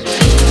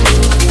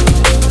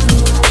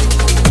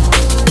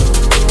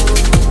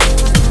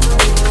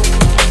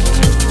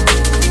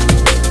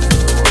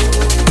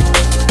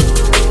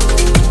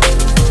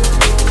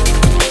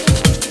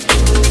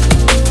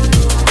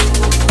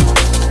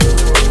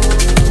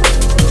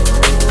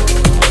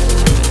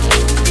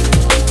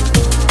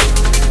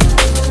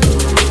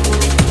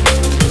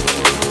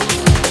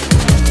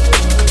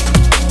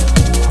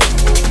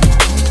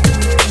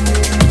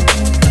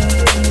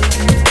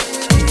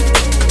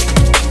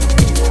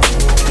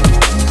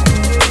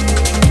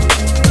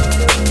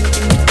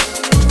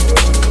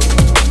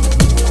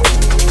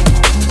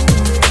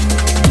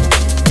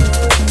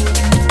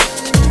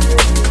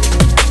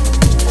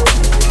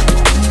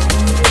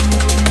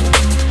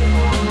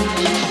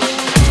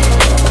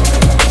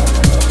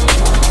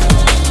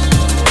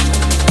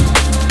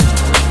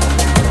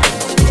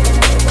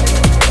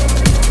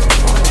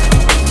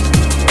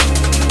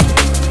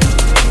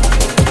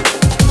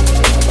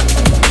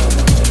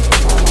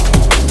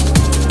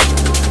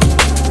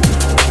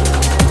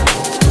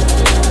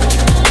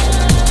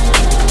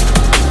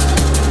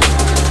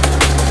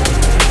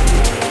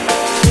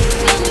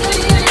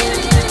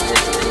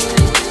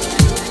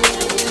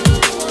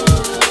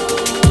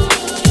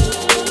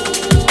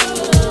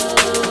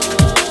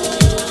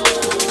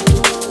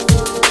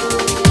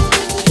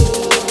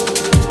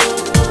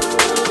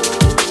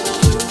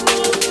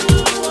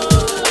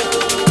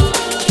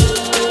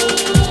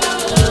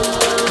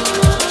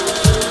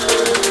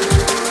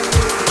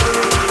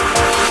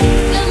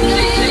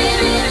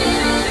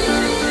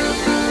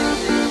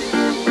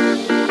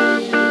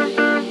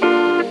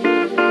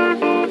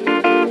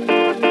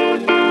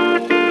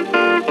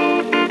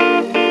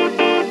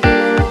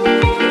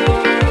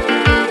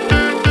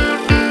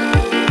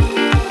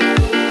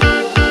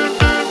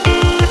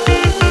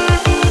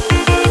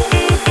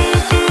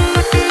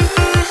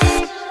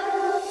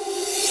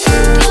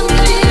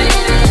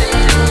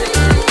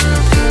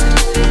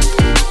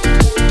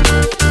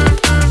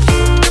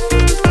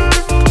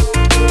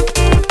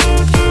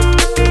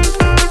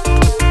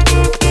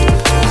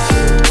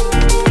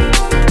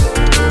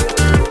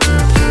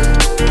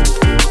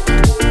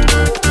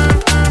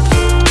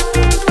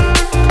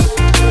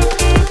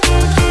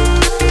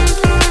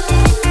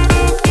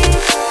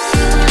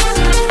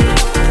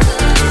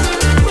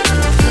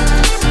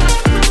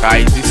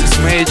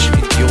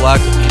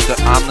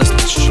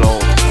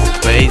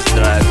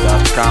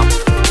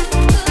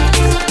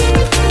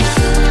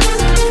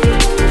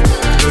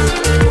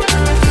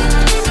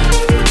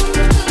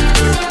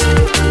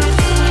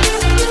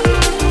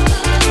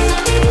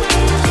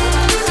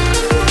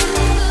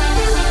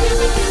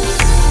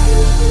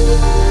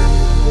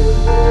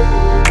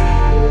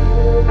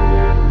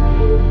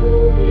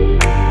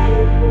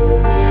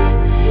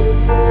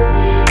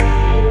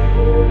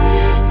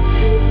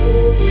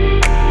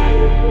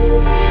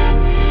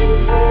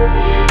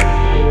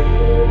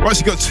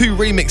 2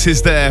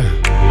 remixes there.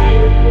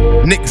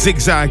 Nick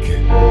Zigzag.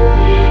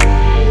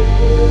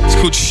 It's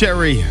called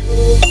Sherry.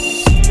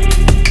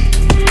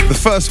 The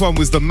first one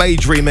was the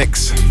Mage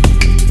remix.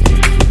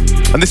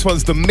 And this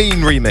one's the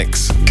Mean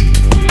remix.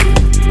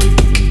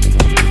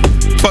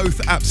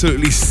 Both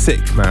absolutely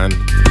sick, man.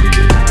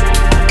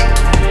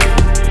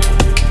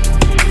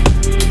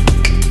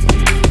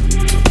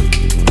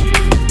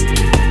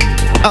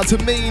 Out to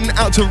Mean,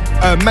 out to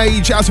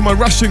Mage, out to my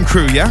Russian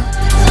crew, yeah?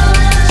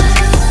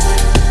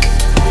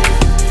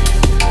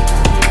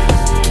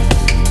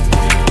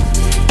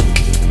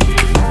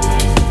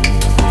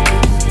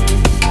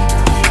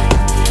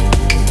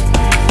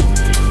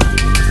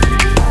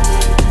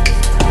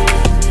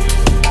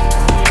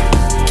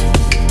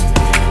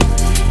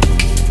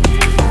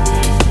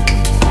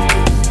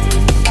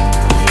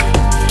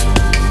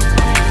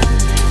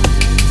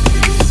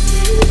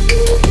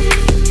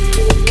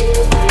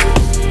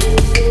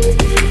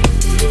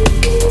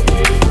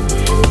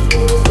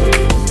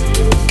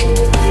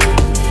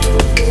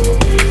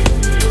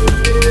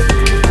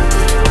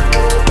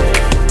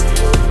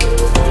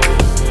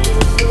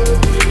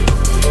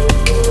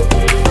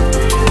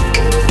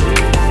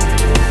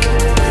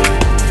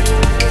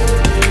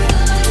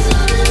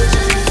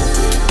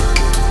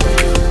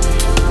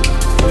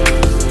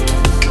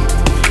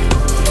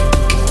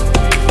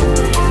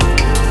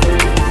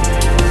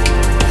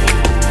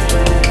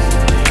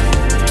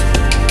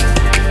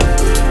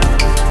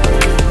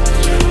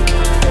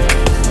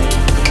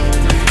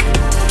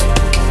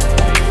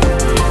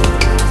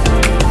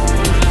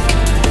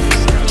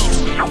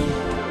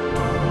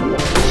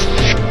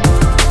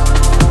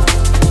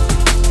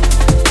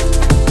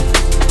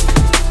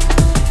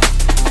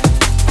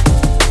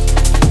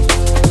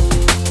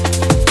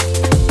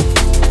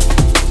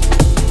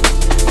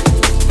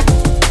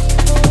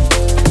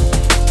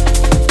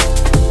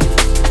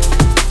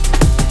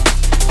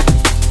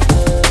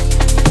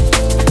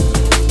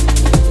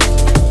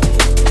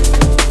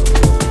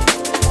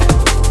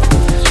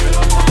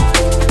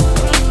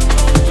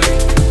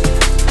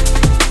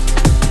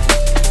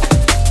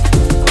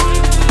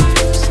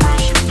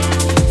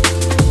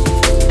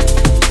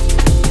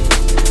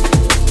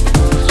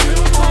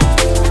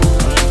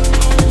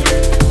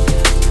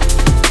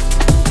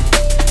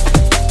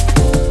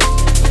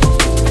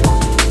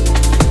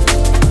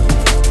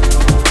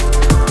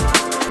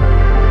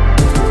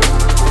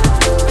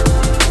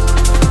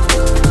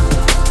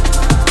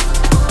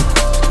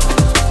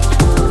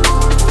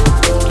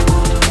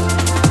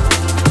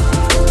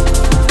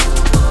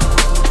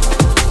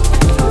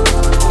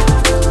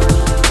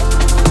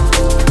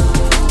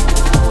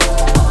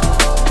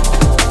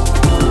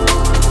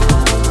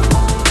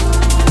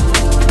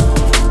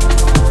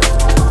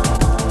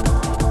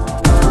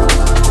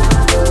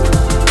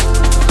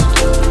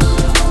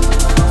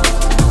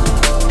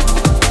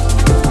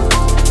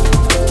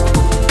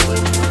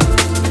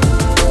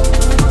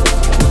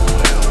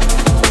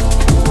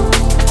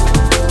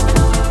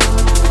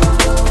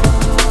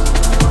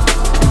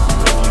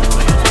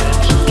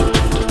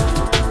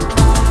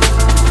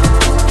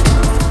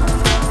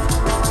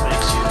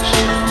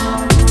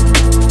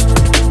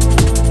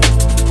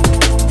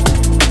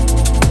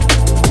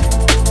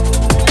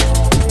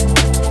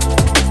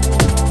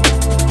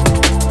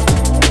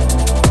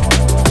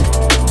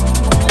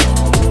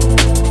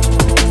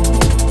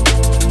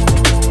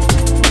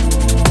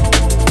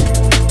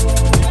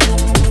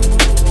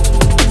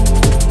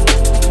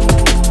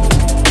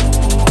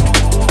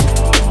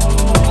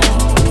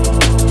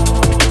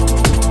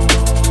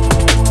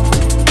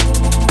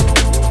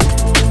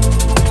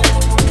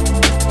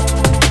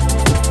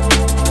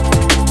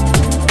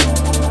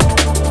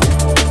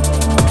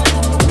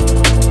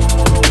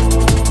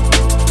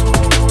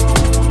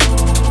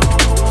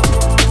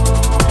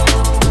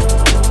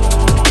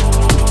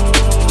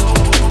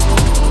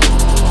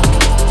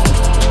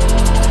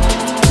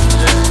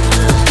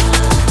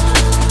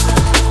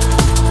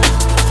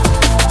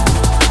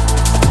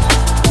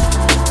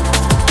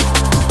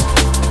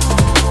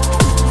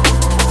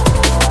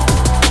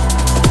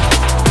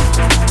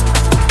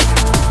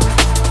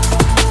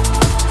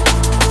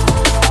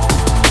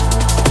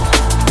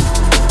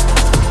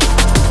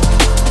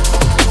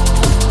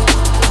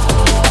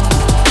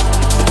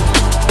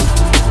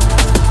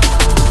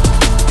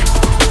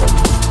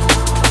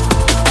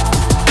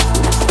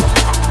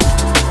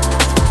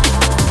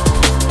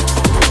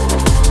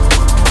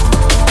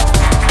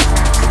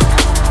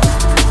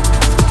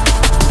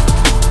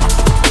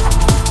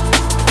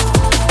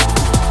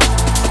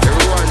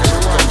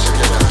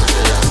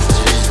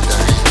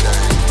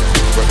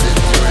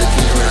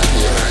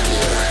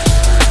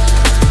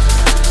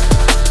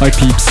 Hi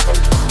peeps,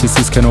 this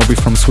is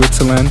Kenobi from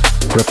Switzerland,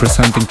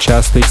 representing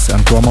Chastix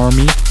and Drum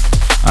Army,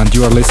 and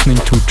you are listening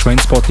to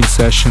Trainspotting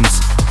Sessions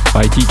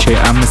by DJ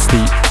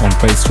Amnesty on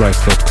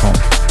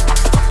bassdrive.com.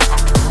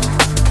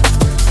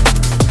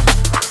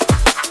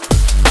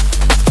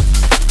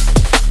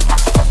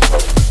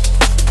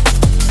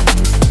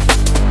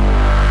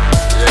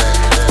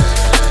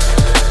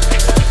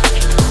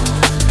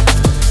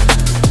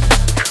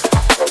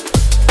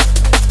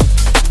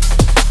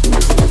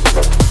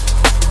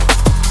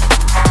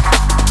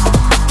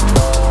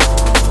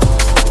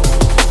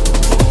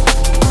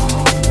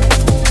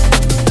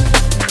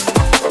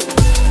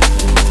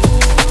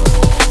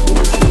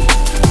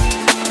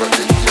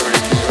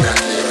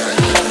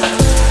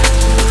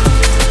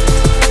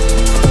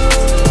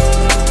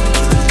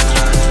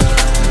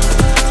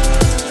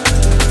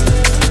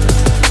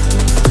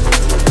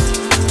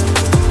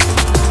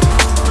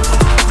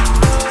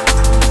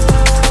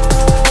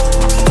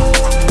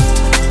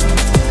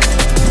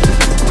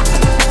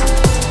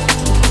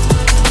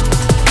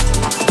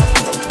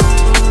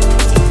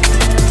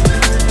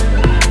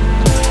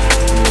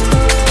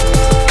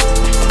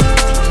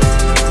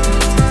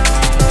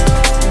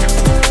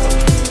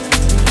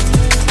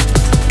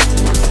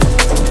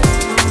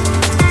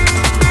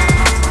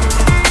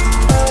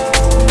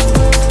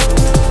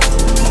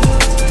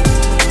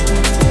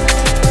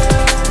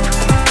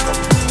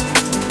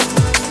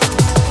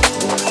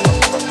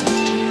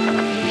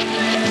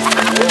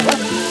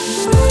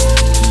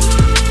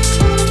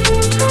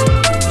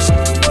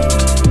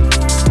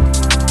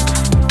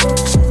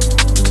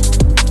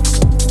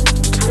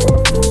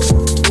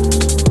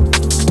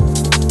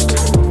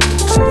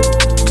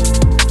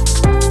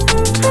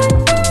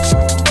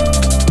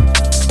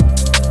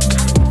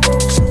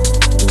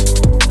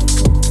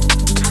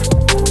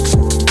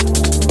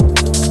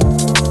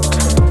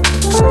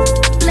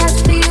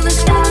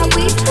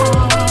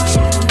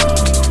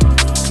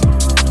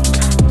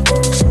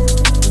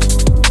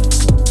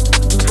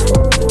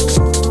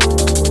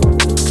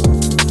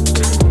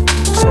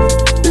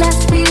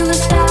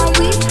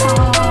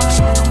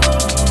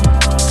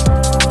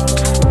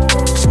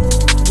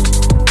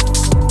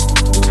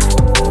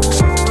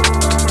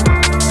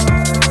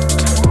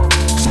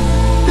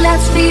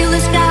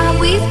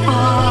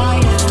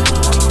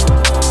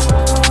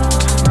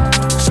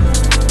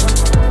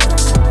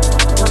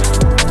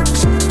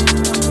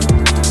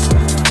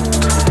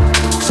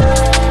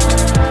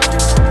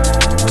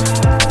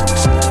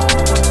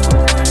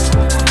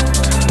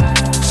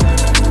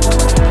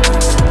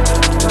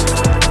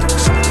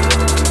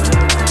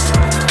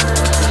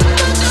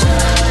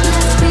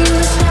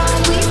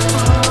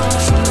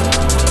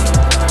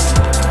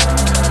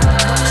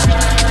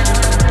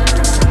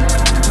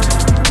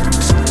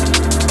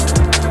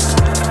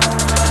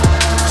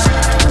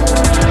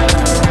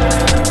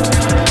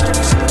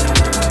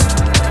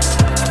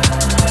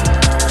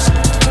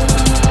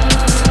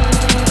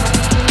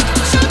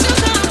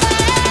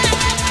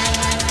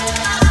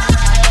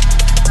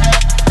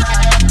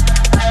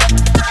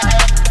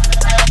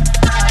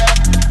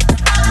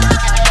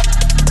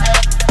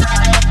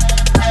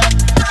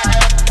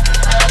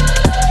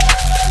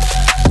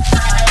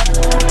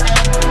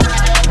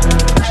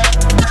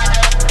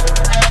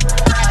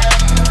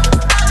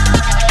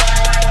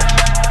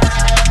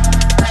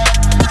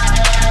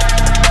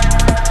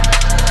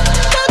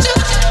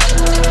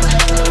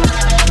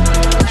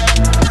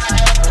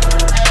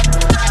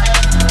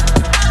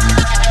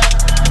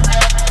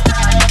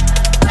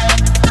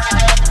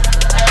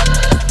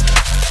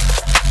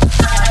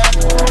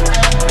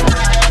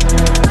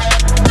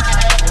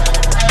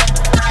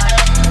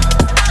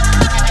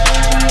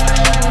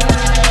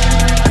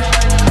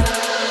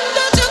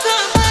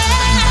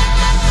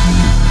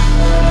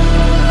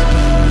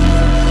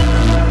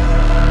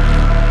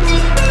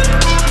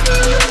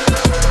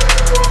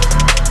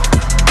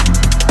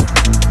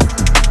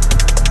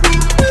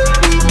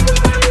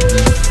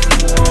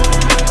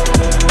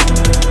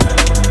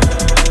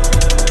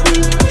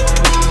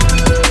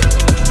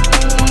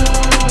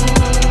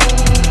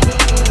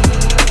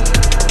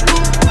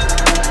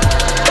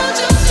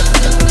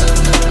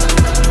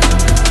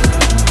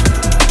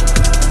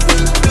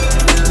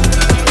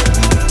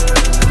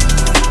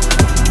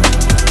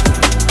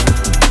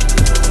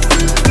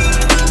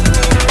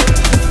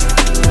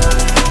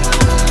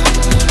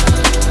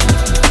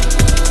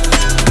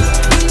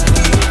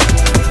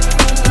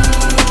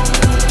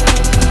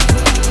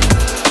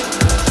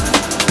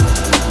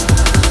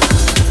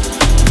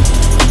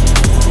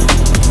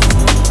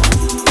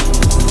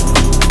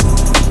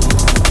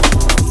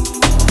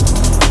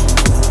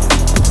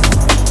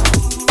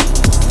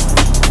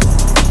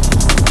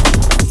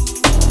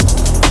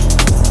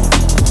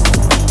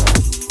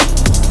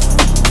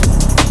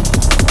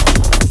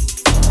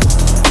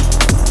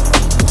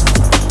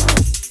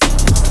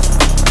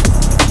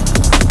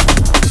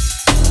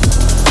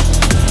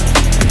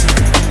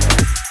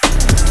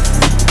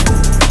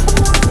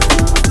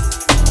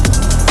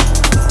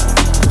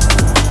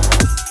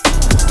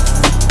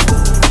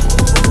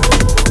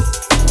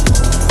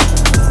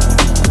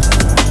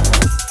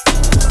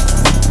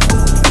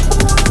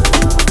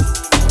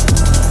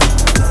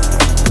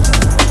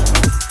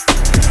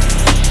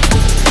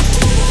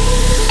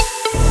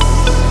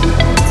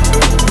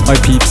 Hi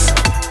peeps,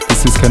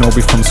 this is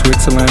Kenobi from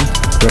Switzerland,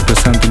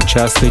 representing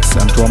Chastix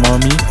and Drum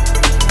Army,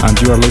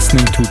 and you are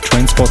listening to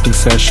Trainspotting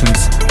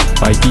Sessions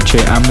by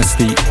DJ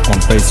Amnesty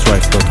on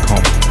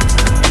bassdrive.com.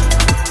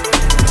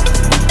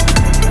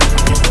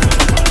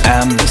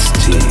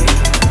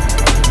 Amnesty.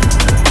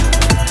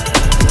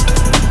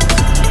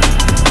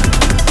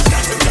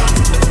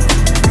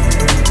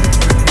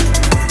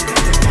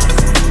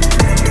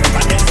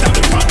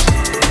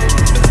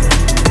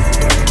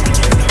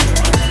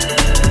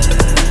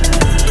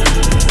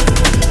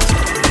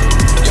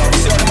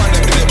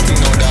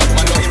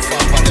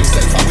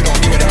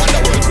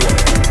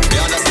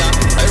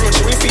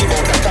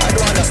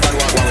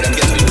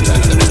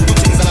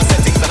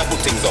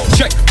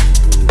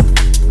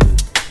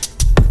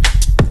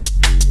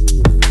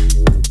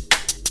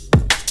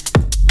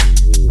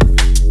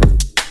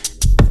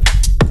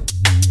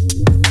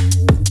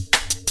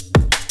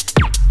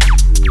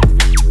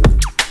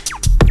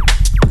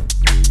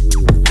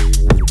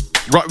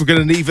 Right, we're going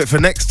to leave it for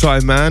next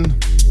time, man.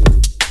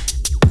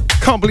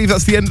 Can't believe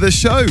that's the end of the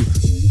show.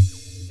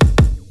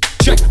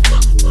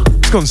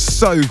 It's gone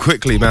so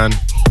quickly, man.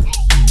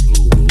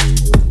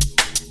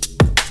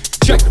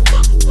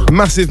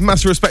 Massive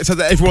respect to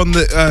everyone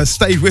that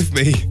stayed with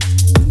me.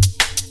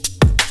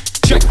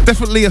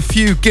 Definitely a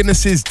few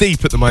Guinnesses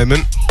deep at the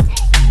moment.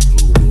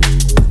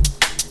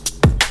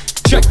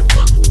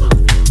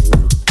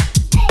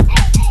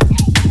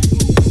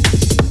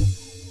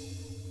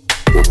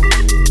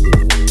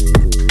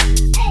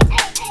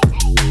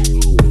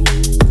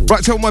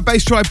 Right to all my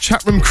Bass Drive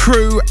chat room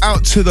crew,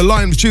 out to the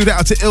Lion of Judah,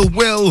 out to Ill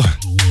Will,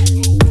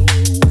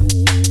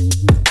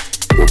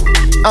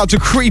 out to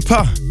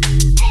Creeper,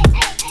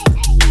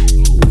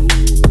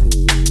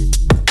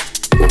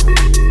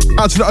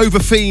 out to the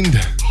Overfiend,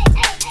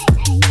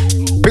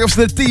 big ups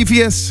to the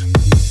Devious,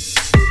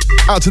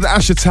 out to the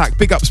Ash Attack,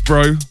 big ups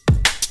bro.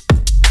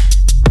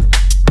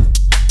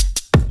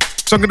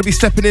 So I'm going to be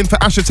stepping in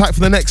for Ash Attack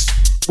for the next,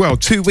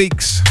 2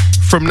 weeks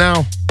from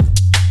now.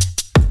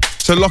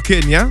 So lock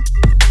in, yeah?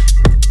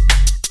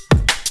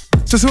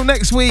 So till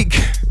next week,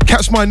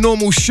 catch my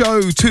normal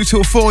show, 2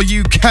 till 4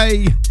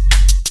 UK.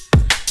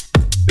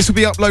 This will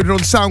be uploaded on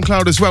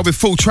SoundCloud as well with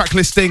full track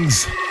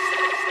listings.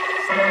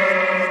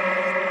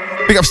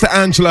 Big ups to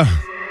Angela.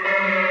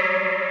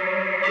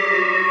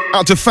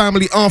 Out to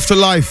Family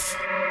Afterlife.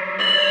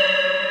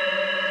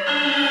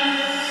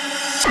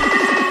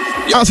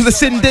 Out to the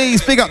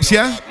Cindy's, big ups,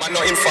 yeah? Man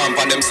not informed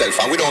on themselves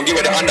and we don't give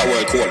it the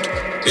underworld code.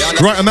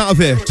 Right, I'm out of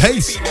here.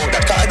 Peace.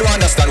 I don't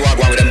understand why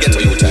with them get to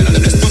you, and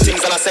them just do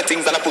things and I set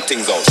things and I put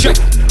things out.